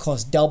 and the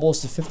cost doubles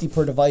to $50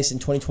 per device in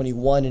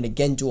 2021 and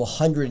again to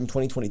 $100 in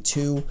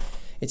 2022.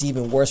 It's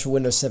even worse for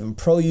Windows 7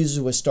 Pro users,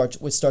 which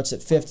starts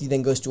at 50,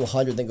 then goes to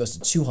 100, then goes to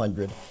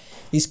 200.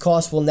 These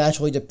costs will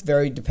naturally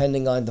vary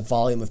depending on the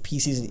volume of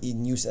PCs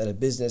in use at a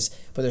business,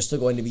 but they're still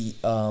going to be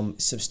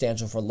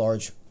substantial for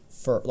larger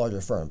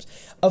firms.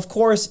 Of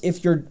course,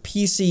 if your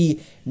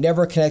PC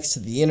never connects to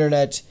the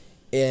internet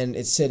and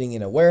it's sitting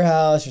in a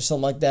warehouse or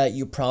something like that,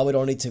 you probably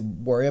don't need to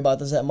worry about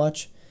this that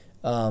much.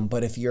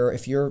 But if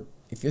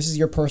this is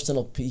your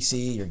personal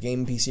PC, your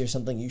gaming PC or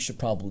something, you should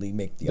probably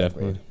make the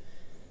upgrade.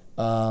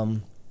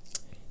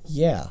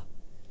 Yeah.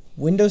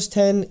 Windows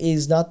 10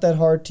 is not that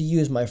hard to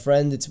use, my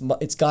friend.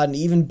 It's gotten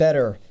even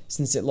better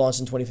since it launched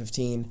in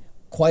 2015.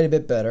 Quite a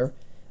bit better.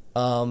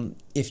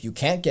 If you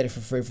can't get it for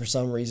free for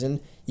some reason,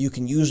 you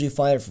can usually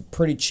find it for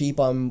pretty cheap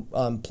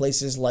on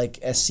places like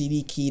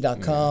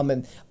scdkey.com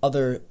and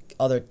other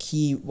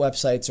key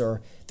websites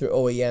or through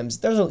OEMs.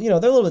 They're a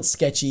little bit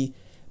sketchy,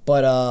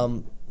 but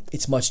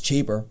it's much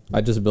cheaper.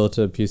 I just built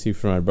a PC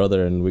for my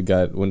brother, and we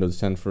got Windows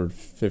 10 for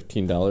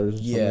 $15 or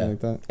something like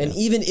that. And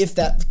even if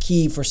that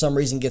key for some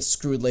reason gets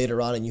screwed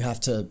later on and you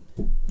have to,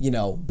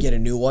 get a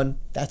new one,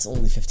 that's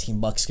only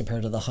 $15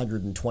 compared to the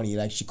 $120 it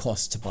actually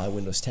costs to buy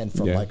Windows 10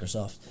 from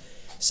Microsoft.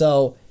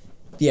 So,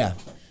 yeah.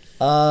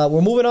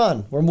 We're moving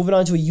on. We're moving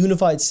on to a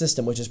unified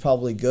system, which is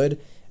probably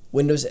good.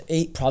 Windows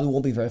 8 probably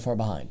won't be very far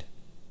behind.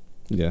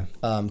 Yeah.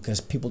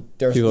 Because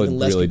there's even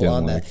less people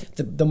on that.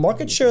 The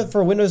market share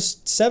for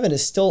Windows 7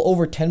 is still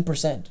over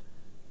 10%.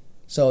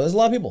 So there's a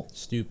lot of people.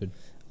 Stupid.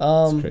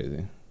 It's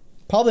crazy.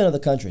 Probably in other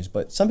countries,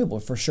 but some people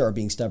for sure are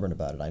being stubborn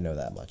about it. I know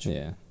that much.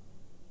 Yeah.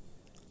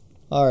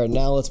 All right,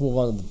 now let's move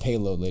on to the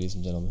payload, ladies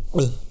and gentlemen.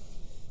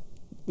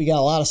 We got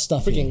a lot of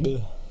stuff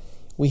here.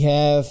 We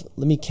have,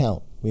 let me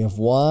count. We have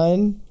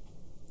 1,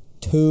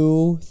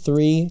 2,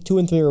 3. 2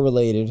 and 3 are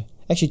related.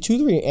 Actually, 2,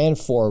 3, and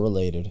 4 are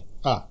related.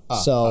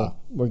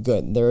 We're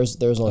good.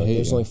 There's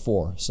only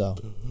 4. So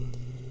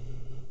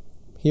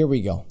here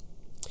we go.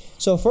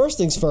 So first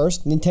things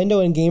first,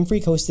 Nintendo and Game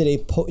Freak hosted a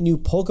new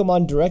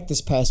Pokemon Direct this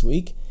past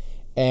week,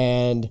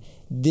 and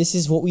this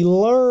is what we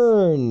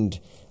learned.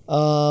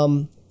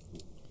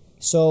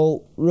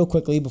 So real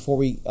quickly I'm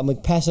gonna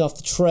pass it off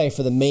to Trey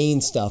for the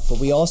main stuff, but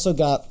we also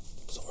got.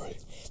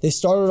 They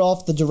started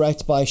off the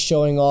Direct by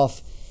showing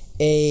off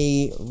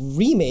a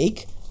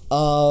remake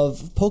of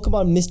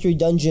Pokemon Mystery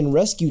Dungeon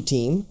Rescue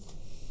Team,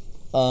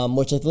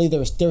 which I believe there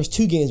was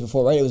 2 games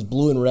before, right? It was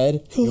Blue and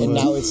Red, and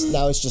now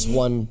it's just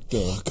one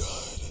game. Oh God!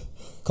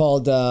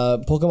 Called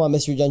Pokemon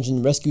Mystery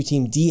Dungeon Rescue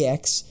Team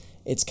DX.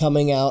 It's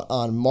coming out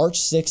on March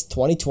 6th,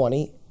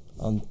 2020,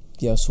 on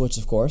Switch,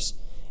 of course.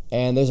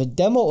 And there's a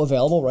demo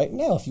available right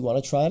now if you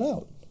want to try it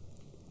out.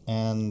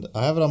 And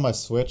I have it on my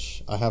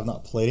Switch. I have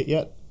not played it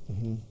yet,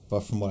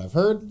 but from what I've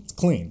heard, it's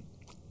clean.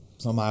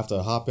 So I'm gonna have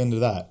to hop into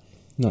that.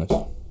 Nice.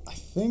 I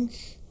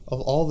think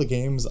of all the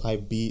games, I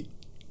beat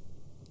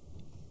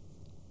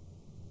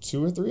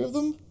 2 or 3 of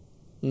them,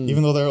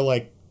 even though there are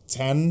like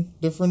 10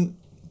 different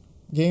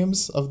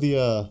games of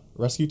the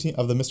rescue team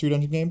of the Mystery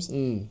Dungeon games.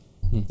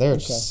 There are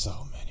just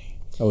so many.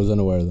 I was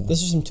unaware of that.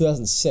 This was from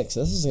 2006.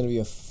 This is going to be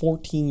a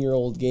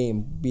 14-year-old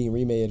game being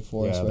remade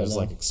for us right now. Yeah, there's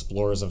like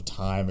Explorers of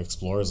Time,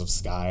 Explorers of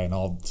Sky, and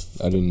all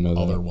I didn't know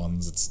other that.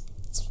 ones. It's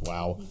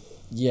wow.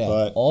 Yeah,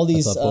 but all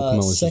these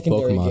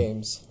secondary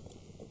games.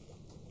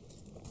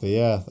 But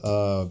yeah,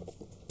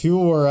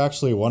 people were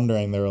actually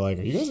wondering. They were like,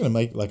 "Are you guys gonna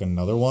make like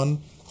another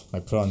one,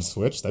 like put on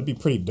Switch? That'd be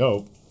pretty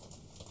dope."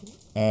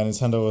 And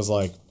Nintendo was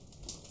like,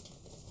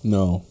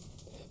 "No,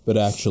 but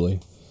actually,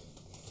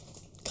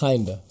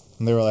 kinda."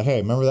 And they were like,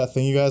 "Hey, remember that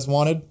thing you guys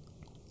wanted?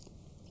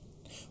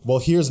 Well,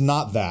 here's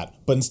not that,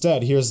 but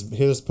instead here's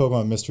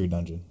Pokemon Mystery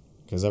Dungeon,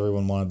 because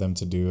everyone wanted them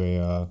to do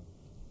a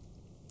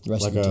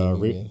like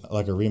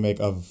a remake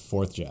of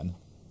 4th gen.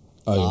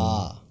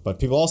 But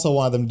people also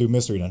wanted them to do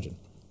Mystery Dungeon.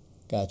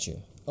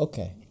 Gotcha.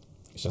 Okay.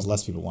 It's just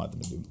less people wanted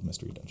them to do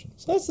Mystery Dungeon.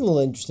 So that's a little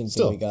interesting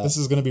thing we got. This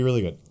is going to be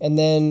really good. And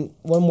then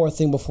one more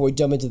thing before we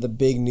jump into the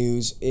big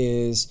news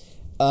is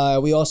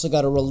we also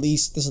got a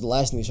release. This is the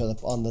last thing we showed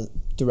up on the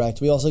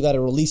Direct. We also got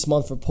a release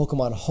month for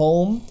Pokemon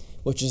Home,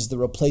 which is the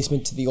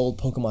replacement to the old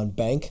Pokemon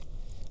Bank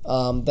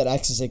that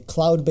acts as a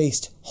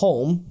cloud-based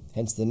home,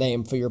 hence the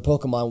name, for your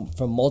Pokemon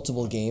from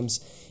multiple games.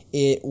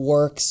 It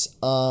works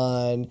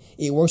with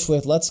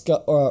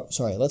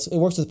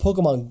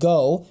Pokemon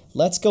Go,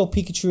 Let's Go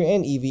Pikachu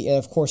and Eevee, and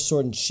of course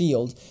Sword and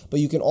Shield. But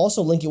you can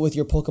also link it with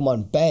your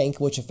Pokemon Bank,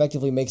 which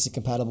effectively makes it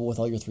compatible with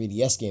all your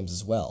 3DS games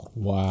as well.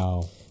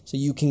 Wow. So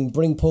you can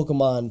bring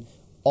Pokemon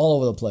all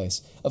over the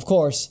place. Of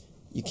course,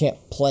 you can't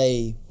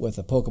play with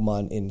a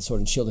Pokemon in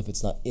Sword and Shield if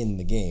it's not in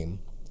the game.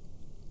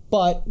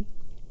 But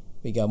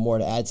we got more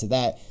to add to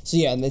that. So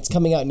yeah, and it's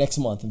coming out next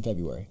month in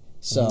February.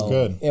 So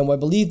good. And I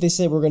believe they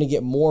said we're going to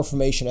get more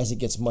information as it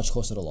gets much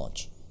closer to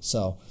launch.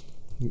 So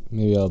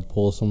maybe I'll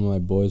pull some of my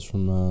boys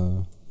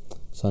from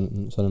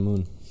Sun and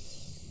Moon.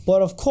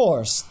 But of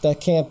course,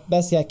 that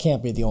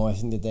can't be the only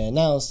thing that they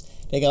announced.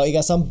 You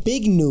got some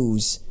big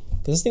news,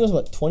 because this thing was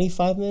what,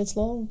 25 minutes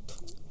long.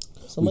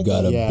 We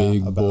got a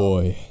big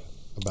boy.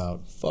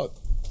 About fuck.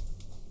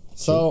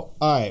 So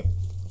all right.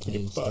 We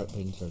didn't start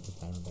the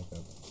timer back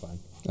up. Fine.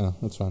 Oh,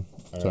 that's fine.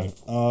 All right.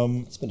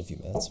 It's been a few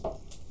minutes.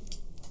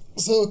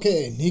 So,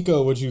 okay,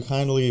 Nico, would you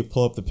kindly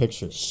pull up the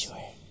pictures? Sure.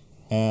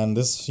 And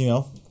this,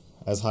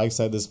 as Hike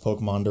said, this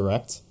Pokemon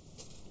Direct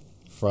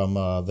from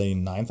the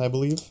 9th, I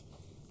believe.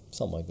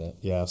 Something like that.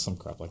 Yeah, some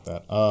crap like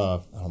that. I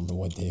don't remember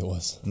what day it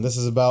was. And this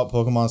is about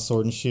Pokemon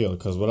Sword and Shield,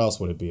 because what else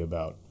would it be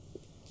about?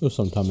 It was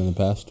sometime in the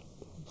past.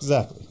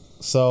 Exactly.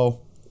 So,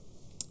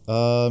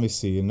 let me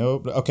see.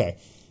 Nope. Okay.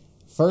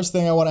 First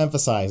thing I want to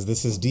emphasize,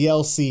 this is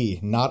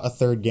DLC, not a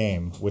third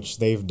game, which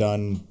they've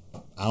done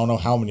I don't know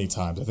how many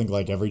times. I think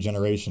like every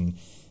generation,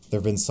 there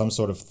have been some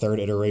sort of third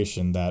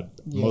iteration that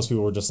most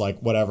people were just like,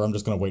 whatever, I'm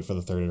just going to wait for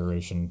the third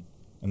iteration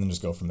and then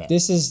just go from there.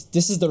 This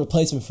is the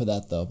replacement for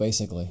that, though,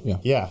 basically.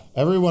 Yeah.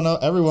 Everyone,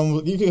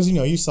 because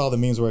you saw the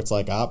memes where it's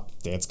like,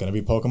 it's going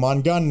to be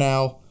Pokemon Gun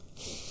now.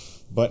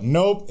 But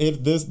nope,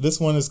 this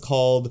one is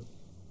called,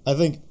 I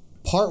think,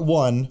 Part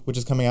 1, which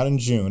is coming out in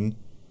June,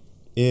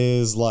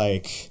 is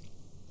like,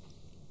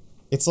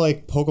 it's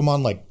like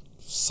Pokemon, like,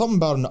 something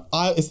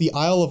about it's the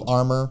Isle of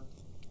Armor,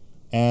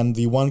 and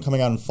the one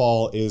coming out in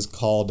fall is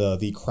called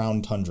the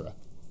Crown Tundra.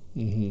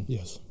 Mm-hmm.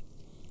 Yes.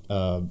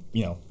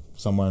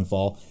 Somewhere in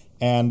fall.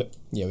 And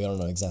yeah, we don't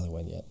know exactly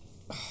when yet.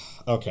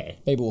 Okay.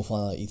 Maybe we'll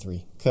find out at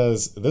E3.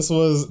 Because this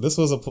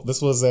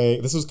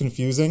was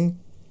confusing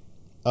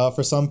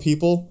for some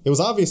people. It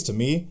was obvious to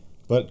me,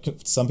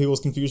 but some people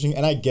was confusing,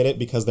 and I get it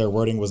because their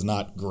wording was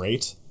not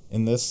great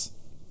in this.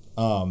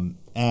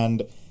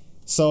 And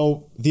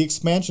so the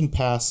expansion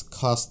pass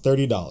cost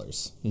 $30.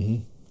 Mm-hmm.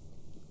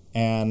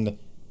 And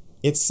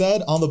it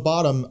said on the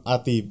bottom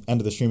at the end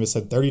of the stream, it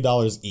said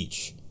 $30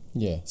 each.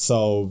 Yeah.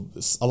 So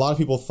a lot of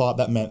people thought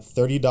that meant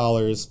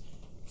 $30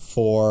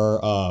 for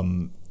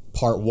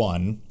Part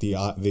 1, the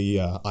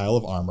Isle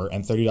of Armor,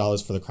 and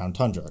 $30 for the Crown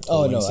Tundra.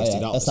 Oh, no,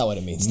 that's not what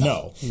it means.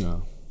 No.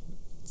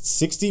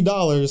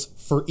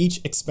 $60 for each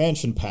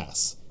expansion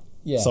pass.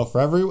 Yeah. So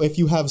if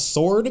you have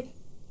Sword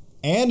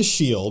and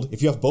Shield,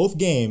 if you have both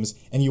games,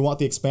 and you want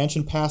the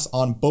expansion pass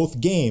on both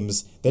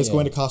games, then it's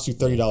going to cost you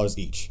 $30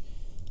 each.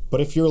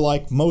 But if you're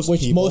like most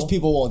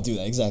people won't do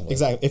that, exactly.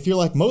 Exactly. If you're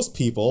like most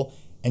people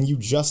and you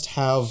just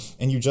have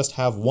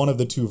one of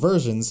the two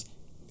versions,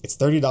 it's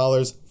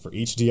 $30 for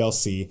each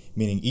DLC,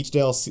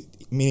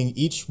 meaning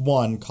each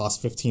one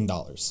costs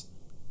 $15.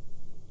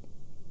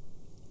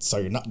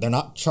 So they're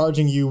not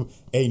charging you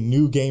a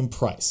new game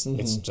price.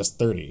 Mm-hmm. It's just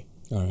 $30.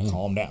 All right.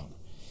 Calm down.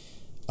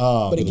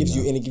 But it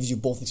gives you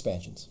both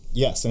expansions.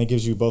 Yes, and it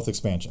gives you both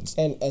expansions.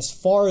 And as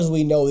far as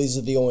we know, these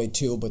are the only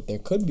two, but there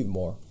could be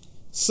more.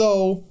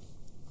 So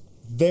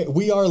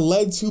we are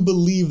led to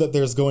believe that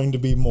there's going to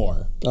be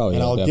more. Oh, yeah,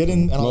 and I'll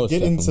definitely.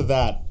 get into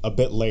that a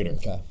bit later.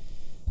 Okay.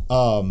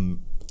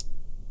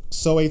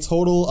 So a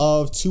total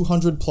of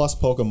 200 plus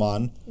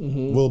Pokemon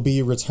will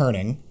be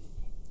returning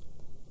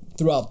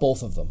throughout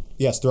both of them.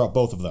 Yes, throughout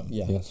both of them.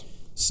 Yeah. Yes.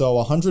 So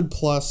 100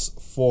 plus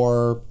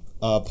for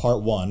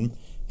Part 1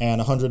 and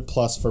 100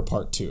 plus for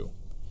Part 2.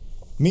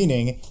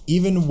 Meaning,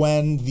 even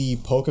when the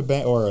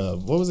Pokebank, or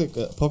what was it,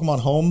 Pokemon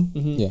Home?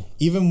 Mm-hmm. Yeah.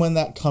 Even when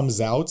that comes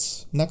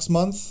out next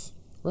month,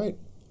 right?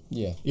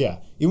 Yeah. Yeah.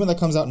 Even when that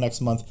comes out next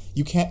month,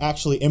 you can't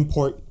actually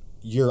import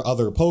your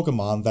other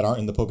Pokemon that aren't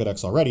in the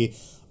Pokedex already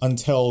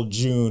until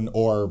June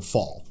or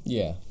fall.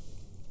 Yeah.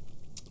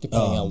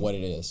 Depending on what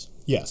it is.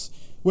 Yes.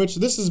 Which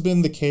this has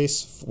been the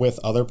case with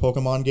other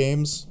Pokemon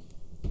games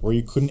where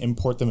you couldn't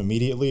import them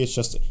immediately. It's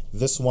just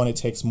this one, it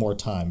takes more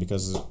time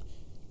because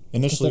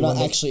initially they're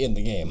not actually in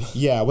the game.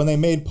 Yeah, when they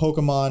made the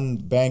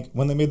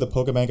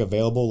Pokebank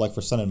available, like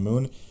for Sun and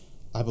Moon,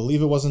 I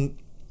believe it wasn't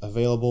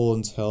available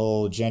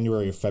until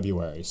January or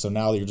February. So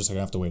now you're just gonna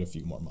have to wait a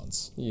few more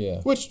months.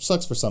 Yeah. Which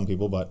sucks for some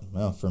people, but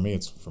for me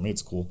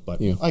it's cool. But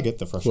yeah. I get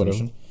the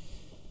frustration.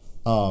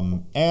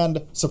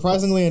 And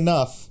surprisingly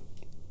enough,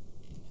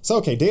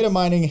 data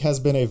mining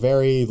has been a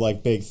very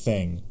big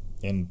thing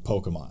in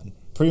Pokemon.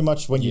 Pretty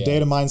much when you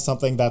data mine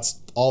something, that's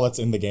all that's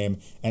in the game,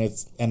 and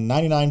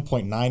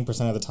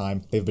 99.9% of the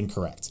time they've been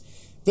correct.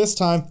 This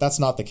time that's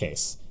not the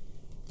case,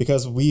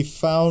 because we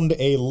found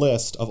a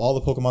list of all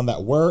the Pokemon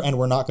that were and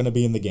were not going to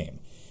be in the game.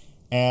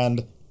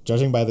 And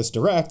judging by this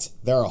direct,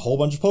 there are a whole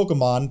bunch of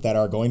Pokemon that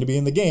are going to be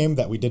in the game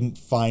that we didn't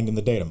find in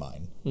the data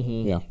mine.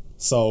 Mm-hmm. Yeah.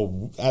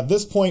 So at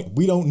this point,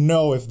 we don't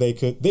know if they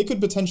could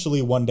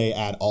potentially one day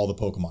add all the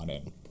Pokemon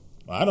in.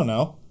 I don't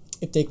know.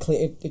 If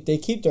they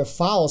keep their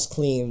files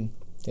clean,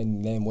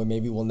 then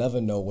maybe we'll never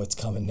know what's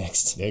coming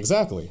next.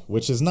 Exactly,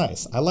 which is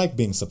nice. I like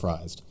being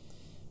surprised.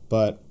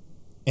 But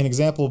an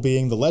example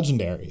being the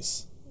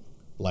legendaries,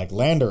 like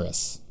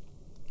Landorus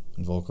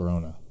and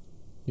Volcarona.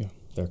 Yeah.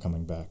 They're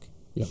coming back.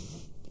 Yeah.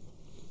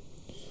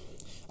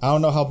 I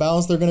don't know how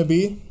balanced they're going to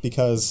be,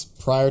 because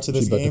prior to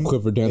this game, the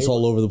quiver dance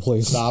all over the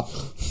place. Stop.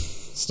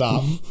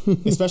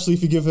 Especially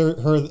if you give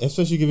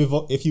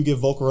if you give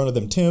Volcarona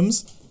them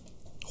Tims.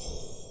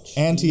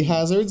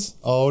 Anti-hazards?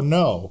 Oh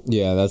no.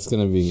 Yeah, that's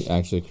gonna be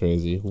actually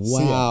crazy.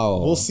 Wow.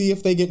 We'll see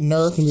if they get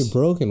nerfed. It's gonna be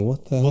broken.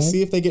 What the heck? We'll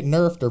see if they get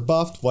nerfed or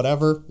buffed,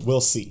 whatever.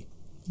 We'll see.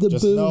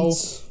 Just know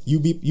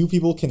you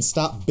people can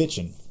stop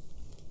bitching.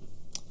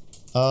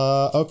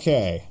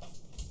 Okay.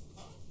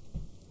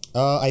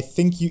 I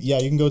think you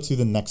can go to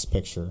the next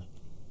picture.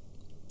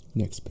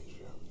 Next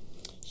picture.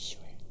 Sure.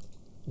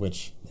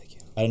 Which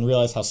I didn't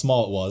realize how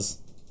small it was.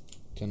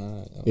 Can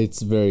I?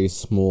 It's very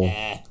small.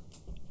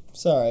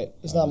 It's alright.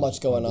 There's not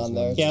much going on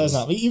there. Yeah, there's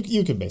not.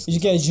 You can basically.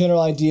 You get a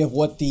general idea of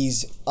what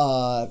these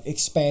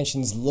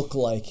expansions look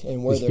like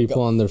and where These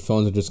people on their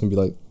phones are just gonna be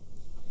like.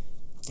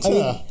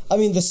 I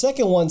mean, the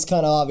second one's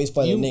kind of obvious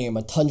by the name.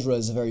 A tundra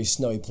is a very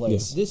snowy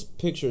place. This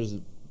picture is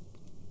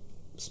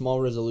small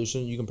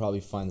resolution, you can probably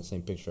find the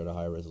same picture at a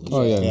higher resolution.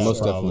 Oh yeah,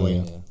 most probably.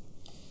 definitely.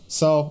 Yeah.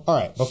 So, all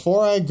right,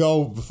 before I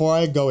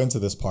go into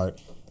this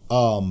part,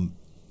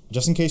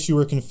 just in case you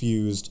were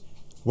confused,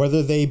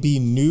 whether they be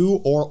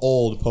new or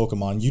old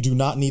Pokemon, you do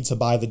not need to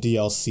buy the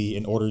DLC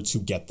in order to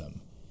get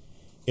them.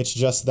 It's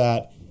just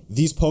that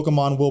these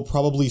Pokemon will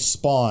probably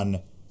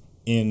spawn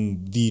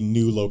in the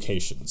new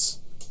locations.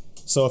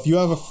 So if you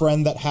have a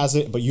friend that has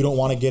it, but you don't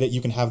want to get it,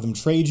 you can have them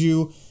trade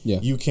you. Yeah.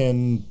 You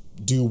can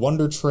do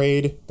Wonder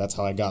Trade. That's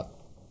how I got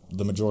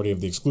the majority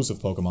of the exclusive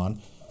Pokemon.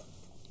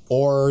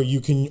 Or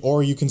you can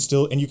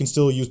still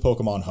use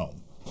Pokemon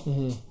Home.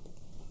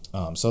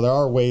 Mm-hmm. So there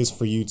are ways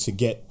for you to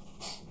get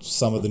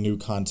some of the new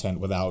content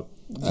without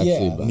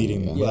Yeah.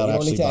 needing Yeah, without you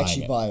don't need to buying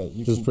actually it. buy it.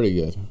 Which is pretty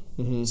good.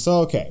 Mm-hmm. So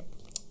okay,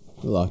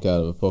 You're locked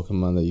out of a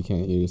Pokemon that you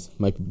can't use.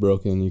 Might be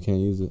broken, you can't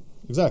use it.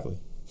 exactly.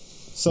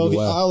 So the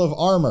Wow. Isle of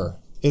Armor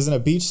is in a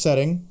beach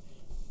setting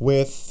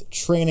with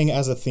training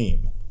as a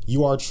theme.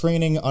 You are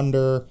training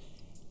under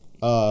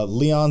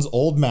Leon's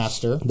old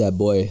master, That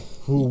boy,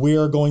 who we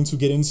are going to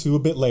get into a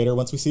bit later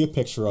once we see a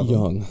picture of him.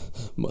 young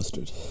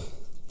mustard.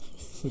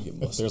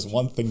 If there's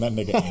one thing that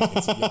nigga ain't,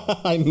 it's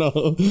young. I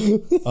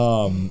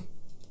know.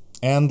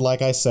 And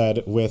like I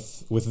said,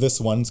 with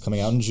this one, it's coming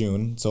out in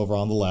June. It's over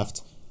on the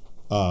left.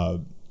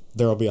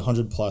 There will be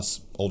 100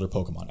 plus older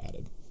Pokemon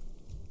added.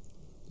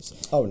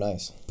 Oh,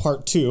 nice.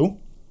 Part 2,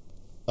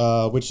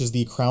 which is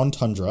the Crown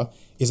Tundra,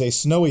 is a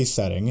snowy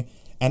setting,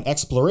 and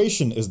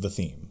exploration is the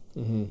theme.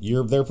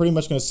 They're pretty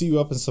much going to see you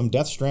up in some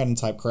Death Stranding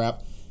type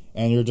crap,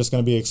 and you're just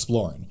going to be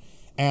exploring.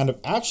 And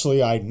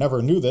actually, I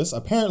never knew this.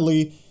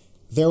 Apparently,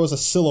 there was a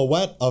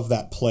silhouette of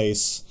that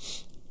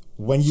place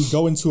when you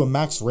go into a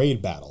max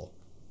raid battle.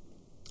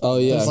 Oh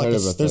yeah, There's I like heard a,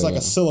 about there's that. like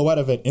a silhouette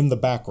of it in the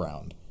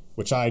background,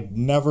 which I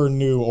never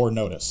knew or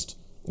noticed.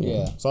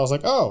 Yeah. So I was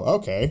like, oh,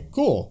 okay,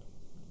 cool.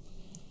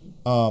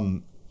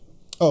 But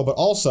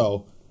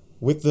also,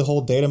 with the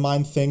whole data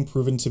mine thing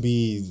proven to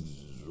be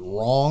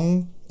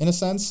wrong, in a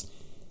sense,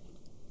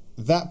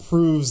 that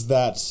proves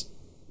that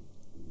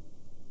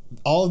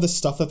all of this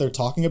stuff that they're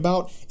talking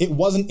about, it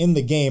wasn't in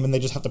the game, and they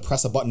just have to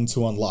press a button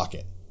to unlock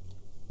it.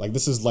 Like,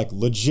 this is, like,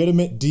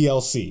 legitimate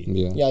DLC.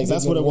 Yeah. Yeah,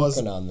 That's what it was.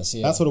 On this,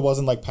 yeah. That's what it was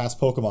in, like, past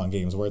Pokemon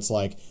games, where it's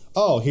like,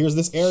 oh, here's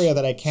this area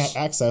that I can't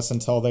access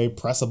until they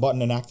press a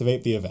button and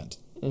activate the event.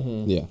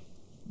 Yeah.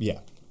 Yeah.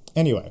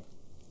 Anyway.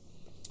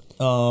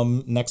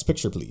 Next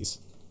picture, please.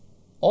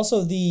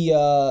 Also, these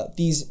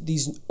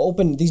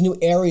new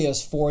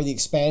areas for the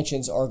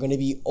expansions are going to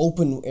be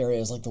open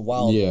areas like the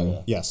wild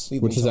area. Yes.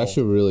 we've Which been is told.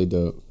 actually really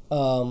dope.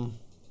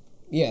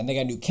 Yeah, and they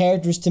got new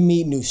characters to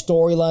meet, new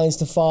storylines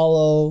to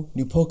follow,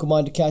 new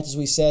Pokemon to catch, as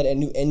we said, and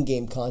new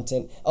endgame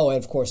content. Oh,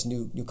 and of course,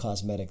 new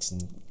cosmetics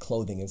and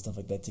clothing and stuff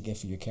like that to get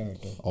for your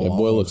character. Yeah,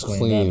 boy I'll looks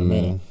explain that in a clean,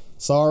 minute. man.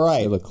 So, all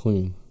right. They look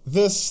clean.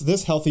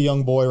 This healthy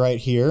young boy right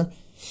here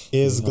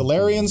is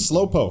Galarian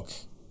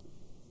Slowpoke.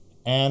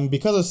 And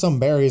because of some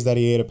berries that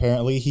he ate,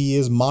 apparently, he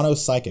is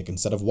mono-psychic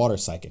instead of water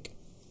psychic.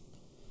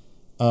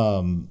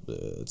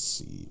 Let's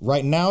see.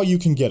 Right now, you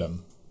can get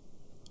him.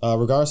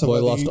 Regardless of Boy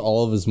whether lost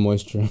all of his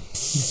moisture.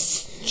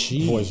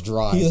 boy's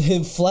dry. He's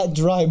a flat,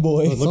 dry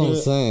boy. That's what I'm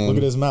saying. Look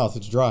at his mouth.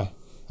 It's dry.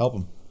 Help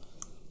him.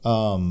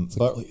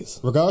 But please.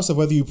 regardless of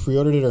whether you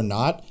pre-ordered it or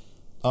not,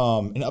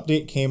 an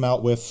update came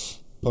out with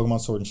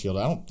Pokemon Sword and Shield.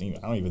 I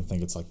don't even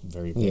think it's like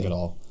very big at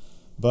all.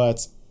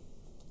 But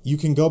you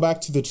can go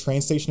back to the train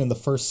station in the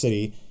first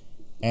city,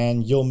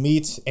 and you'll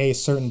meet a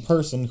certain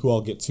person who I'll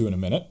get to in a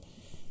minute.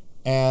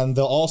 And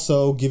they'll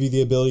also give you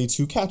the ability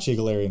to catch a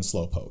Galarian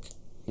Slowpoke.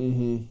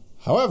 Mm-hmm.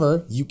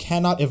 However, you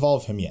cannot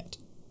evolve him yet.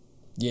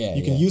 Yeah,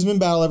 You can use him in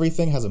battle,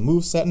 everything, has a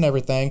move set and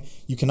everything.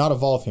 You cannot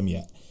evolve him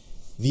yet.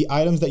 The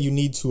items that you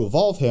need to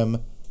evolve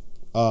him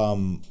are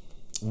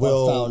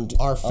found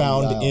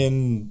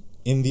in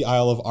the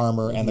Isle of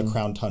Armor and the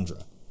Crown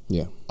Tundra.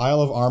 Yeah.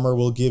 Isle of Armor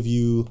will give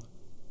you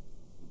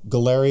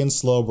Galarian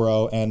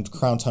Slowbro, and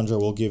Crown Tundra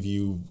will give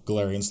you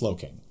Galarian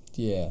Slowking.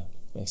 Yeah,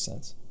 makes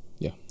sense.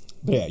 Yeah.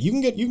 But yeah, you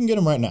can get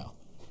him right now.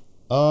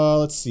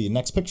 Let's see.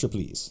 Next picture,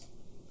 please.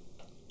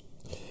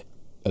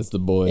 That's the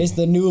boy. It's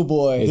the new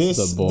boy. It's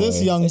the boy.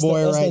 This young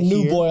boy That's right the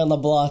new here. boy on the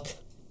block.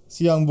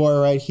 This young boy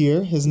right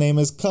here. His name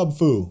is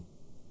Cubfu.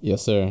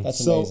 Yes, sir.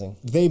 That's So amazing.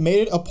 they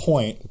made it a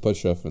point Put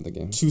Chef in the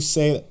game. to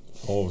say that.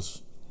 Oh,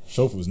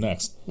 Shofu's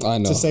next. I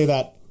know. To say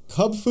that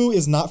Cubfu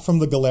is not from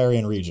the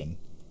Galarian region.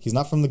 He's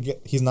not from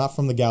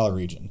the Galar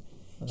region.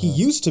 He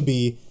used to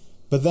be,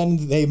 but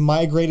then they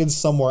migrated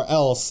somewhere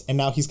else, and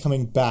now he's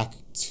coming back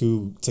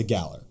to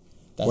Galar.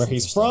 That's Where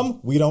he's from,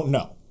 we don't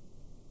know.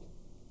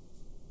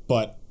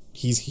 But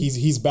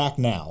he's back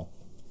now.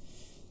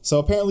 So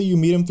apparently you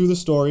meet him through the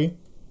story,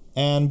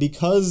 and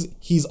because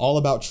he's all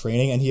about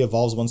training and he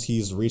evolves once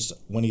he's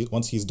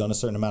done a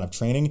certain amount of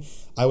training,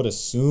 I would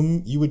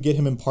assume you would get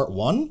him in part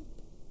 1,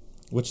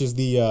 which is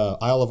the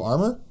Isle of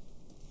Armor.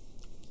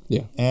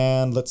 Yeah.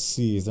 And let's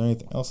see, is there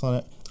anything else on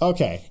it?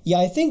 Okay. Yeah,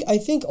 I think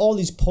all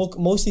these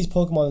most of these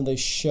Pokemon they've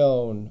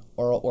shown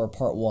or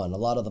part 1. A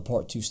lot of the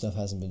part 2 stuff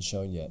hasn't been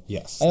shown yet.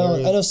 Yes. I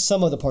know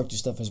some of the part 2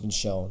 stuff has been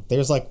shown.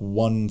 There's like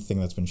one thing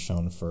that's been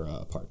shown for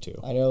part 2.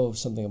 I know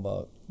something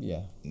about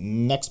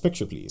Next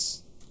picture,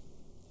 please.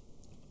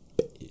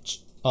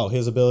 Oh,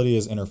 his ability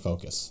is Inner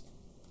Focus.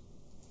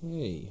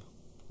 Hey.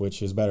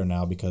 Which is better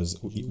now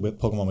because with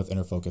Pokemon with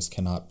Inner Focus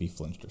cannot be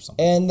flinched or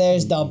something. And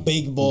there's the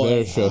big boy.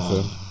 There's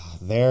Shofu.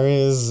 There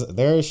is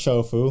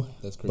Shofu.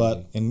 That's crazy.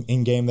 But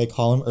in game they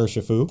call him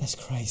Urshifu. That's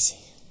crazy.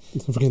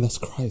 That's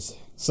crazy.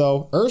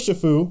 So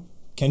Urshifu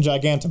can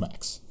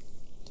Gigantamax.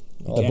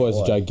 That boy's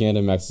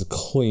Gigantamax is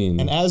clean.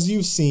 And as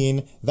you've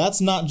seen,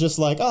 that's not just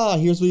like,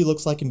 here's what he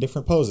looks like in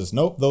different poses.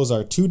 Nope, those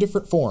are 2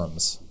 different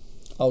forms.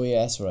 Oh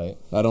yeah, that's right.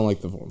 I don't like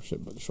the form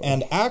shit, but sure.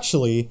 And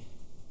actually,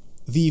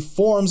 the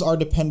forms are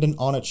dependent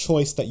on a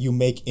choice that you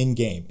make in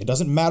game. It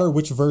doesn't matter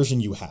which version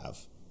you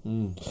have.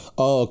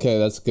 Oh, okay,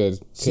 that's good.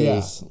 So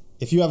yeah,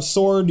 if you have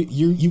sword,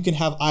 you can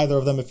have either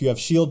of them. If you have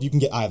shield, you can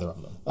get either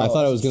of them. I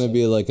thought it was gonna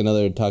be like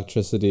another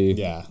Toxtricity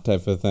Yeah.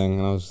 type of thing,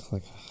 and I was just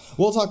like,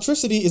 Well,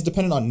 Toxtricity is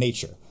dependent on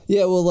nature.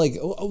 yeah, well, like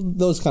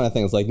those kind of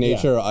things, like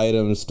nature,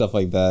 items, stuff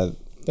like that.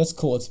 That's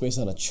cool. It's based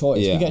on a choice.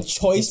 Yeah. We got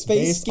choice It's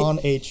based on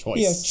a choice.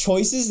 You have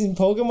choices in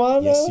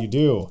Pokemon Yes, now? you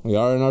do. We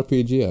are an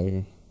RPG out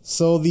here.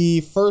 So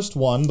the first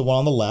one, the one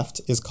on the left,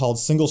 is called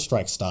Single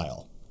Strike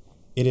Style.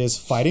 It is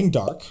Fighting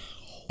Dark,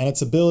 and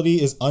its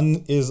ability is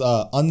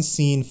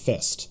Unseen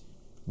Fist.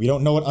 We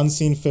don't know what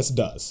Unseen Fist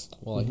does.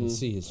 Well, I can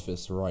see his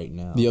fist right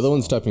now. The other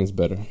one's typing is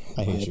better.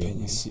 I hate you.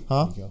 Opinion.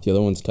 Huh? The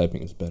other one's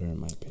typing is better, in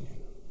my opinion.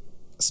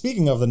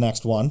 Speaking of the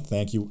next one,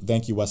 thank you,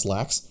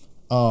 Westlax.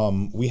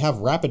 We have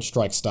Rapid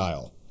Strike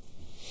Style,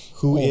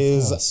 who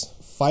is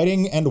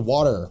Fighting and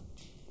Water.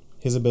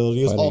 His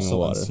ability is Fighting and also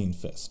water Unseen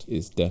Fist.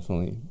 Is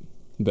definitely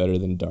better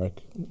than dark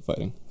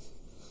fighting.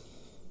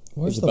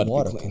 Where's It's the about to be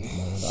water clean.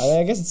 Pokemon?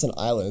 I guess it's an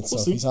island, so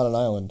if see. he's on an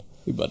island.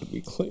 We about to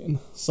be clean.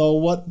 So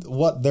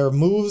what their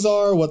moves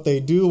are, what they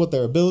do, what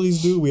their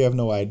abilities do, we have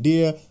no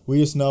idea. We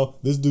just know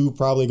this dude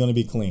probably going to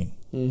be clean.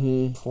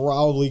 Mm-hmm.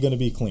 Probably going to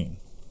be clean.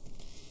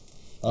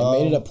 I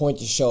made it a point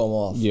to show him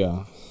off.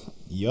 Yeah.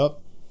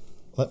 Yup.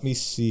 Let me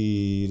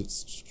see.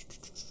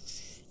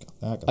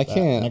 Got I that.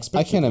 can't. Next I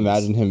picture, can't please.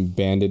 imagine him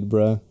banded,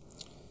 bruh.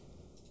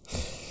 I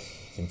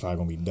think probably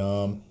gonna be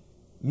dumb.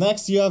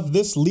 Next, you have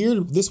this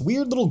weird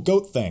little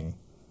goat thing.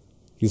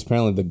 He's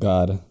apparently the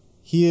god.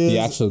 He is The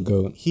actual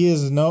goat. He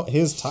is his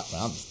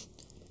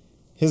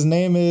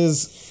name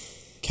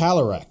is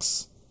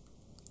Calyrex,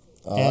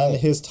 and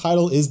his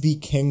title is the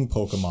King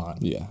Pokemon.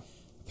 Yeah.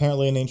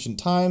 Apparently, in ancient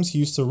times, he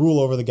used to rule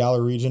over the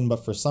Galar region,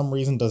 but for some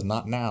reason does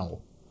not now.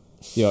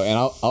 Yo, and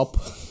I'll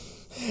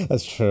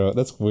that's true.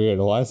 That's weird.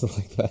 Why is it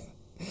like that?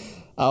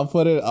 I'll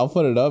put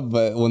it up,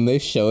 but when they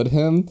showed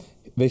him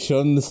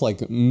this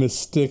like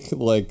mystic,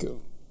 like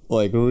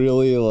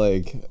really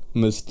like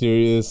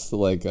mysterious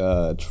like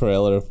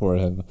trailer for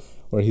him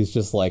where he's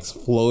just like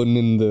floating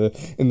in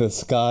the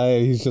sky.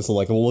 He's just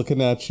like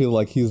looking at you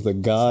like he's the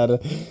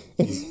god.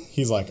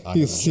 He's like,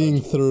 he's seeing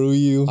through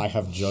you. I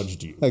have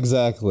judged you.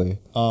 Exactly.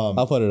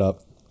 I'll put it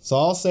up. So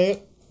I'll say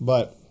it,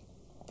 but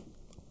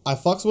I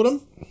fucks with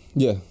him.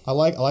 Yeah. I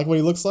like what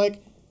he looks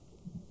like,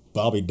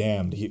 but I'll be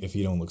damned if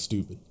he don't look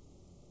stupid.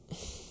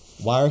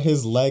 Why are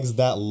his legs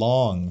that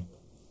long?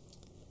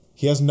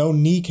 He has no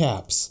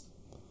kneecaps.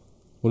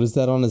 What is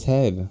that on his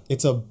head?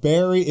 It's a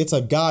berry. It's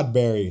a god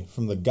berry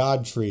from the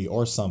god tree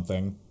or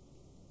something.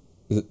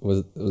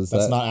 Was That's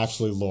that? not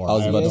actually lore. I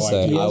was about to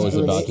say. He I has was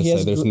about to he say.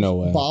 has There's no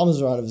way.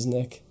 Bombs around his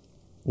neck.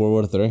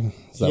 World War III.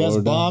 Is that what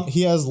we're doing?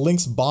 He has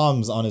Link's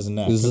bombs on his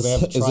neck. Is 'cause they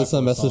have this a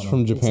Triforce message on from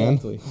him. Japan?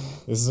 Exactly.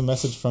 This is a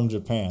message from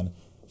Japan.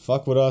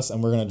 Fuck with us,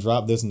 and we're gonna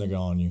drop this nigga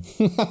on you.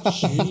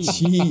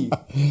 Cheap.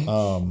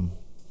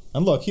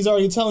 And look, he's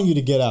already telling you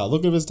to get out.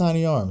 Look at his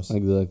tiny arms.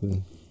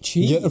 Exactly.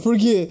 Cheap. Yeah,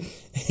 forget.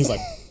 He's like,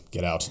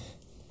 get out.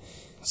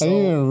 I didn't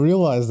even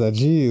realize that.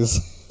 Jeez.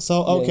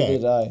 So Yeah, okay. neither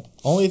did I.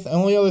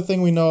 Only other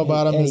thing we know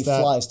about him and is he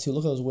that. flies too.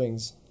 Look at those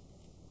wings.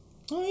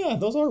 Oh yeah,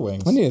 those are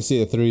wings. I need to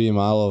see a 3D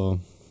model of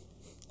him.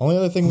 Only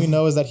other thing we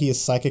know is that he is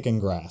psychic in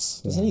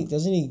grass. Doesn't he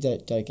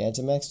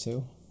Gigantamax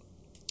too?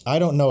 I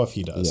don't know if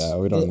he does. Yeah,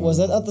 we don't know. Was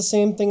that not the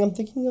same thing I'm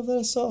thinking of that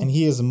I saw? And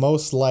he is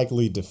most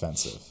likely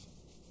defensive.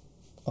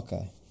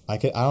 Okay. I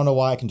don't know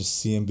why I can just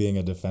see him being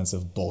a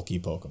defensive, bulky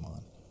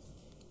Pokemon.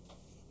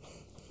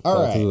 All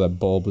Because of right. that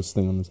bulbous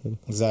thing on his head.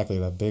 Exactly,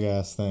 that big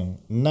ass thing.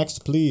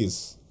 Next,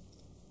 please.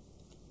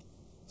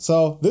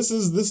 So this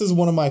is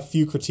one of my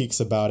few critiques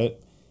about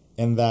it,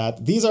 in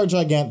that these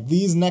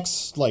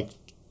next like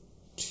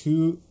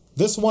two,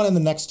 this one and the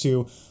next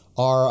two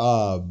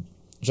are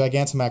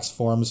Gigantamax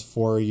forms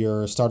for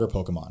your starter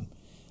Pokemon.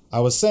 I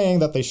was saying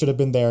that they should have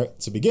been there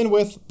to begin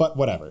with, but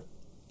whatever.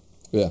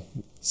 Yeah.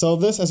 So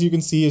this, as you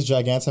can see, is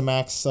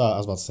Gigantamax. I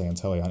was about to say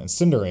Inteleon and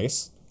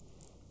Cinderace.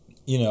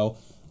 You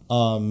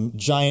know,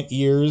 giant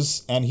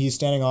ears, and he's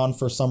standing on,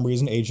 for some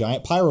reason, a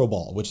giant Pyro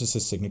Ball, which is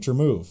his signature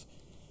move.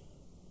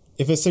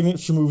 If his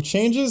signature move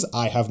changes,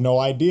 I have no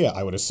idea.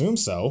 I would assume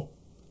so.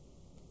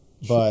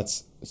 But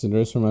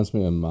Cinderace reminds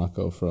me of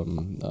Mako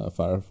from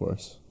Fire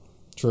Force.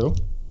 true.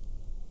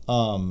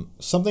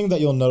 Something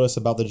that you'll notice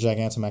about the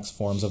Gigantamax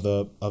forms of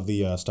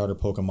the starter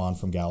Pokemon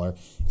from Galar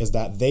is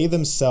that they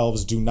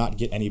themselves do not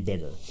get any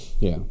bigger.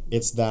 Yeah.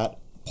 It's that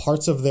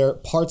parts of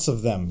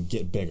them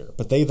get bigger,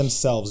 but they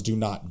themselves do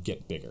not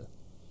get bigger.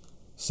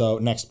 So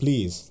next,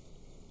 please.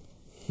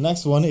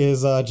 Next one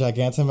is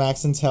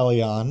Gigantamax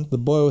Inteleon. The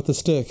boy with the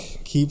stick.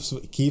 Keeps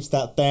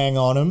that thing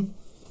on him.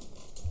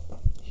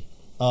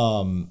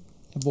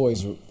 The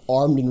boy's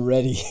armed and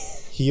ready.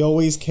 He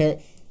always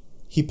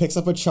He picks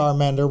up a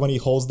Charmander when he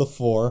holds the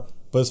 4,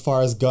 but as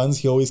far as guns,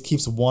 he always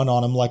keeps one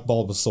on him like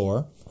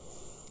Bulbasaur.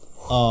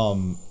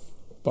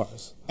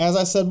 Bars. As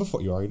I said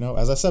before, you already know.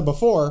 As I said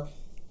before,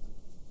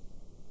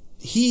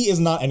 he is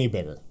not any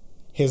bigger.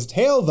 His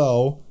tail,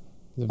 though,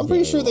 I'm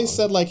pretty sure they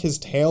said like his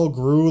tail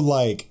grew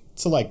to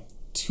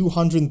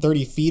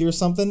 230 feet or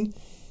something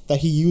that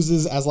he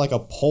uses as like a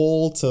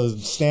pole to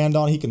stand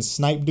on. He can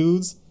snipe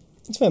dudes.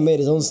 This man made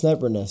his own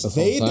sniper nest.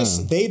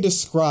 They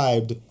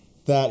described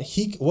that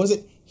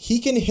he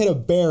can hit a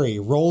berry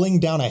rolling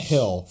down a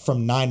hill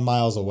from 9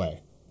 miles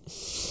away.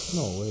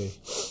 No way.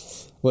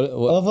 I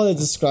love how they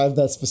described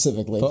that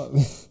specifically.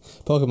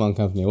 Pokemon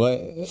Company. What?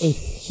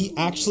 He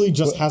actually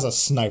just has a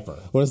sniper.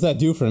 What does that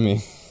do for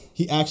me?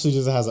 He actually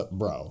just has a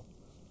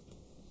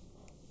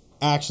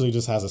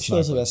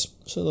sniper.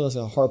 Should have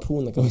a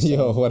harpoon that comes Yo,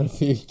 down. what if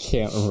he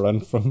can't run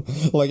from?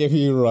 Like if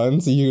he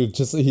runs,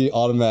 he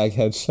automatic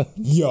headshot.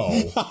 Yo,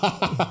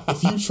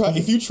 if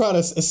you try to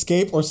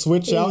escape or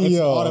switch out, it's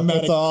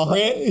automatic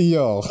crit.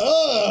 Yo,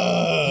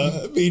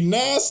 it'd be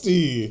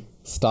nasty.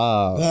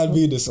 Stop. That'd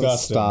be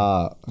disgusting.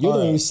 Stop. You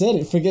don't even said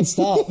it. Forget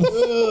stop.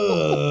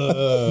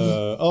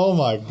 Oh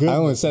my goodness. I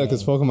only said it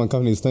because Pokemon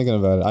Company is thinking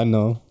about it. I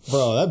know.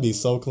 Bro, that'd be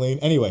so clean.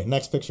 Anyway,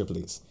 next picture,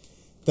 please.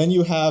 Then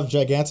you have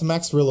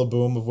Gigantamax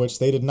Rillaboom, of which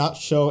they did not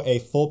show a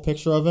full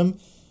picture of him,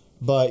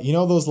 but you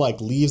know those like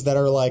leaves that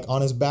are like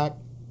on his back?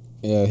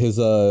 Yeah, his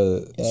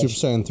Super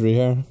Saiyan 3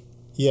 hair.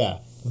 Yeah,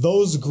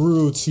 those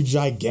grew to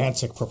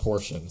gigantic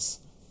proportions.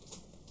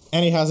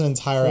 And he has an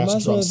entire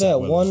ass drum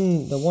set with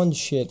him. The one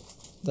shit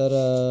that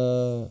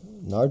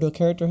Naruto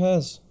character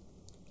has.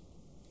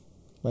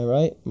 Am I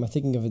right? Am I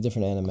thinking of a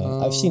different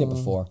anime? I've seen it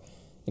before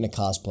in a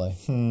cosplay.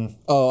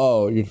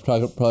 Oh, you're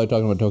probably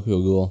talking about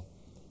Tokyo Ghoul.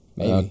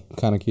 Maybe.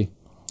 Kaneki.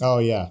 Oh,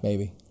 yeah.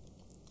 Maybe.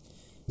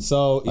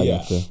 So, I yeah.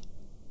 gotcha.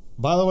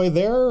 By the way,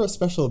 their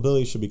special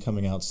ability should be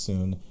coming out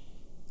soon,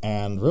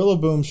 and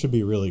Rillaboom should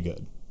be really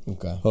good.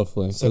 Okay.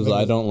 Hopefully, because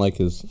I don't like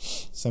his...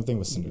 Same thing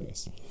with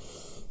Cinderace.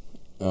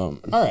 All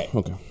right.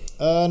 Okay.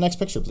 Next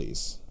picture,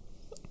 please.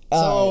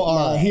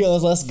 All right. Here,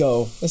 let's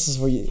go. This is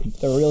where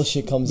the real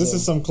shit comes in. This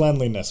is some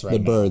cleanliness right now.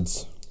 The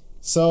birds.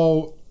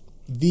 So,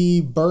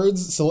 the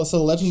birds... So the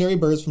legendary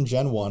birds from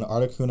Gen 1,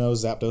 Articuno,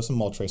 Zapdos, and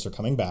Moltres are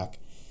coming back.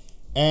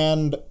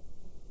 And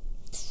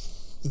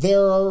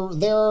there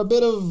are a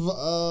bit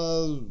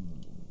of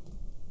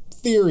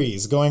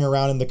theories going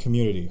around in the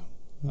community.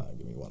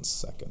 Give me 1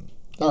 second.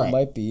 All right.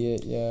 Might be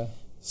it, yeah.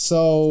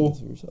 So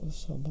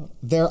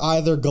they're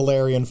either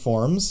Galarian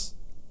forms,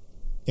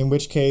 in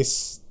which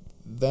case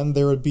then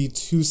there would be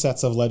 2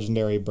 sets of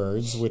legendary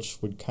birds, which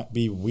would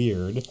be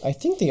weird. I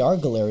think they are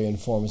Galarian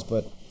forms,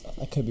 but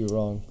I could be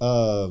wrong.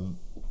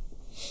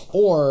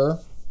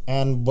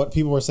 And what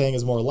people were saying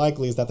is more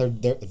likely is that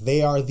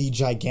they are the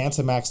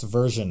Gigantamax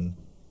version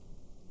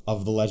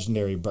of the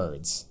legendary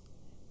birds.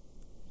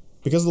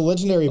 Because the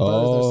legendary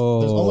birds,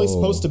 there's only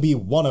supposed to be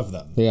one of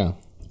them. Yeah.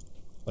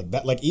 Like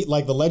that,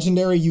 like the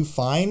legendary you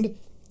find.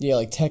 Yeah,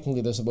 like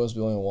technically there's supposed to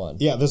be only one.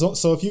 Yeah,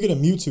 so if you get a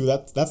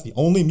Mewtwo, that's the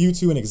only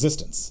Mewtwo in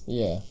existence.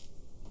 Yeah.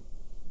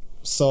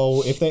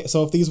 So if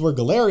these were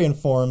Galarian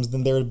forms,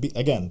 then there would be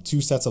again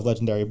 2 sets of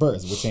legendary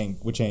birds,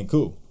 which ain't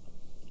cool.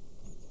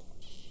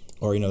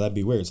 Or, that'd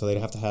be weird. So they'd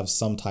have to have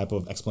some type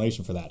of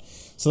explanation for that.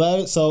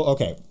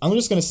 Okay. I'm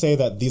just going to say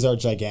that these are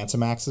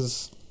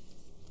Gigantamaxes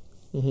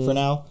for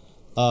now.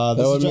 That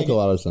would make a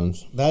lot of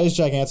sense. That is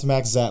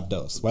Gigantamax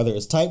Zapdos. Whether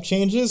his type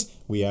changes,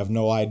 we have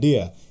no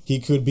idea. He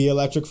could be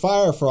electric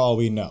fire for all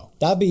we know.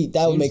 That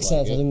would make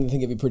sense. I think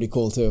it'd be pretty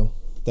cool, too.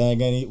 Then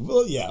again,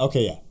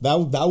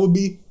 That would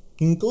be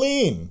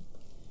clean.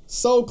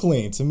 So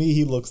clean. To me,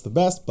 he looks the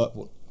best, but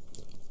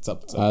it's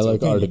up I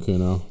like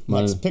Articuno.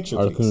 Next picture,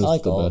 please. Articuno's I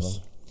like the all best. of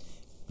them.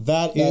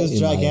 That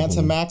is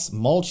Gigantamax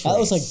Moltres. That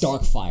looks like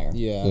Darkfire.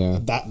 Yeah.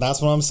 That's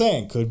what I'm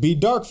saying. Could be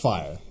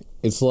Darkfire.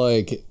 It's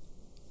like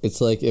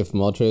if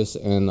Moltres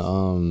and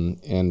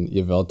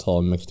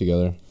Yveltal mixed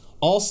together.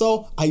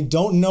 Also, I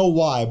don't know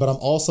why, but I'm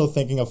also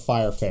thinking of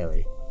Fire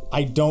Fairy.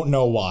 I don't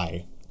know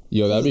why.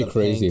 Yo, that'd be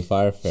crazy.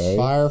 Fire Fairy.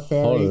 Fire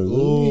Fairy.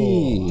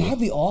 Ooh. That'd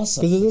be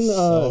awesome. Because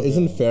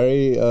isn't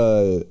Fairy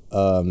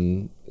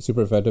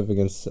super effective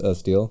against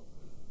Steel?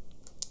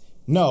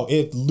 No,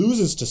 it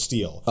loses to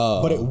Steel,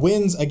 but it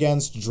wins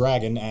against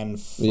Dragon and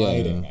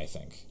Fighting, I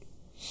think.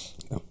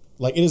 Yeah.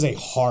 Like, it is a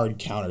hard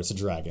counter to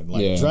Dragon.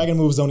 Like, Dragon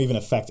moves don't even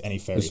affect any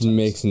Fairy Which types.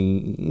 makes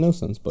no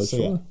sense, but So,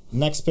 sure. yeah.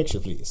 Next picture,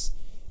 please.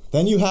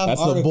 Then you have That's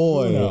Articuno. the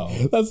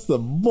boy. That's the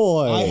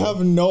boy. I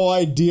have no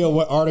idea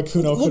what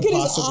Articuno Look could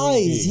at his possibly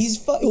eyes. be. He's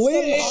got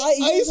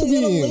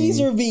a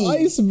laser beam.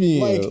 Ice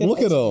beam. Like, Look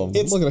at him.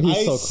 Look at him.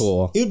 He's so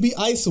cool. It would be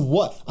Ice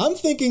what? I'm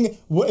thinking,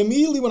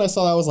 immediately when I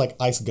saw that, I was like,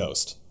 Ice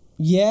Ghost.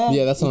 Yeah,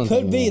 Yeah, that's what it I'm could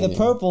thinking, be the yeah.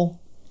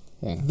 purple.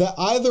 That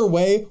either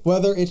way,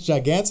 whether it's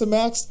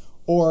Gigantamax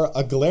or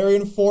a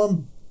Galarian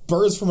form,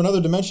 birds from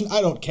another dimension,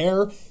 I don't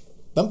care.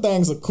 Them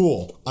things look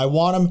cool. I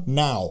want them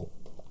now.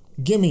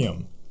 Gimme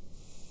them.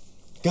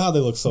 God, they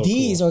look so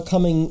These cool. are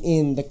coming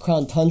in the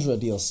Crown Tundra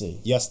DLC.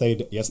 Yes, they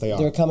are.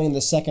 They're coming in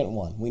the second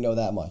one. We know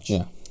that much.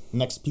 Yeah.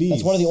 Next, please.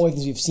 That's one of the only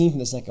things we've seen from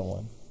the second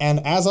one.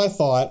 And as I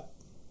thought,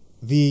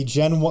 the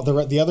Gen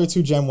 1, the other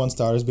two Gen 1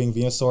 starters, being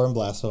Venusaur and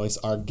Blastoise,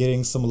 are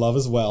getting some love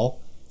as well.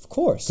 Of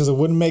course. Because it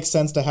wouldn't make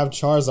sense to have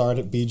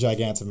Charizard be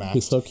Gigantamax.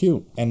 He's so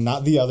cute. And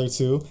not the other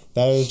two.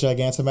 That is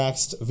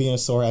Gigantamaxed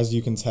Venusaur, as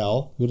you can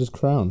tell. Look at his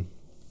crown.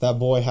 That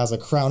boy has a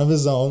crown of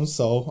his own,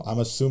 so I'm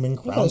assuming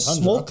Crown Look at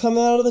Tundra. smoke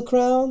coming out of the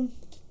crown.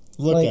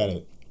 Look like, at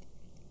it.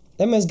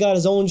 That man's got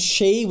his own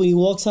shade when he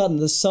walks out in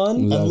the sun.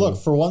 Exactly. And look,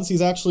 for once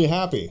he's actually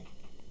happy.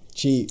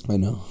 Cheap. I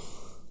know.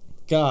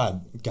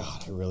 God,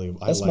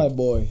 That's my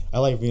boy. I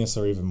like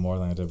Venusaur even more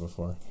than I did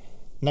before.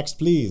 Next,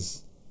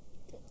 please.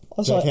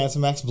 Also,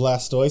 Gigantamax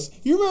Blastoise.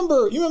 You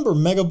remember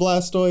Mega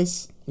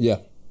Blastoise? Yeah.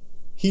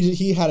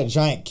 He had a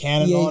giant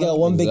cannon yeah, on he got him.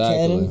 one big Exactly.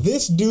 cannon.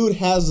 This dude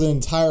has an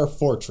entire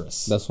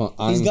fortress. That's what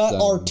I'm He's got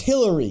saying.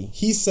 artillery.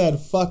 He said,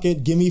 fuck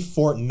it, give me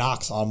Fort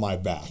Knox on my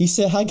back. He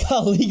said, I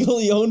got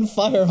legally owned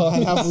firearms.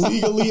 I have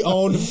legally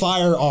owned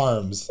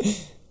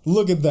firearms.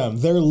 Look at them.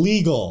 They're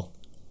legal.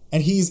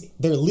 And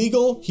they're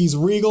legal, he's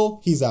regal,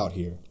 he's out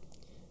here.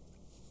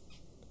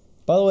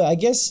 By the way, I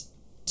guess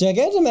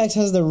Gigantamax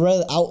has the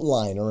red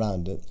outline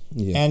around it.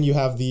 Yeah. And you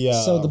have the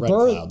So the red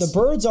bird, clouds. the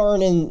birds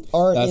aren't in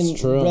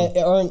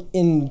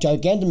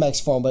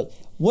Gigantamax form. But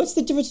what's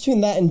the difference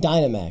between that and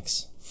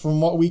Dynamax?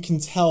 From what we can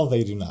tell,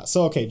 they do not.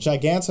 So okay,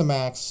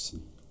 Gigantamax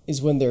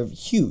Is when they're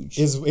huge.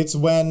 it's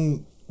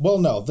when, well,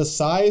 no, the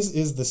size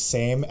is the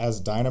same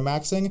as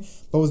Dynamaxing,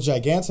 but with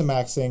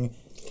Gigantamaxing,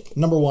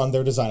 number one,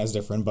 their design is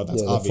different, but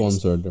that's the obvious.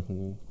 forms are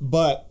different.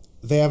 But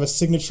they have a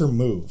signature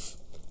move.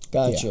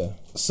 Gotcha.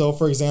 So,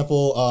 for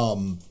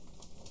example,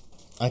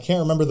 I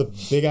can't remember the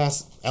big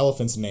ass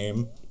elephant's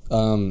name.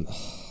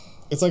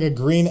 It's like a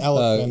green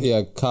elephant.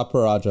 Yeah,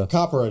 Kaparaja.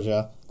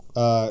 Kaparaja.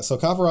 So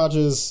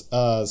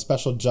Kaparaja's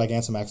special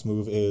Gigantamax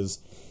move is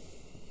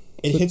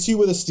it hits you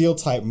with a steel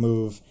type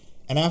move,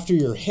 and after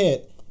you're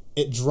hit,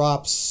 it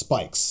drops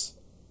spikes,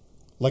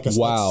 like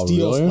steel,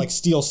 really? like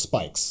steel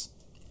spikes.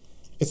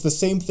 It's the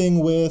same thing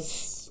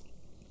with,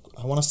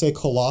 I want to say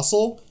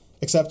Colossal,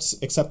 except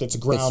it's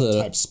ground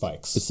type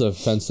spikes. It's an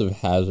offensive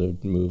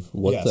hazard move.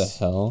 What the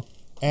hell?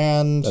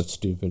 And that's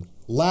stupid.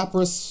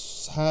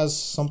 Lapras has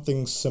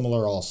something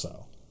similar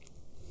also.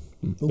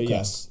 But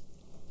yes.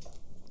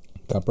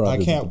 I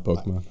can't.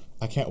 Pokemon.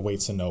 I can't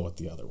wait to know what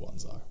the other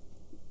ones are.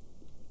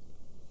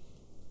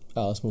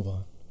 Oh, let's move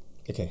on.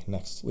 Okay,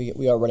 next. We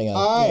are running out.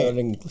 All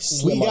right.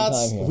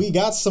 Time here. We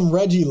got some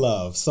Reggie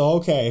love. So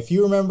okay, if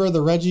you remember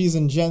the Reggies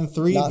in Gen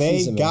 3,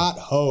 they got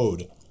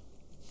hoed.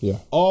 Yeah.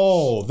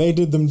 Oh, they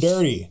did them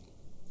dirty.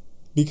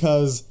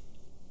 Because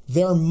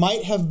there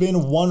might have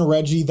been one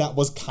Reggie that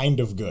was kind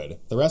of good.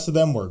 The rest of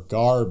them were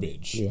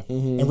garbage. Yeah.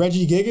 And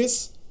Reggie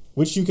Gigas,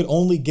 which you could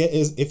only get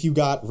is if you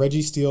got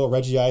Reggie Steel,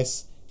 Reggie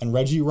Ice, and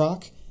Reggie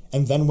Rock,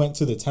 and then went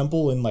to the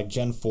temple in like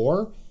Gen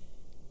 4.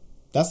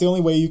 That's the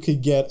only way you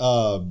could get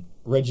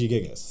Reggie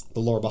Gigas. The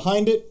lore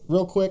behind it,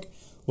 real quick,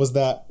 was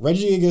that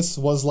Reggie Gigas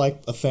was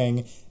like a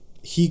thing.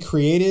 He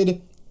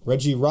created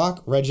Reggie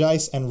Rock, Reggie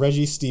Ice, and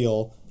Reggie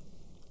Steel,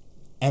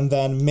 and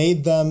then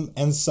made them,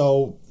 and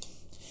so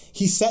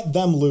he set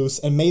them loose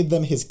and made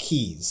them his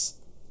keys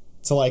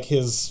to like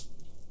his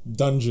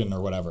dungeon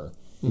or whatever.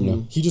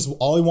 Mm-hmm. He just,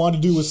 all he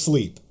wanted to do was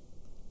sleep.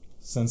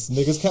 Since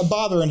niggas kept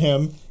bothering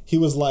him, he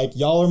was like,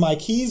 y'all are my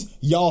keys,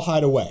 y'all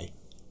hide away.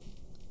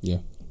 Yeah.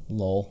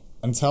 Lol.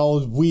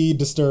 Until we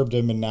disturbed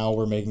him and now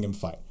we're making him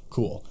fight.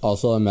 Cool.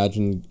 Also,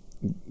 imagine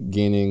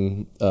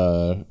gaining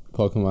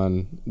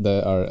Pokemon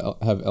that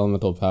have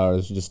elemental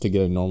powers just to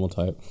get a normal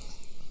type.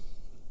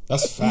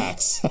 That's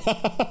facts.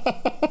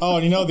 Oh,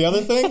 and you know the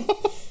other thing?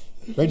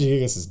 Reggie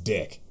Gigas is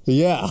dick.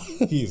 Yeah.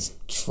 He's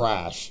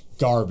trash,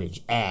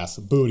 garbage, ass,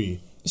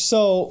 booty.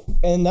 So,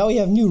 and now we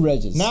have new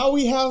Regis. Now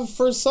we have,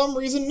 for some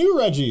reason, new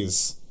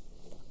Reggies.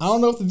 I don't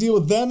know what the deal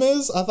with them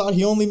is. I thought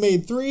he only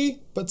made 3,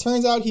 but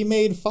turns out he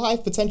made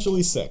 5,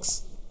 potentially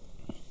 6.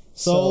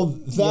 So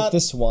that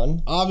this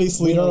one,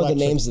 obviously we don't know the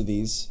names of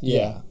these.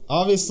 Yeah,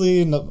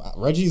 obviously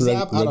Reggie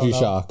Zap. I don't know.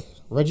 Shock.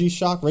 Reggie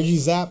Shock. Reggie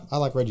Zap. I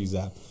like Reggie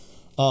Zap.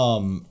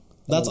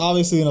 That's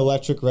obviously an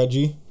electric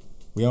Reggie.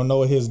 We don't know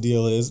what his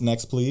deal is.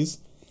 Next, please.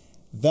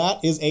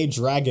 That is a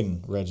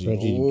dragon Reggie.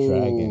 Reggie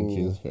Dragon.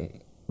 Jesus.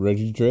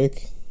 Reggie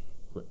Drake.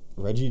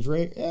 Reggie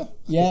Drake. Yeah.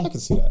 Yeah. I can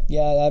see that.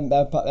 Yeah,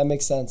 that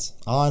makes sense.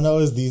 All I know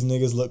is these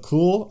niggas look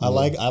cool. I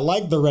like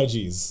the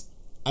Reggies.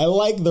 I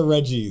like the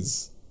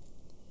Reggies.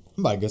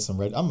 I'm about to get some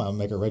I'm about to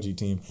make a Reggie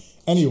team.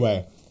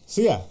 Anyway,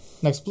 so yeah,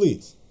 next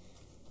please.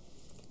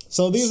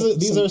 So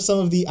these are some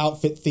of the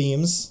outfit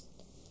themes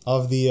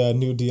of the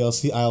new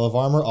DLC, Isle of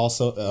Armor.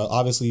 Also,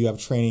 obviously, you have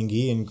Training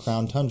Gi and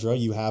Crown Tundra.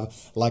 You have,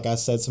 like I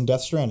said, some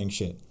Death Stranding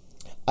shit.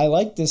 I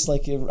like this.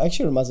 Like, it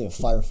actually reminds me of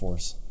Fire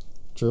Force.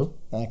 True.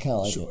 I kind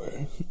of like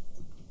it.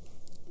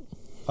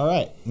 All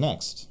right,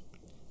 next.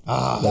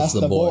 That's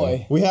the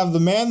boy. We have the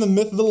man, the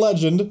myth, the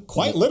legend,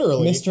 quite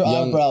literally. Mr.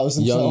 Eyebrows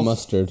himself. Young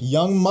Mustard.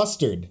 Young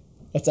Mustard.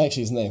 That's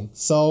actually his name.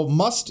 So,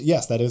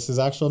 yes, that is his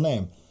actual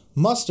name.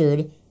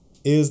 Mustard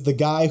is the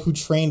guy who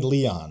trained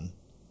Leon.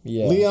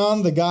 Yeah.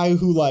 Leon, the guy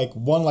who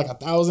won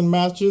 1,000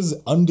 matches,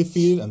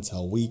 undefeated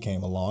until we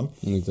came along.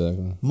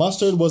 Exactly.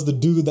 Mustard was the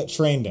dude that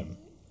trained him.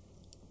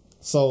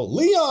 So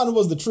Leon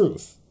was the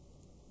truth.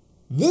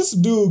 This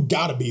dude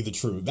gotta be the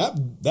truth.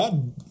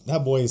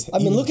 That boy is. I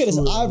mean, look at his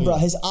eyebrow.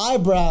 His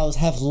eyebrows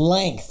have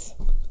length.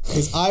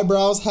 His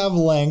eyebrows have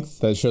length.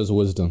 That shows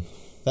wisdom.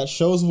 That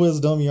shows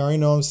wisdom. You already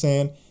know what I'm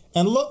saying.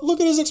 And look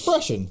at his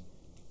expression.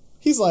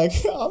 He's like,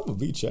 I'm gonna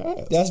beat your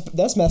ass.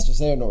 That's Master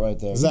Xehanort right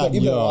there. Exactly.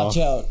 You better watch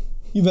out.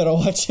 You better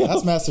watch out.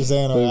 That's Master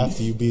Xehanort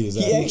after you beat his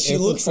ass. He actually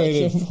looks like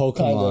him. Pokemon,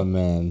 kinda.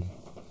 man.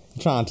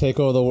 Trying to take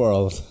over the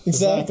world.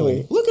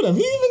 Exactly. Look at him.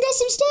 He even got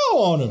some style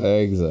on him.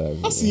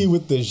 Exactly. I see you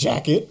with the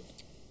jacket.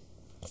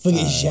 For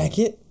his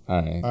jacket?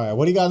 All right. All right.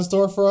 What do you got in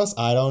store for us?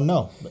 I don't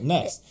know. But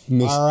next.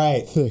 All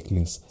right.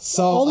 Thickness.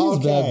 So, all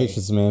these bad okay.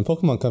 bitches, man.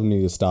 Pokemon Company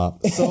need to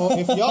stop. So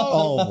if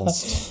y'all...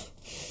 Almost.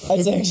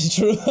 That's actually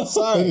true. They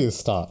Sorry. need to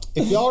stop.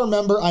 If y'all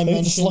remember, I They need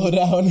mentioned... to slow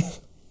down.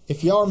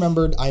 If y'all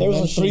remembered, I There was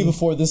mentioned... 3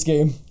 before this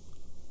game.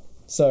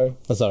 Sorry.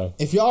 Sorry.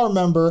 If y'all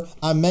remember,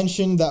 I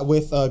mentioned that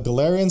with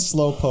Galarian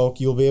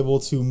Slowpoke, you'll be able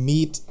to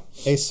meet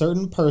a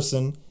certain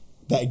person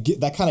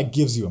that kind of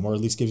gives you him, or at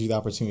least gives you the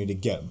opportunity to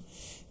get him.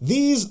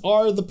 These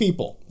are the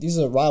people. These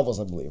are rivals,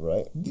 I believe,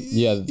 right?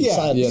 Yeah,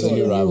 Yeah, the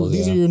new rivals.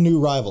 These are your new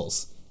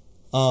rivals.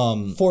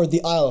 For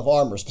the Isle of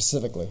Armor,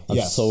 specifically. I'm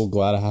Yes. so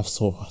glad I have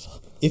Sword.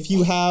 If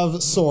you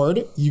have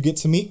Sword, you get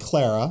to meet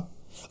Clara.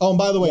 Oh, and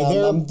by the way,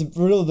 Yeah, I'm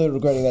really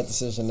regretting that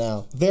decision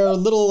now. their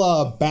little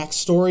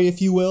backstory,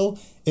 if you will,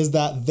 is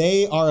that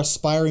they are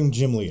aspiring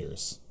gym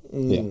leaders.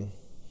 Yeah.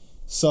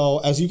 So,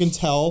 as you can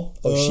tell...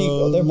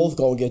 they're both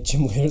going to get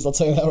gym leaders, I'll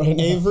tell you that right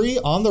now. Avery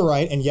on the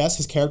right, and yes,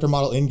 his character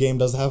model in-game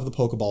does have the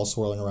Pokeball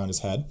swirling around his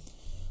head.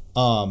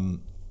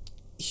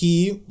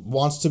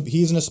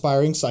 He's an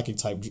aspiring psychic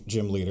type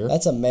gym leader.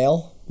 That's a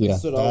male. Yeah.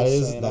 That's what I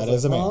was saying. That I was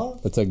is a like, man. huh?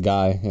 It's a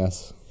guy,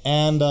 yes.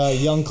 And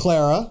young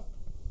Clara,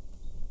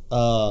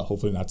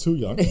 hopefully not too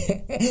young.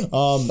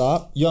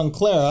 Young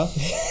Clara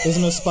is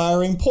an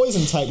aspiring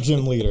poison type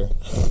gym leader.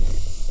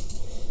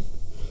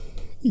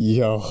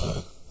 Yo.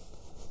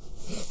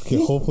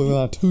 Okay, hopefully we're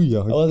not too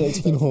young. I wasn't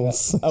expecting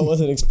that. I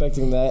wasn't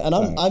expecting that. And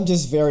I'm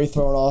just very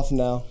thrown off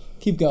now.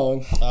 Keep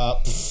going.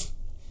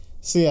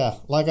 So yeah,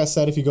 like I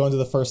said, if you go into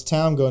the first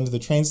town, go into the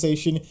train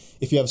station.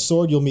 If you have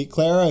Sword, you'll meet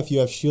Clara. If you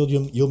have Shield,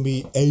 you'll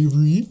meet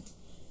Avery.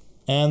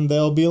 And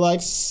they'll be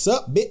like,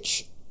 sup,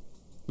 bitch.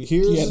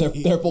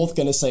 They're both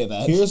going to say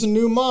that. Here's a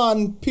new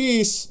Mon.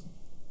 Peace.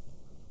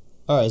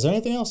 All right, is there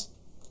anything else?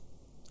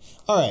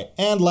 All right,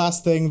 and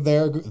last thing,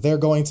 they're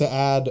going to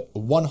add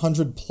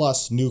 100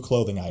 plus new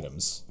clothing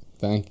items.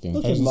 Thank you.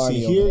 Look As at you Marnie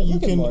see over here, there. you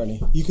Look at can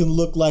Marnie. you can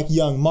look like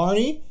young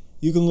Marnie.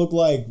 You can look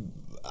like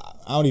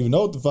I don't even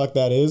know what the fuck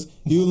that is.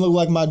 You can look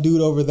like my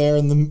dude over there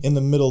in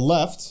the middle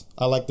left.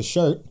 I like the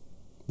shirt.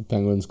 The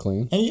penguin's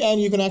clean. And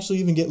you can actually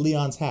even get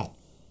Leon's hat.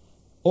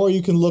 Or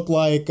you can look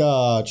like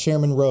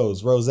Chairman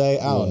Rose. I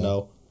don't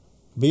know.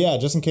 But yeah,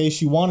 just in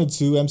case you wanted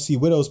to, MC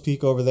Widow's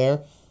Peak over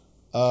there,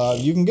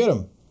 you can get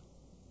him.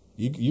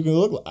 You can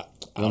look like...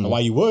 I don't know why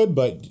you would,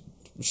 but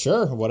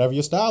sure, whatever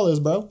your style is,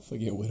 bro.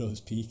 Forget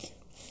Widow's Peak.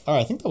 All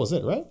right, I think that was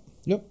it, right?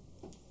 Yep.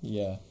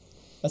 Yeah.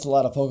 That's a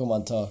lot of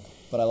Pokemon talk,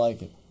 but I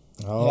like it.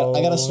 Oh,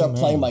 I gotta start man.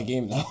 playing my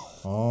game now.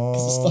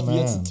 Because the stuff you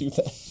have to do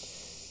that.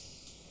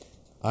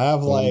 I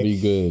have Gonna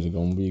be good.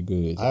 Gonna be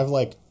good. I have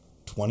like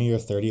 20 or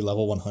 30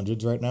 level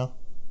 100s right now.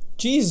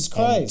 Jesus And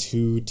Christ.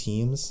 2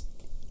 teams.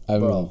 I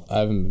haven't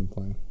been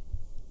playing.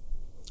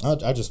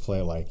 I just play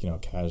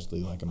it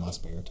casually, like in my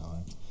spare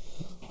time.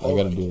 I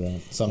gotta do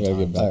that. Sometimes. I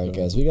gotta get back Alright, to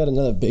it. guys, we got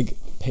another big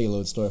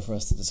payload story for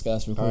us to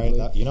discuss real All quickly.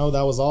 right,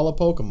 that was all a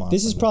Pokemon.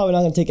 This is probably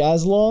not going to take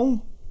as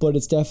long, but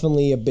it's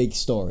definitely a big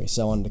story,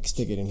 so I wanted to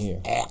stick it in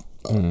here.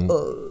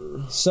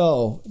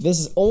 So, this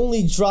is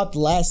only dropped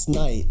last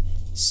night.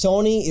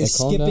 Sony is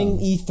calm skipping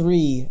down.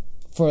 E3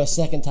 for a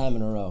second time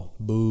in a row.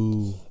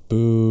 Boo.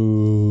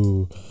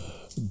 Boo.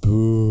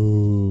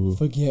 Boo.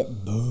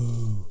 Forget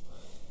boo.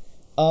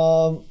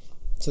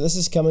 So this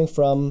is coming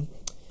from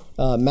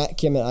Matt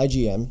Kim at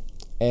IGN,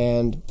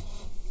 and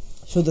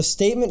so the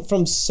statement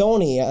from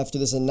Sony after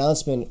this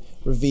announcement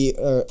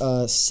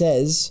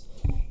says,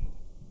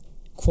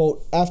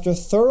 quote, after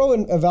thorough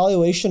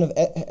evaluation of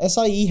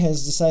SIE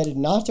has decided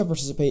not to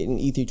participate in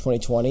E3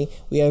 2020.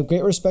 We have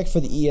great respect for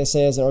the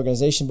ESA as an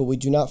organization, but we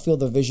do not feel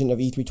the vision of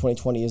E3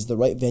 2020 is the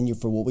right venue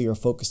for what we are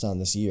focused on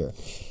this year.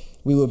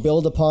 We will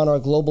build upon our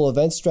global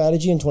event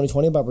strategy in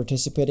 2020 by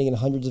participating in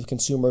hundreds of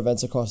consumer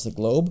events across the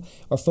globe.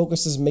 Our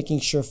focus is making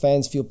sure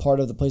fans feel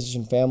part of the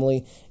PlayStation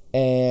family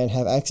and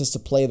have access to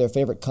play their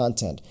favorite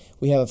content.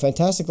 We have a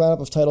fantastic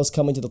lineup of titles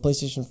coming to the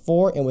PlayStation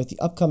 4, and with the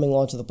upcoming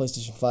launch of the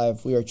PlayStation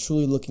 5, we are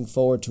truly looking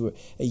forward to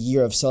a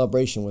year of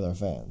celebration with our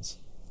fans.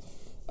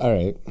 All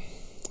right.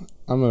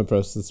 I'm going to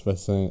approach this by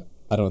saying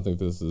I don't think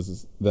this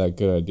is that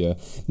good idea.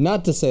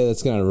 Not to say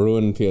that's going to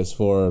ruin PS4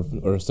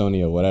 or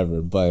Sony or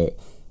whatever, but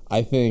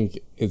I think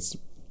it's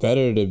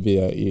better to be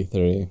at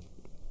E3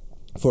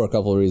 for a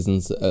couple of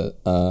reasons.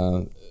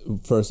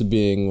 First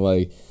being,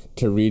 like,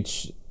 to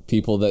reach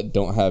people that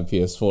don't have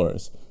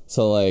PS4s.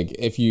 So, like,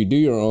 if you do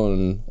your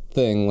own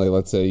thing, like,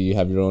 let's say you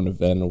have your own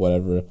event or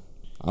whatever,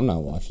 I'm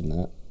not watching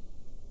that.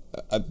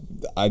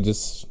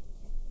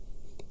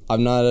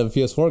 I'm not a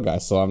PS4 guy,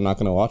 so I'm not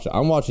going to watch it.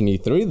 I'm watching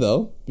E3,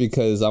 though,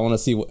 because I want to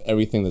see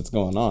everything that's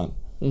going on.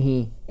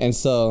 Mm-hmm. And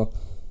so,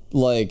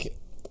 like,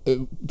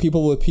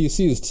 people with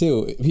PCs,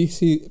 too.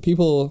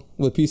 People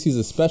with PCs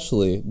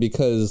especially,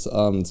 because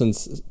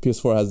since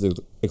PS4 has the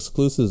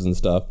exclusives and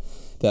stuff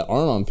that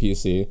aren't on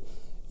PC,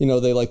 you know,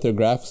 they like their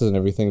graphics and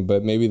everything,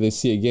 but maybe they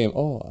see a game,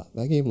 oh,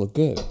 that game looked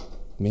good.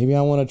 Maybe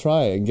I want to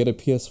try it and get a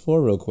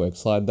PS4 real quick,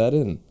 slide that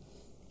in.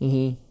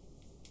 Mm-hmm.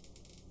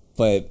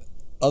 But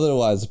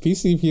otherwise,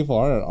 PC people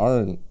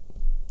aren't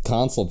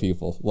console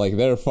people. Like,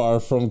 they're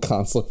far from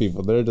console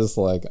people. They're just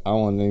like, I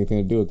don't want anything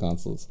to do with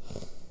consoles.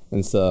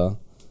 And so,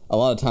 a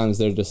lot of times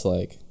they're just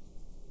like,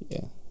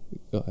 yeah,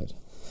 go ahead.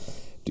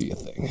 Do your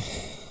thing.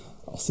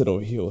 I'll sit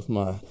over here with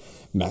my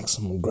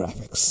maximum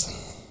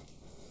graphics.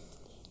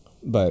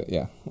 But,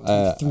 yeah.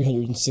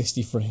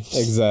 360 frames.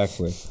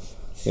 Exactly.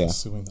 Yeah.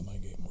 Assuming that my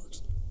game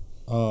works.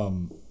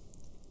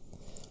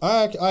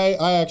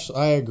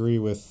 I agree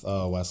with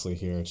Wesley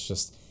here. It's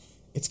just,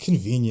 it's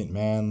convenient,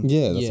 man.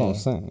 Yeah, that's what I'm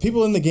saying.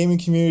 People in the gaming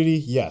community,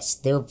 yes,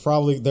 they're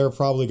probably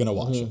gonna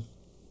watch it,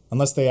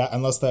 unless they're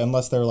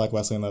like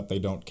Wesley and that they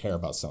don't care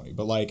about Sony.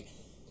 But like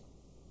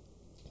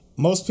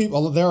most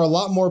people, there are a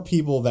lot more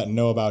people that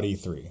know about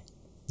E3.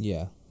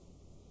 Yeah.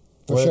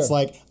 Where it's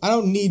like I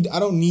don't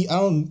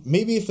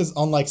maybe if it's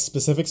on like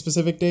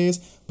specific days,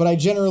 but I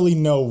generally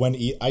know when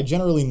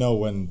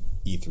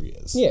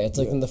E3 is. Yeah, it's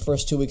like in the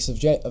first 2 weeks of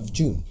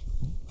June.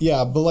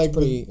 Yeah, but like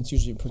it's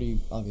usually pretty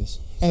obvious.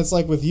 And it's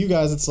like with you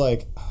guys, it's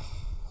like,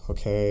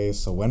 okay,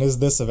 so when is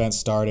this event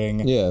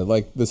starting? Yeah,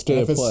 like the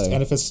state of play.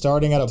 And if it's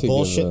starting at a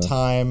bullshit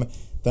time,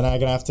 then I'm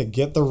gonna have to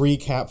get the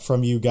recap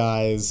from you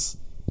guys.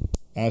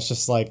 And it's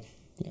just like,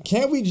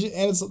 can't we?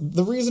 And it's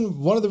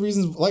one of the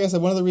reasons why it's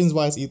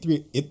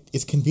E3.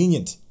 It's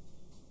convenient,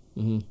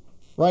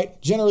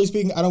 right? Generally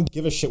speaking, I don't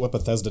give a shit what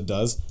Bethesda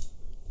does.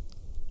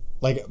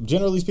 Like,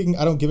 generally speaking,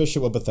 I don't give a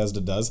shit what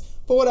Bethesda does.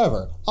 But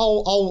whatever,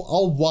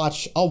 I'll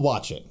watch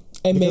it.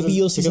 And maybe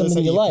you'll see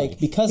something you like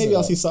because maybe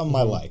I'll see something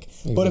I like.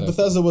 Exactly. But if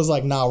Bethesda was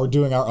like, nah, we're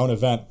doing our own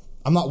event,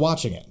 I'm not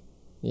watching it.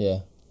 Yeah.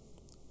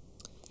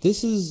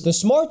 This is the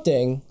smart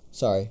thing.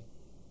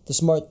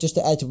 Just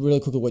to add to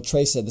really quickly what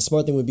Trey said, the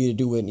smart thing would be to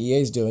do what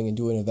EA is doing and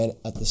do an event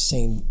at the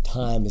same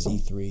time as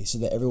E3 so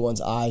that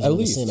everyone's eyes are in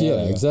the same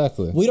area. Yeah,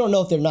 exactly. We don't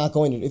know if they aren't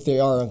going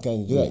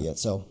to do that yet,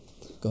 so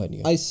go ahead,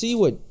 Nico. I see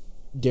what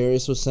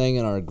Darius was saying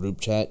in our group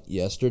chat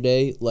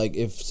yesterday. Like,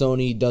 if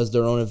Sony does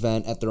their own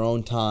event at their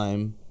own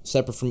time,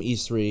 separate from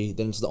E3,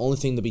 then it's the only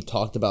thing to be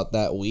talked about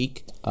that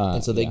week,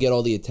 and so they get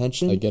all the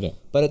attention. I get it.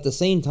 But at the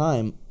same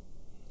time,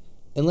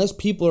 unless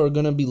people are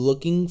going to be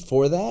looking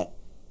for that,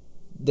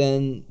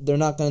 then they're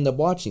not going to end up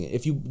watching it.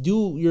 If you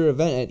do your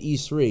event at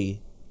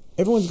E3,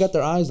 everyone's got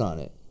their eyes on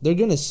it. They're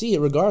going to see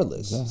it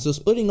regardless. Yeah. So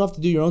splitting off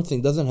to do your own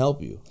thing doesn't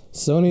help you.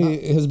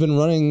 Sony has been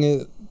running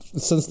it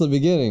since the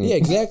beginning. Yeah,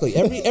 exactly.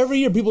 Every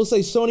year people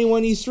say Sony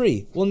won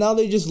E3. Well, now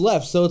they just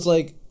left, so it's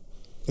like...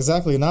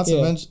 Exactly. Not to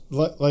mention,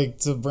 like,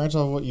 to branch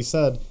off what you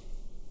said,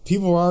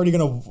 people were already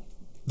going to...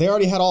 They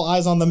already had all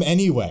eyes on them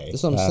anyway.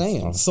 That's what I'm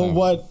saying. So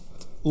what...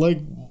 Like...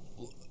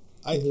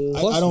 I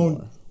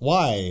don't...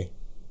 Why?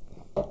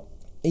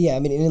 Yeah, I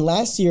mean, in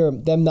last year,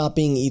 them not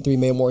being E3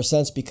 made more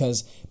sense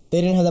because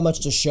they didn't have that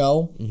much to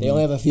show. Mm-hmm. They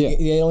only have a few.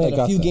 They only had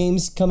a few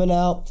games coming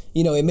out.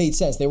 You know, it made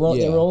sense. They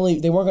weren't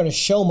going to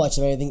show much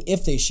of anything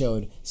if they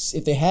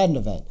had an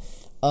event.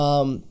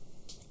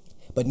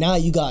 But now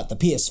you got the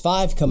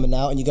PS5 coming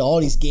out and you got all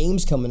these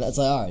games coming out. It's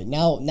like, all right,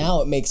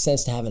 now it makes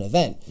sense to have an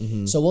event.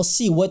 Mm-hmm. So we'll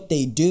see what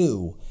they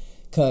do,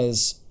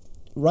 because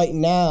right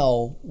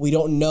now we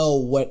don't know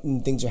what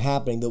things are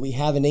happening. But we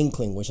have an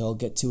inkling, which I'll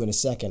get to in a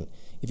second,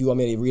 if you want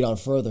me to read on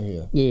further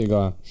here. Yeah, go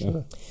on. Sure.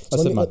 Yeah.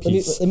 So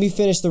let me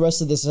finish the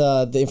rest of this,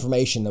 the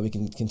information that we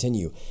can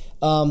continue.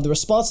 The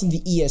response from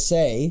the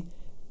ESA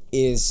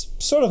is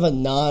sort of a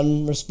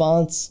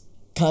non-response,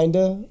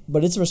 kinda,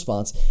 but it's a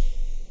response.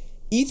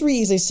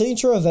 E3 is a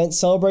signature event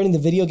celebrating the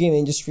video game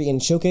industry and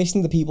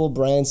showcasing the people,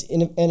 brands,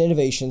 and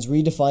innovations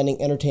redefining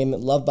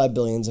entertainment loved by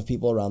billions of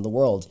people around the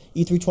world.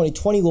 E3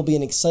 2020 will be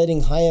an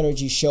exciting,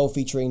 high-energy show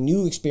featuring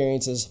new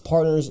experiences,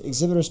 partners,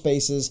 exhibitor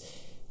spaces,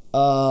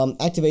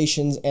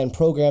 activations, and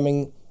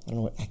programming. I don't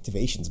know what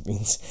activations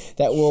means.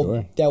 That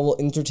will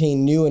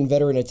entertain new and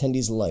veteran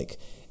attendees alike.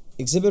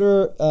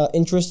 Exhibitor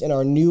interest in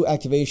our new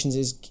activations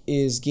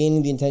is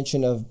gaining the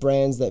attention of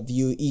brands that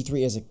view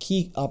E3 as a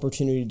key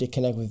opportunity to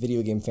connect with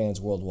video game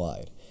fans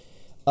worldwide.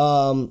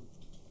 To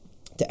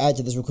add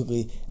to this real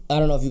quickly, I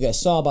don't know if you guys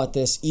saw about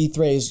this.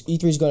 E3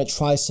 is going to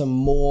try some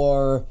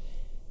more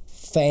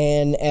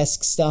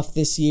fan-esque stuff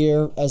this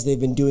year, as they've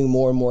been doing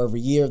more and more every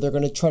year. They're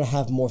going to try to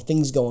have more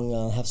things going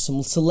on, have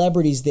some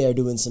celebrities there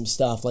doing some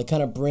stuff, like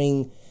kind of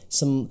bring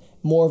some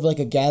more of like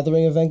a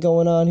gathering event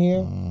going on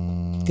here,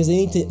 because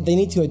they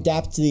need to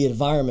adapt to the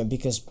environment,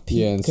 because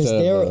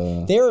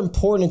their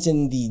importance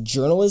in the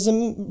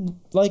journalism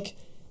like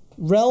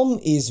realm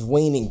is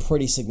waning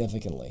pretty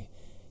significantly.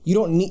 You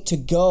don't need to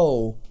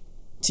go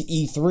to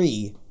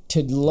E3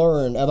 to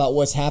learn about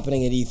what's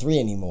happening at E3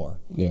 anymore.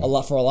 Yeah.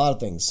 For a lot of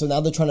things. So now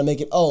they're trying to make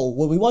it,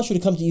 we want you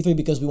to come to E3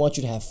 because we want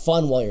you to have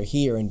fun while you're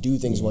here and do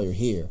things while you're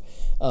here.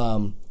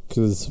 Because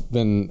it's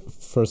been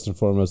first and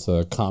foremost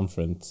a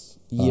conference.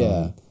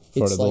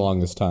 For the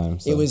longest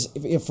time. So. It was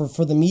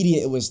for the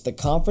media. It was the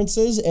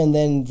conferences and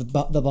then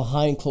the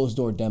behind closed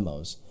door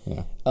demos.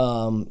 Yeah.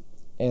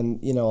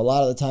 And a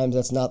lot of the times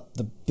that's not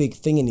the big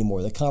thing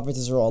anymore. The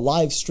conferences are all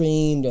live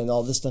streamed and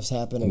all this stuff's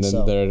happening. And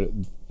then their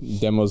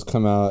demos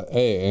come out.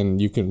 Hey,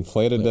 and you can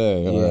play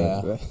today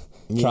or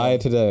try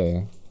it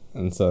today.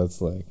 And so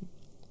it's like,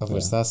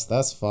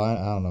 that's fine.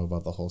 I don't know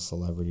about the whole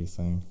celebrity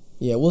thing.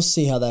 Yeah, we'll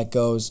see how that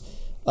goes.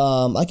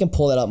 I can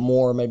pull that up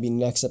more maybe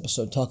next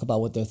episode, talk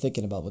about what they're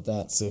thinking about with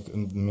that. Sick. I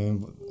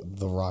mean,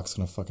 The Rock's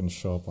gonna fucking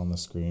show up on the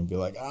screen and be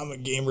like, I'm a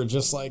gamer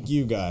just like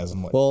you guys.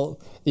 I'm like, well,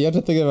 you have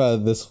to think about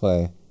it this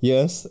way.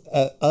 Yes,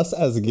 us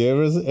as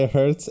gamers, it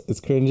hurts,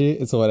 it's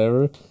cringy, it's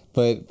whatever,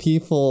 but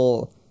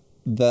people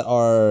that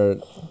are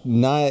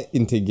not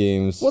into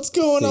games, what's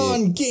going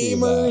on,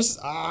 gamers?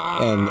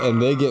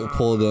 And they get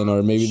pulled in,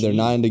 or maybe they're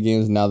not into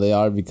games, now they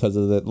are because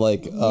of it.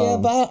 Like,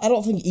 but I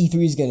don't think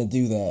E3 is gonna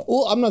do that.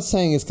 Well, I'm not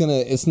saying it's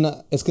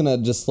gonna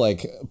just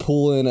like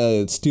pull in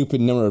a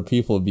stupid number of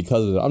people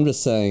because of it. I'm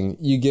just saying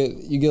you get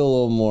a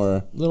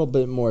little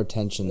bit more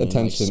attention,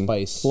 like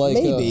spice, like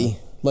maybe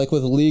like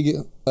with League,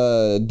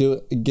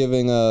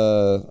 giving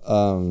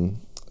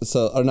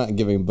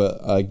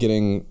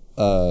getting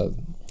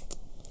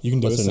you can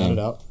do it. Sound it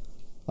out.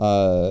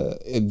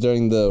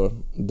 During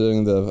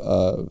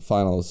the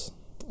finals,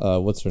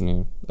 what's her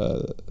name?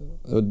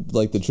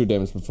 Like the True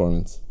Damage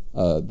performance.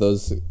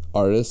 Those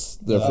artists,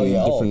 they're from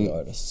different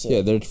artists.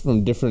 Yeah, they're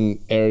from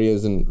different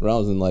areas and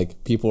realms, and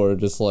like people are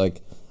just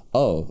like,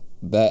 oh,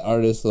 that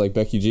artist like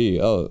Becky G.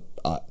 Oh,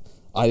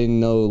 I didn't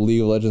know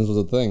League of Legends was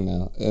a thing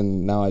now,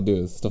 and now I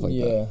do, stuff like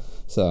that.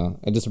 So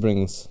it just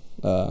brings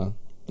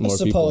more, I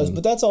suppose,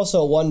 but that's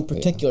also one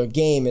particular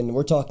game, and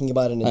we're talking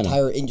about an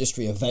entire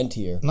industry event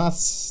here. Not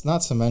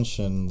to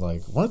mention,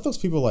 like, weren't those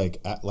people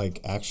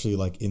actually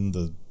like in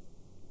the,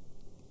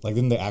 like,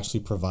 didn't they actually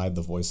provide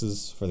the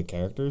voices for the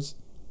characters?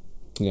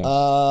 Yeah.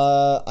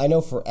 I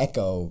know for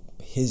Echo,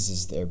 his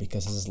is there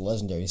because his is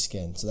legendary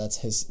skin, so that's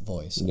his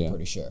voice. I'm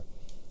pretty sure,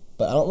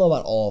 but I don't know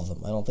about all of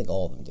them. I don't think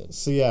all of them did.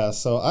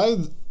 So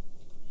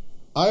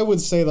I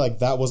would say like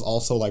that was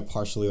also like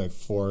partially like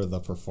for the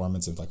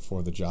performance and like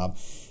for the job.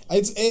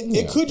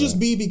 It could just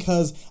be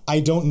because I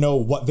don't know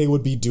what they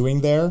would be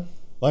doing there.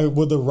 Like,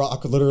 would The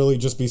Rock literally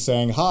just be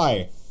saying,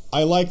 "Hi,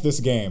 I like this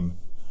game.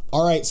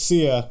 All right,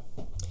 see ya."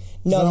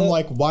 No, I'm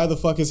like, why the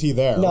fuck is he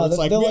there? No, it's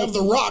like, we have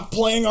The Rock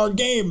playing our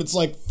game. It's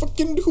like,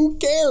 fucking who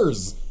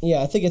cares?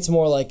 Yeah, I think it's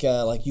more like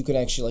you can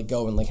actually like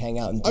go and like hang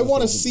out and. I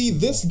want to see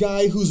this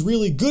guy who's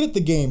really good at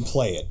the game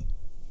play it.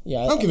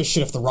 Yeah, I don't give a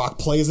shit if The Rock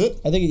plays it.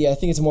 I think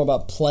it's more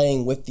about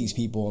playing with these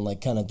people and like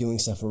kind of doing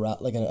stuff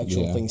around, like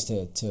actual things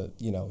to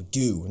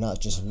do, not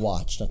just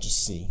watch, not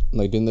just see.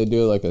 Like, didn't they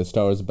do like a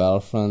Star Wars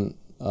Battlefront?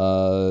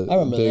 I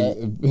remember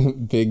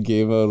that big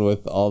game mode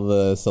with all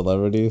the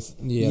celebrities.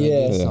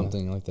 Yeah,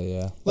 something like that.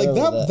 Yeah, like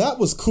that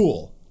was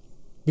cool,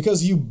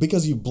 because you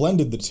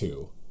blended the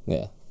two.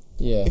 Yeah.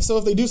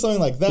 If they do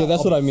something like that,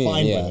 that's what I mean.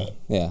 Fine with it.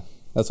 Yeah.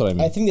 That's what I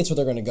mean. I think that's what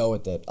they're going to go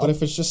with it. But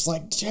if it's just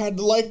like, Chad,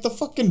 like the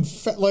fucking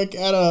like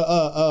at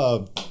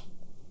a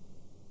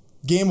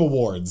Game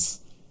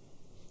Awards,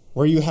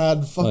 where you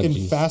had fucking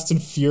Fast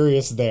and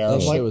Furious there,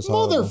 I'm like,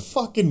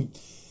 motherfucking,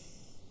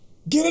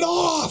 get it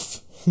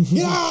off,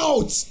 get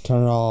out,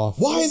 turn it off.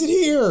 Why is it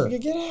here?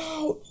 Get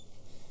out.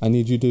 I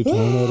need you to turn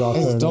it off.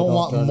 I don't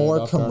want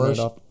more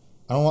commercial.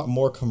 I don't want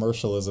more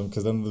commercialism,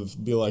 because then they'll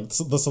be like,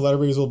 the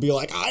celebrities will be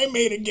like, I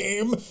made a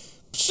game,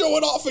 show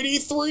it off at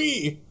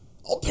E3.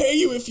 I'll pay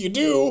you if you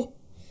do.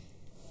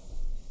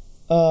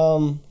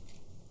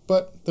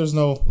 But there's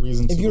no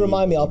reason to. If you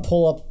remind me, I'll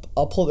pull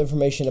up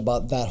information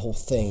about that whole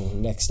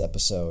thing next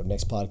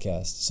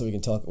podcast, so we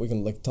can talk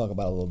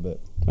about it a little bit.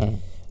 All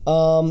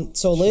right.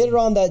 So later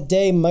on that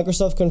day,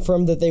 Microsoft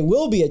confirmed that they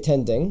will be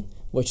attending,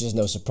 which is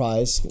no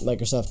surprise.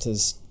 Microsoft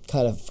has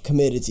kind of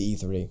committed to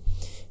E3.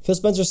 Phil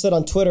Spencer said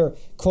on Twitter,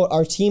 quote,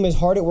 "Our team is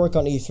hard at work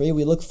on E3.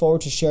 We look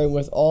forward to sharing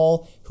with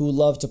all who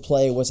love to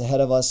play what's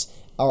ahead of us.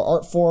 Our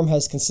art form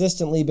has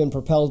consistently been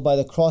propelled by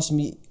the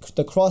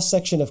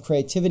cross-section of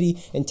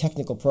creativity and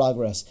technical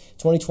progress.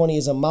 2020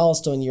 is a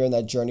milestone year in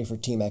that journey for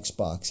Team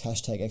Xbox.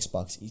 Hashtag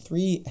Xbox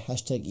E3,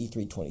 hashtag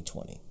E3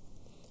 2020.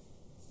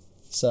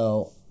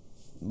 So,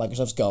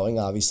 Microsoft's going,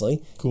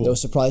 obviously. Cool. No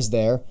surprise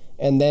there.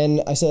 And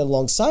then I said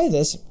alongside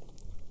this,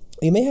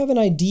 we may have an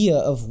idea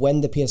of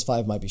when the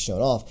PS5 might be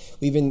shown off.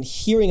 We've been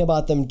hearing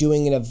about them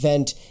doing an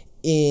event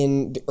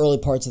in the early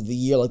parts of the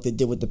year, like they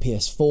did with the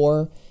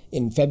PS4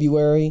 in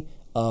February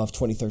of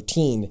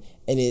 2013,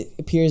 and it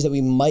appears that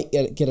we might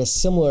get a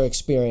similar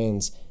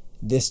experience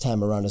this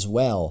time around as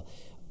well.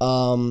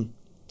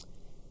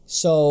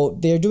 So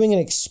they're doing an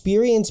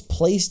Experience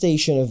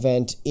PlayStation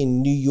event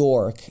in New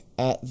York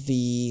at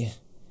the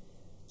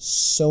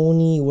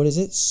Sony, what is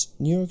it?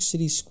 New York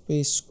City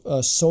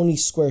Sony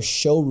Square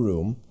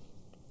showroom.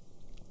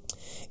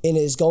 And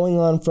it is going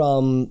on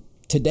from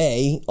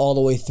today all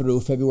the way through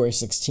February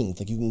 16th.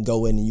 Like, you can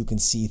go in and you can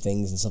see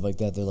things and stuff like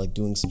that. They're like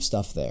doing some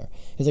stuff there.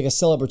 It's like a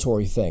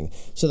celebratory thing.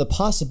 So the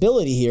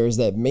possibility here is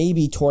that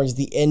maybe towards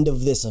the end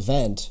of this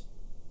event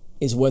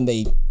is when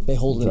they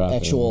hold an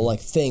actual like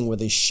thing where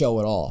they show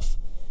it off.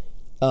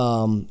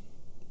 And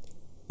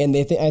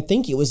I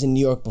think it was in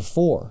New York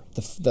before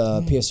the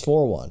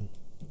PS4 one.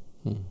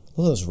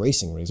 Look at those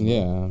racing races.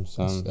 Yeah,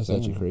 that's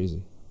actually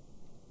crazy.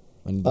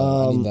 I need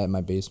that in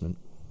my basement.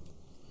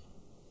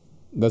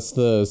 That's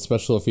the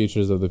special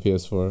features of the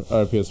PS4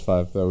 or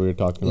PS5 that we were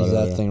talking about.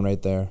 That thing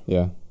right there.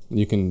 Yeah,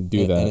 you can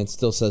do that, and it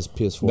still says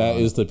PS4. That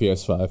is the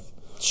PS5.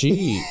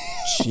 Cheat,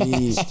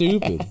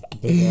 stupid,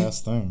 big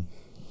ass thing.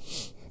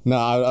 No,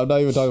 I'm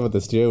not even talking about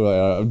the steering wheel.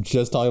 I'm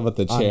just talking about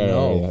the chair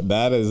area.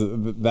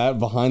 That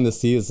behind the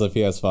seat is the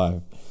PS5.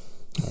 All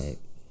right.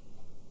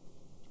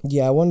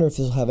 Yeah, I wonder if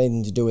this will have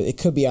anything to do with it. It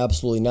could be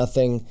absolutely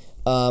nothing.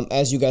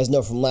 As you guys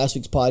know from last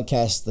week's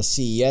podcast, the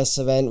CES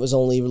event was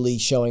only really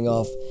showing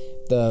off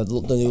the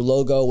new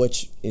logo,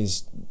 which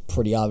is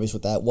pretty obvious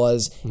what that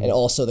was. And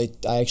also,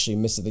 I actually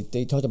missed it.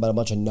 They talked about a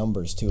bunch of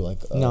numbers too, like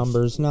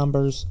numbers,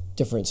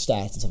 different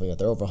stats and stuff like that.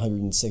 They're over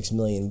 106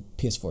 million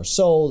PS4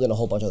 sold, and a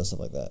whole bunch of other stuff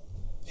like that.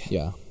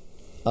 Yeah.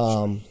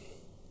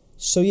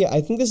 So yeah,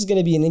 I think this is going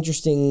to be an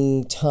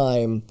interesting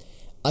time.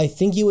 I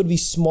think it would be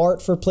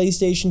smart for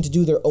PlayStation to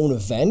do their own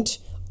event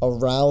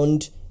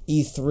around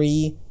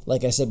E3,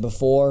 like I said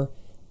before.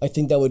 I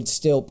think that would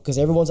still, because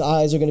everyone's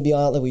eyes are going to be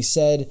on it, like we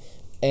said,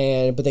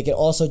 but they can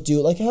also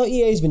do, like how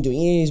EA's been doing.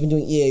 EA's been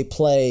doing EA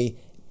Play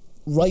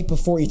right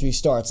before E3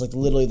 starts, like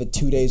literally the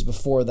 2 days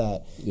before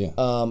that. Yeah.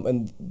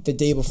 And the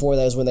day before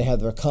that is when they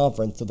had their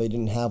conference, so they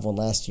didn't have one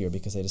last year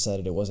because they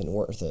decided it wasn't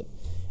worth it.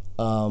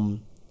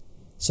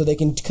 So they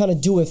can kind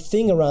of do a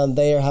thing around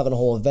there, having a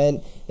whole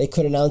event. They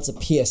could announce a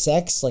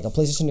PSX, like a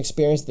PlayStation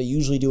Experience that they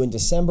usually do in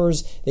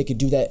Decembers. They could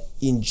do that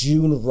in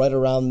June, right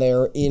around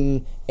there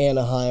in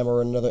Anaheim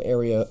or another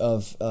area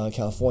of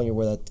California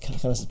where that kind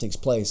of stuff takes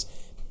place,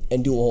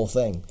 and do a whole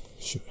thing.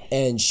 Sure.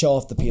 And show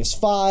off the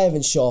PS5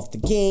 and show off the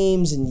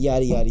games and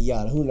yada, yada,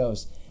 yada. Who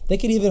knows? They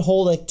could even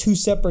hold like 2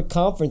 separate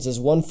conferences,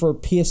 one for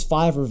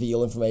PS5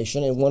 reveal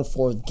information and one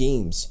for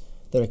games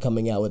that are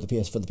coming out with the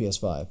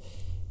PS5.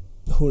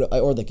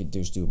 Or they could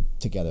just do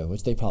together,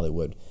 which they probably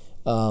would.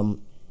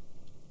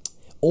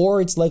 Or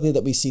it's likely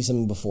that we see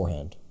something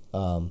beforehand.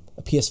 A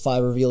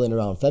PS5 reveal in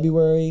around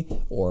February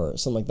or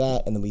something like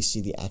that, and then we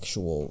see the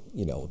actual,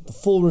 the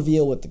full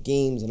reveal with the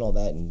games and all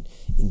that in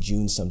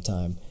June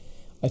sometime.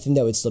 I think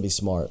that would still be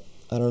smart.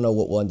 I don't know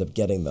what we'll end up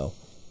getting, though.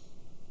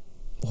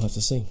 We'll have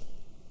to see.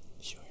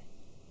 Sure.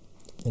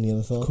 Any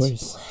other thoughts? Of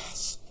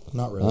course.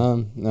 Not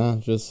really. No,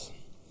 just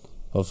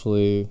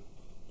hopefully,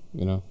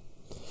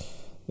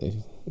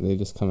 they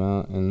just come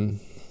out and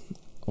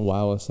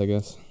wow us, I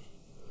guess.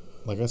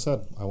 Like I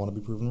said, I want to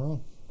be proven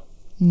wrong.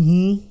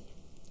 Mm-hmm.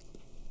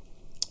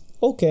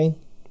 Okay.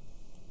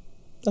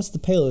 That's the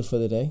payload for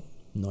the day.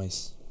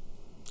 Nice.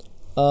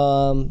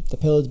 The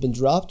payload's been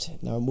dropped.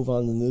 Now we'll move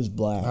on to the news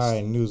blast. All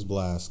right, news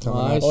blast.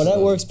 Oh, that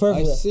works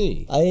perfectly. I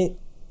see.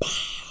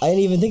 I didn't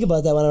even think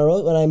about that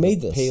when I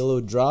made this.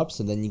 Payload drops,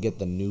 and then you get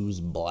the news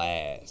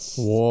blast.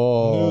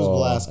 Whoa. News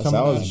blast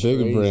coming that was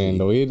big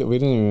brain. We didn't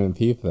even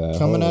peep that.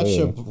 Coming at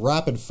you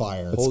rapid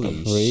fire. It's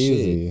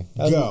crazy.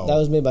 Go. That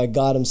was made by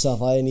God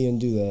himself. I didn't even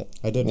do that.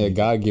 I didn't. Yeah,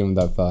 God gave him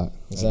that thought.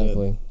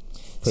 Exactly.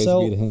 Praise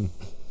be to him.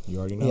 You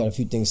already know. We got a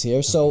few things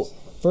here. So,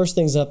 first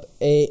things up,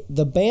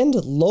 the band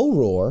Low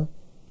Roar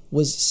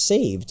was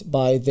saved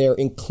by their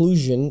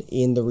inclusion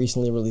in the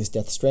recently released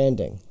Death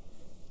Stranding.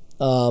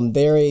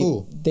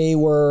 They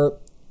were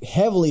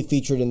heavily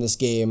featured in this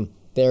game.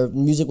 Their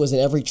music was in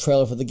every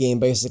trailer for the game,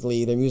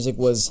 basically. Their music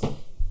was...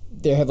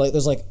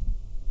 There's like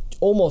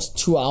almost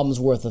 2 albums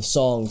worth of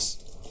songs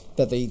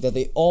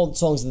all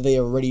songs that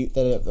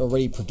are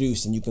already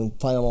produced, and you can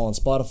find them all on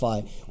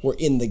Spotify, were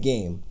in the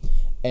game.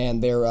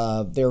 And they're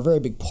a very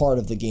big part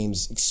of the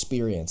game's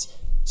experience.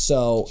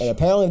 So, and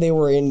apparently they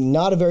were in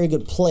not a very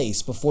good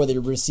place before they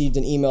received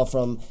an email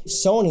from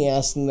Sony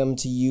asking them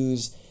to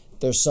use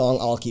their song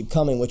 "I'll Keep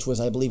Coming," which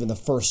was, I believe, in the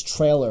first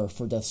trailer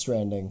for Death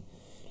Stranding.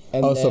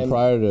 And so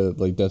prior to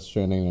like Death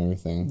Stranding and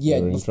everything, yeah,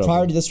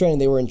 prior to Death Stranding,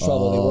 they were in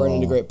trouble. They weren't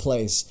in a great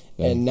place,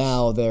 Yeah. and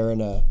now they're in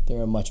a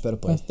much better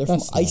place. They're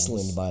from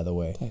Iceland, by the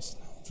way. That's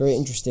Very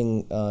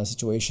interesting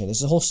situation.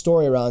 There's a whole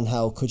story around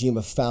how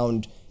Kojima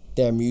found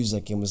their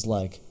music and was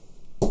like,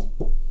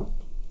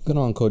 good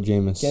on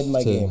Kojimus. "Get in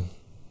my game."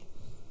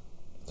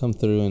 Come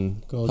through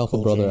and help a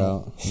brother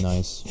out.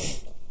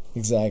 Nice.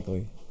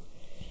 Exactly.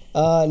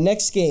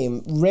 Next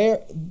game,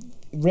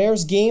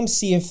 Rare's game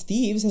Sea of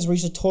Thieves has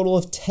reached a total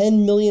of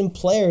 10 million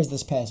players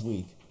this past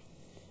week.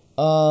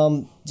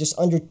 Just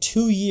under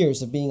 2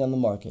 years of being on the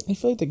market. I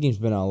feel like the game's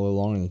been out a little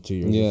longer than 2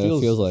 years. Yeah, it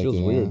feels like it,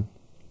 weird.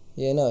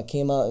 Yeah, no, it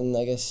came out in,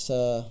 I guess,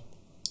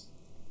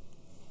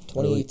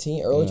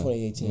 2018, early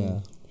 2018. Yeah.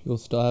 People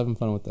still having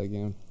fun with that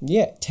game.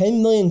 Yeah,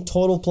 10 million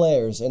total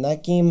players, and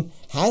that game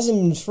hasn't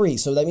been free,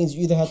 so that means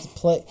you either have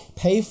to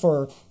pay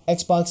for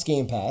Xbox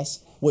Game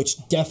Pass,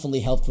 which definitely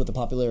helped with the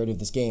popularity of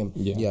this game,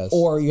 Yes.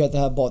 or you have to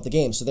have bought the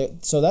game. So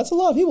that's a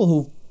lot of people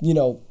who,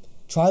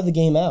 tried the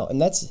game out,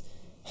 and that's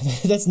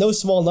that's no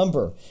small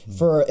number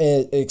for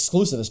an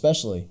exclusive,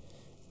 especially.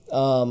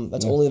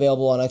 That's only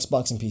available on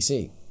Xbox and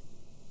PC.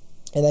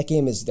 And that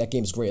game is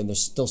great, and they're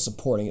still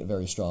supporting it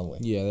very strongly.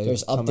 Yeah,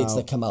 there's updates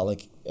that come out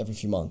like every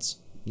few months.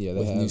 Yeah,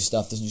 with new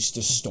stuff. There's just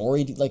a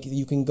story like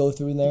you can go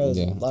through in there. There's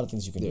a lot of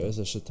things you can do. There's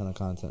a shit ton of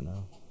content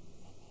now.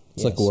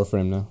 It's like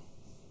Warframe now.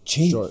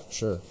 Gee.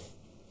 Sure.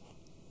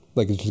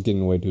 Like it's just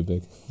getting way too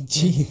big.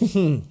 Gee.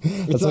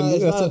 It's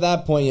not at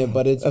that point yet,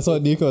 but it's... That's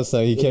what Nico was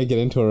saying. He can't get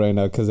into it right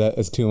now because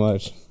it's too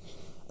much.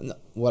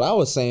 What I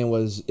was saying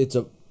was it's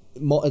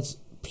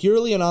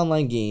purely an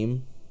online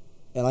game,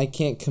 and I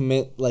can't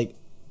commit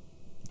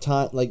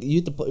time. Like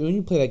you have to when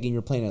you play that game,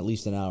 you're playing at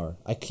least an hour.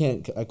 I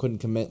couldn't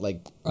commit an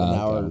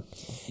hour.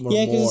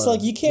 Yeah, because it's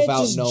like you can't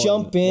just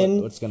jump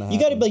in. What's gonna happen?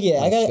 You gotta be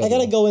like, I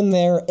gotta go in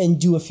there and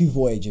do a few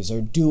voyages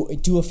or do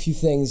a few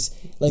things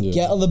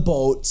get on the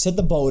boat, set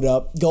the boat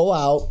up, go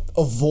out,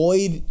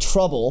 avoid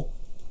trouble,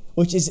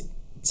 which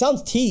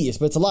sounds tedious,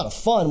 but it's a lot of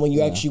fun when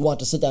you actually want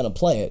to sit down and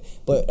play it.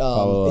 But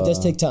it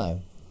does take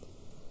time.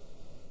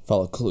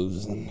 Follow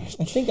clues.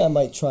 I think I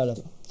might try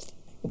to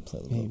play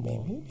a little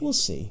more. Maybe. We'll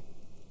see.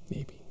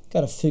 Maybe.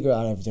 Got to figure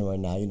out everything right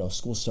now.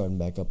 School's starting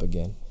back up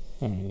again.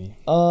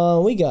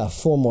 Alright. We got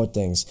 4 more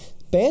things.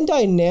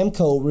 Bandai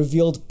Namco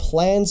revealed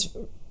plans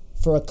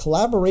for a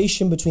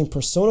collaboration between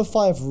Persona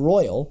 5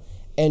 Royal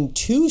and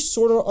 2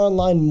 Sword Art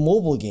Online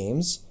mobile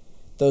games,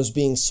 those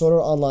being Sword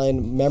Art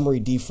Online Memory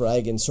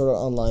Defrag and Sword Art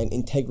Online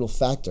Integral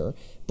Factor.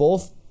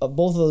 Both of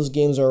those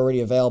games are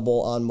already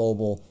available on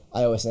mobile,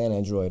 iOS and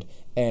Android,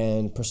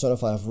 and Persona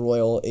 5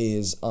 Royal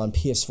is on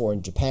PS4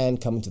 in Japan,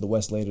 coming to the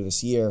West later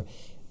this year.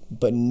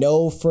 But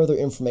no further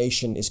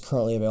information is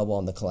currently available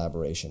on the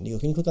collaboration. Nico,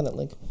 can you click on that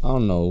link? I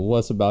don't know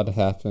what's about to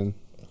happen.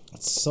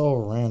 It's so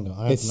random.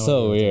 It's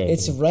so weird.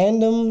 It's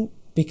random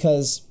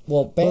because,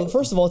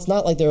 first of all, it's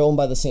not like they're owned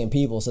by the same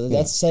people. So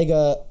that's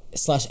Sega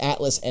 /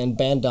 Atlas and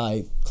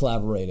Bandai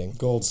collaborating.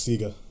 Gold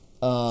Sega.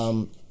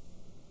 Yeah,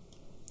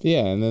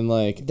 and then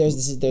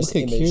there's look at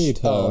image.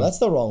 Kirito. Oh, that's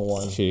the wrong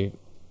one.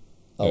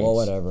 Oh, well,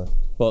 whatever.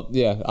 Well,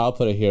 yeah, I'll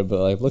put it here, but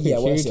look at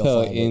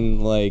Kirito in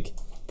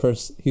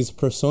he's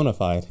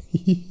personified.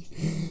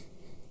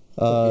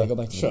 Go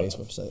back to the base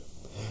website.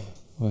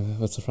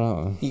 What's the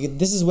problem?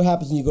 This is what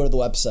happens when you go to the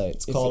website.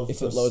 It's called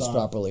if it loads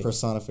properly.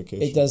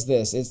 Personification. It does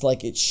this. It's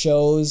like it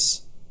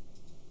shows.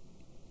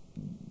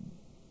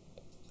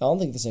 I don't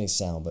think there's any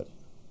sound, but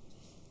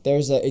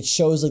it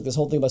shows this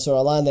whole thing about Sword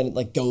Art Online, then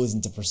it goes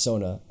into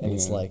Persona, and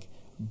it's like,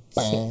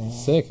 bang.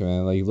 Sick,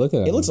 man. Look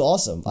at it. It looks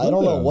awesome. I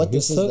don't know what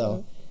this is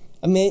though.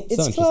 I mean,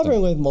 it's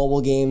collaborating with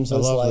mobile games. So I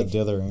love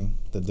the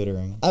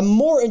dithering. I'm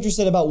more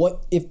interested about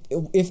what,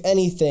 if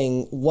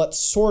anything, what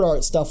Sword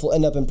Art stuff will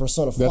end up in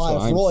Persona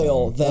 5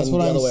 Royal than the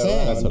other way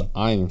around. That's what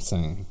I'm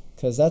saying.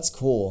 Because that's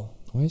cool.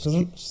 Why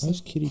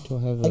does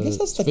Kirito have I guess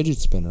that's a fidget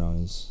spinner on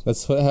his...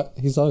 That's what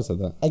he's always said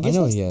that. I guess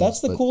that's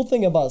the cool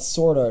thing about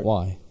Sword Art.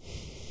 Why?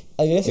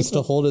 I guess it's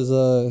to hold his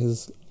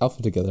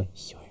outfit together.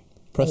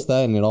 Press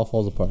that and it all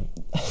falls apart.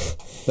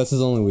 That's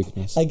his only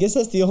weakness. I guess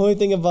that's the only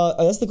thing about...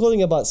 That's the cool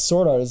thing about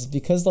Sword Art is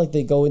because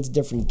they go into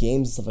different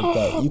games and stuff like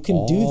that. You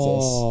can do this.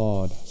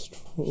 Oh, that's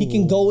true. He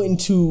can go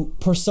into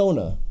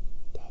Persona.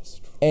 That's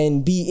true.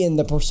 And be in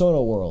the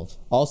Persona world.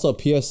 Also,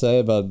 PSA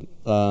about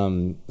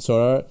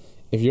Sword Art.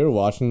 If you're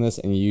watching this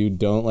and you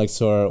don't like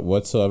Sword Art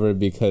whatsoever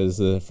because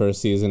the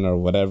first season or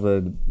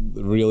whatever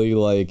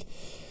really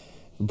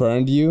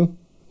burned you,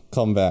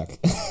 come back.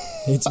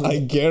 I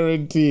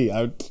guarantee.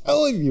 I'm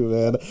telling you,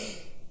 man.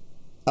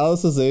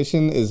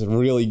 Alicization is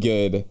really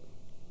good.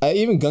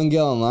 Even Gun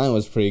Gale Online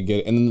was pretty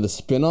good, and then the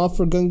spin-off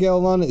for Gun Gale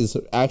Online is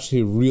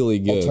actually really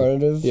good.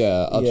 Alternative?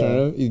 Yeah,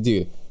 alternative. Yeah.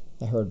 Dude.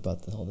 I heard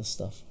about all this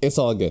stuff. It's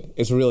all good.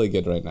 It's really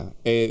good right now.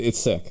 It's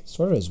sick.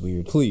 Sword Art is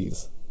weird.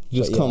 Please,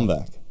 just come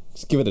back.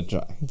 Just give it a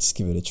try. Just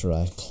give it a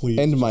try. Please.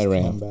 End my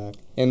rant. Come back.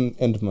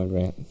 End my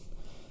rant.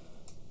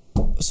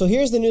 So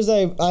here's the news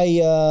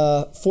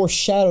I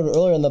foreshadowed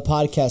earlier in the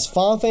podcast.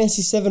 Final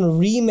Fantasy VII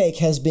Remake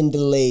has been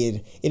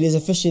delayed. It is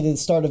officially the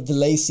start of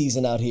delay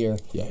season out here.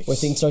 Yikes. Where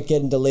things start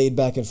getting delayed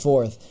back and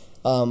forth.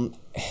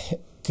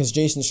 Because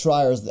Jason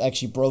Schreier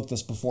actually broke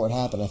this before it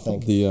happened, I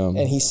think.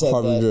 And he said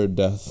harbinger of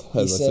death,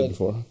 as I said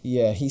before.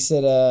 Yeah, he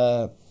said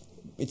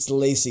it's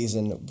delay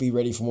season. Be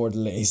ready for more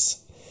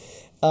delays.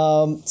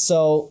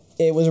 So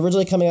it was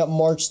originally coming out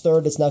March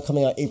 3rd. It's now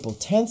coming out April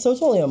 10th. So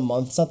it's only a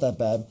month. It's not that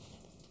bad.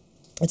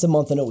 It's a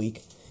month and a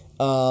week.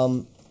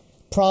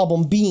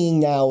 Problem being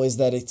now is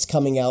that it's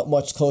coming out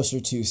much closer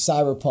to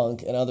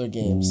Cyberpunk and other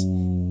games,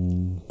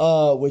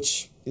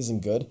 which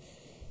isn't good.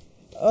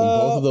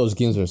 Both of those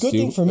games are Good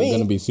thing for me,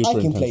 going to be super I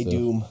can intensive. play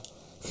Doom.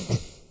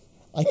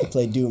 I can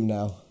play Doom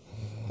now,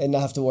 and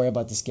not have to worry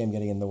about this game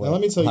getting in the way. Now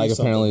let me tell you Hike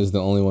something. apparently is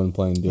the only one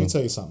playing Doom. Let me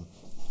tell you something.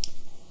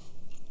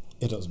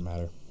 It doesn't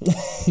matter.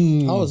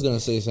 I was gonna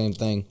say the same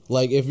thing.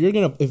 Like if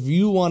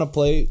you want to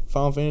play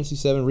Final Fantasy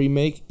VII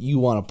Remake, you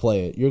want to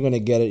play it. You're gonna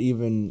get it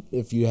even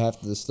if you have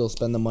to still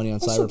spend the money on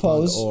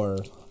Cyberpunk suppose. or.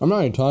 I'm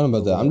not even talking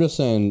about that. I'm just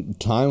saying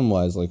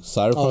time-wise, like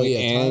Cyberpunk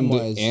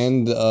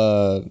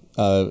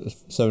and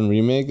 7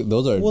 Remake,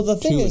 those are Well, the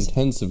thing two is-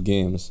 intensive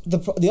games.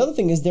 The other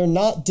thing is they're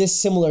not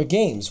dissimilar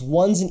games.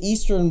 One's an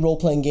Eastern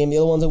role-playing game, the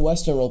other one's a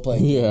Western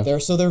role-playing game. Yeah.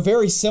 They're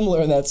very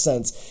similar in that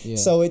sense. Yeah.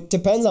 So it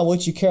depends on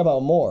what you care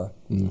about more.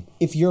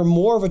 If you're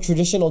more of a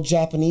traditional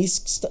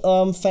Japanese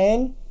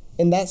fan,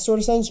 in that sort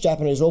of sense,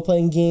 Japanese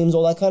role-playing games,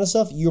 all that kind of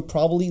stuff, you're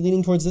probably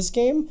leaning towards this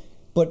game.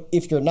 But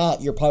if you're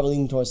not, you're probably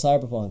leaning towards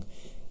Cyberpunk.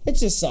 It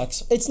just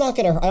sucks. It's not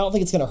gonna. I don't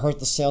think it's gonna hurt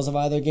the sales of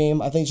either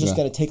game. I think it's just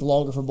gonna take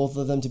longer for both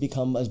of them to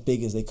become as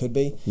big as they could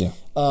be. Yeah.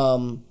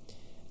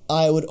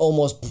 I would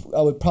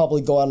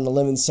probably go out on a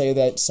limb and say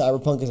that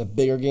Cyberpunk is a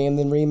bigger game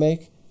than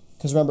Remake.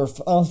 Because remember,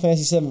 Final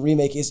Fantasy VII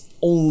Remake is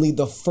only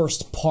the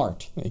first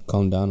part. Hey,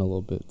 calm down a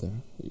little bit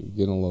there. You're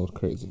getting a little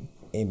crazy.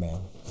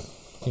 Amen.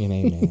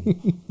 Amen.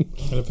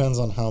 It depends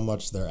on how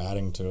much they're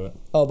adding to it.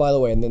 Oh, by the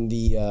way, and then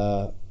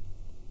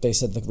they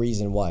said the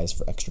reason why is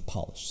for extra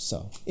polish.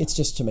 So it's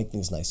just to make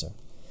things nicer.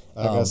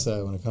 Like I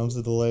said, when it comes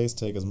to delays,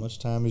 take as much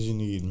time as you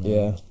need, man.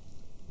 Yeah.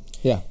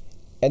 Yeah.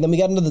 And then we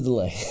got another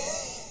delay.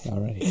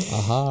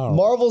 Alrighty.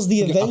 Marvel's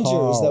The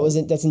Avengers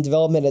that's in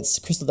development at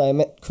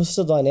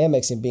Crystal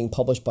Dynamics and being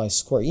published by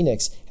Square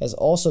Enix has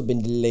also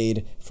been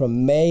delayed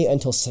from May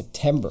until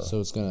September. So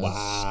it's gonna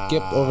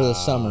skip over the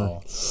summer.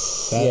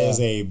 That is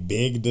a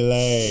big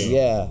delay.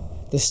 Yeah.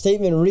 The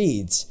statement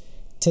reads,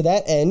 "To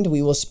that end,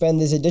 we will spend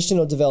this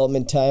additional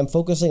development time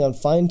focusing on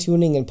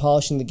fine-tuning and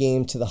polishing the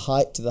game to the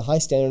high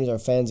standards our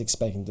fans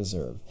expect and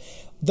deserve."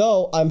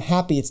 Though I'm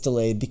happy it's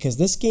delayed because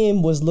this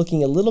game was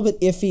looking a little bit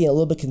iffy and a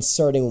little bit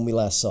concerning when we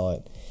last saw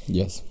it.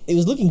 Yes. It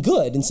was looking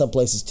good in some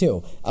places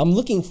too. I'm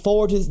looking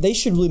forward to. They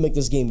should really make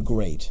this game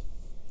great,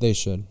 They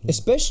should.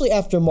 especially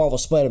after Marvel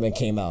Spider-Man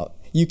came out.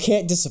 You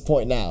can't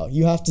disappoint now.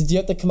 You have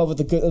to come up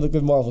with a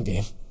good Marvel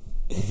game.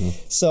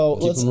 So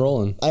Keep them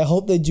rolling. I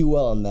hope they do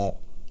well on that.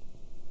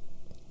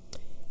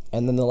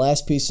 And then the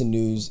last piece of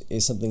news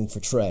is something for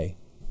Trey.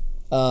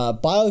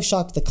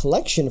 BioShock The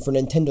Collection for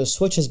Nintendo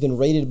Switch has been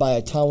rated by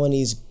a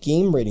Taiwanese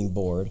game rating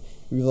board,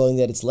 revealing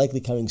that it's likely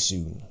coming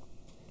soon.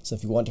 So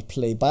if you want to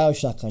play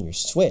BioShock on your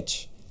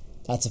Switch,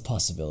 that's a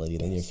possibility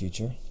in the near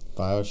future.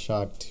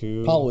 BioShock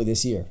 2. Probably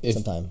this year,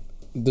 sometime.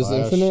 Does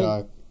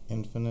BioShock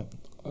Infinite.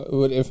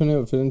 Would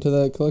Infinite fit into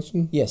that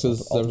collection? Yes,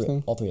 Because all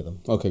everything? three of them.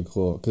 Okay,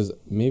 cool. Because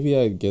maybe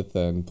I'd get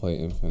that and play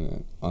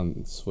Infinite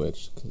on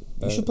Switch.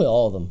 You should play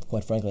all of them,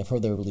 quite frankly. I've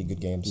heard they're really good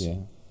games. Yeah.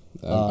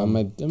 I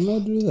might do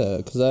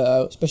that. Because I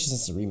especially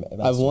since the remake.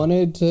 I've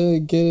wanted to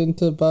get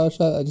into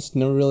BioShock. I just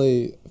never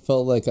really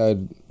felt like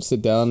I'd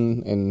sit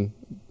down and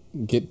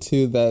get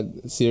to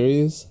that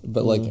series.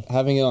 But like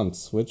having it on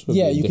Switch would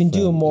be you can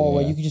do it more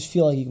where yeah. you can just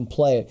feel like you can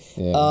play it.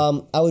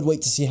 Yeah. I would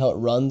wait to see how it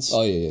runs.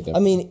 Oh, yeah, definitely.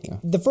 I mean,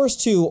 the first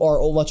two are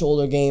much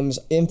older games.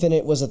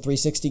 Infinite was a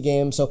 360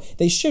 game, so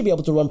they should be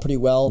able to run pretty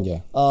well. Yeah.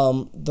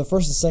 The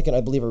first and second,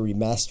 I believe, are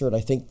remastered. I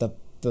think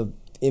the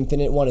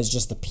Infinite one is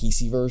just the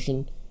PC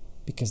version,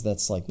 because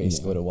that's like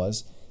basically what it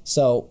was.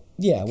 So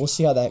yeah, we'll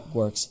see how that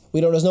works.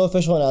 There's no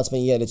official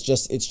announcement yet. It's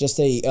just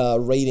a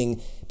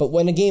rating. But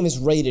when a game is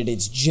rated,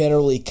 it's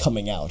generally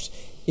coming out.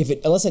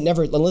 Unless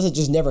it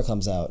just never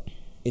comes out,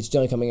 it's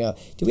generally coming out.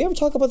 Did we ever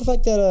talk about the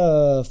fact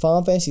that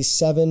Final Fantasy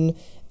VII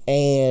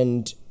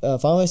and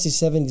Final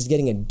Fantasy VII is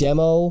getting a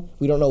demo?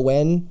 We don't know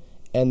when.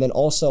 And then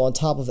also on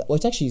top of that,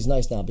 which actually is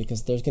nice now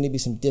because there's going to be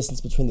some distance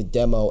between the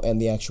demo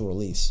and the actual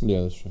release.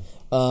 Yeah, that's true.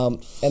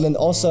 And then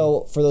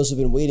also, for those who've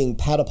been waiting,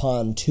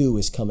 Patapon 2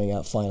 is coming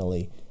out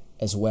finally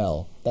as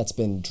well. That's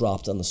been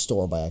dropped on the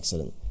store by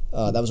accident.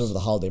 That was over the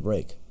holiday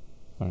break.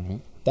 All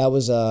right. That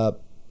was, for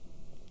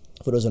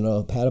those who don't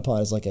know,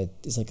 Patapon is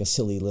like a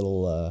silly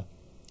little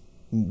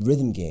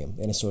rhythm game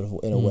in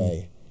a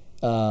way.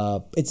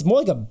 It's more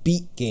like a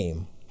beat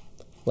game.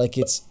 Like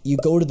you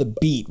go to the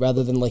beat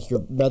rather than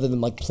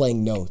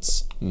playing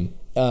notes.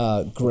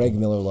 Greg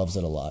Miller loves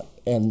it a lot,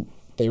 and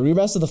they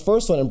remastered the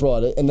first one and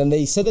brought it, and then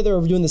they said that they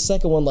were doing the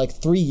second one like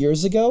 3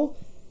 years ago,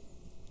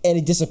 and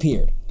it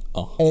disappeared.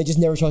 Oh. And they just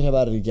never talked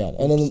about it again.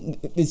 And then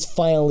it's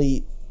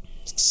finally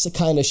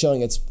kind of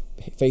showing its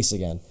face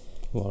again.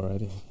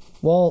 Alrighty.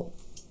 Well,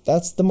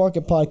 that's the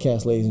Market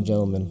Podcast, ladies and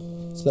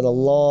gentlemen. It's been a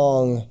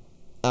long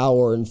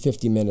hour and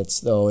 50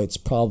 minutes, though. It's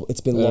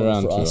been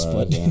longer for us,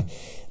 but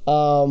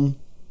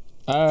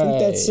I think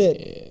that's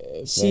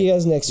it. See you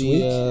guys next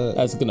week.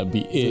 That's gonna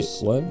be it.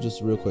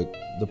 Just real quick,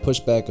 the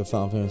pushback of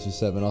Final Fantasy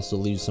VII also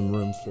leaves some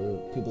room for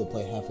people to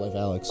play Half-Life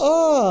Alyx.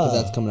 Ah,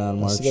 because that's coming out in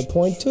March. That's a good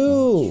point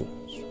too.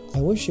 I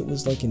wish it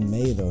was like in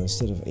May though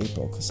instead of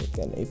April, because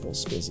again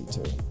April's busy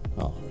too.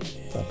 Oh,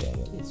 God damn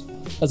it.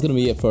 that's gonna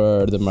be it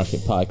for the Market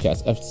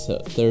Podcast,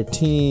 episode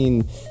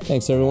 13.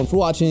 Thanks everyone for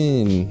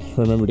watching.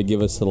 Remember to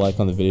give us a like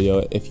on the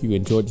video if you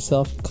enjoyed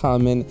yourself.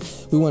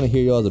 Comment. We want to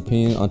hear y'all's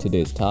opinion on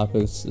today's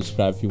topics.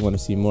 Subscribe if you want to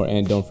see more,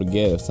 and don't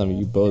forget, if some of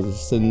you both are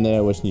sitting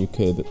there wishing you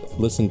could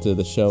listen to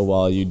the show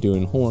while you're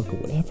doing homework or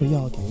whatever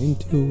y'all get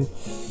into,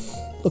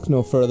 look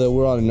no further.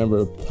 We're on a number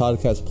of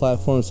podcast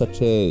platforms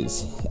such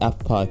as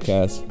Apple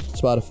Podcasts,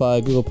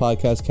 Spotify, Google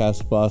Podcasts,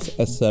 Castbox,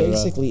 etc.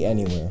 Basically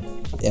anywhere.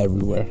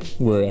 Everywhere.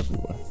 We're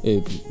everywhere.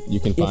 You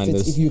can find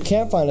us. If you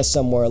can't find us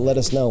somewhere, let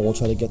us know. We'll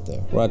try to get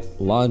there. We're at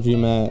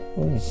Laundromat,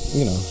 or,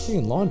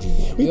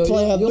 Laundromat. We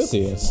You'll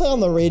see us. Play on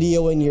the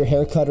radio in your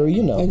hair cutter,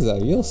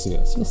 Exactly. You'll see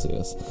us.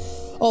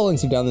 All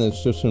links are down in the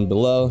description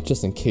below,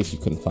 just in case you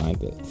couldn't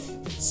find it.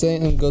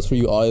 Same goes for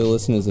you, all your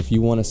listeners. If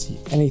you want to see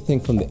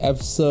anything from the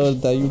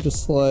episode that you're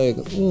just like,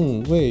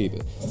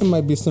 wait, there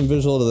might be some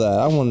visual to that.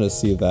 I want to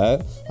see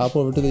that. Hop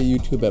over to the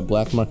YouTube at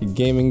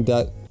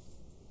blackmarketgaming.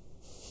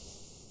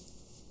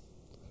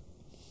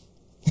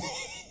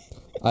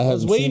 I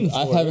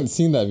haven't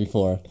seen that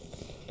before.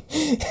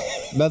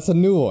 That's a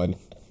new one.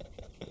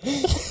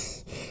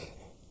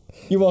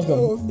 You're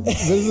welcome.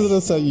 Visit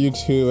us at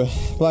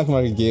YouTube, Black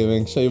Market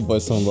Gaming. Show your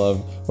boys some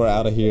love. We're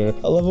out of here.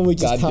 I love when we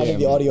just titled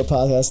the audio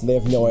podcast and they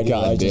have no idea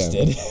what I just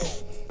did.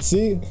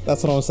 See,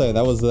 that's what I'm saying.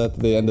 That was at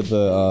the end of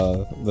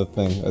the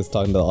thing. I was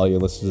talking to all your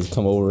listeners.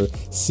 Come over,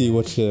 see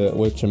what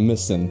you're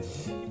missing,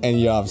 and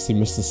you're obviously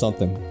missing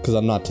something because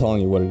I'm not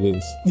telling you what it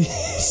is.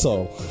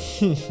 So.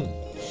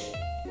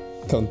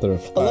 Come through.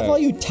 I love how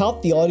you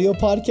tout the audio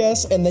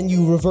podcast and then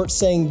you revert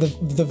saying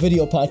the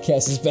video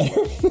podcast is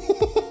better.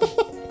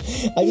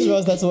 I just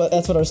realized that's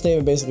what our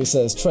statement basically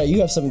says. Trey,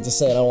 you have something to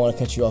say and I don't want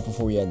to cut you off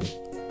before we end it.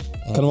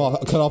 Cut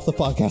off the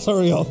podcast.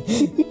 Hurry up.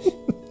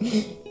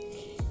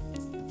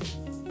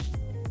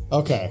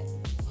 Okay.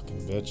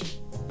 Fucking bitch.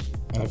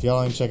 And if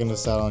y'all ain't checking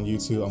this out on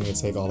YouTube, I'm gonna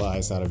take all the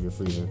ice out of your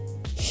freezer.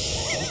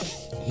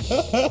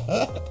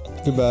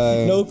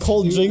 Goodbye. No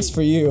cold drinks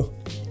for you.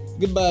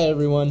 Goodbye,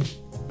 everyone.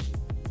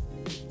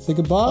 Say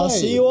goodbye. I'll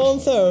see you all in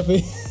therapy.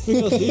 See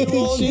you all in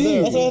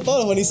therapy. That's what I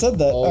thought of when he said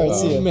that. All right,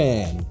 see you.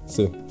 Man.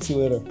 See you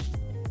later.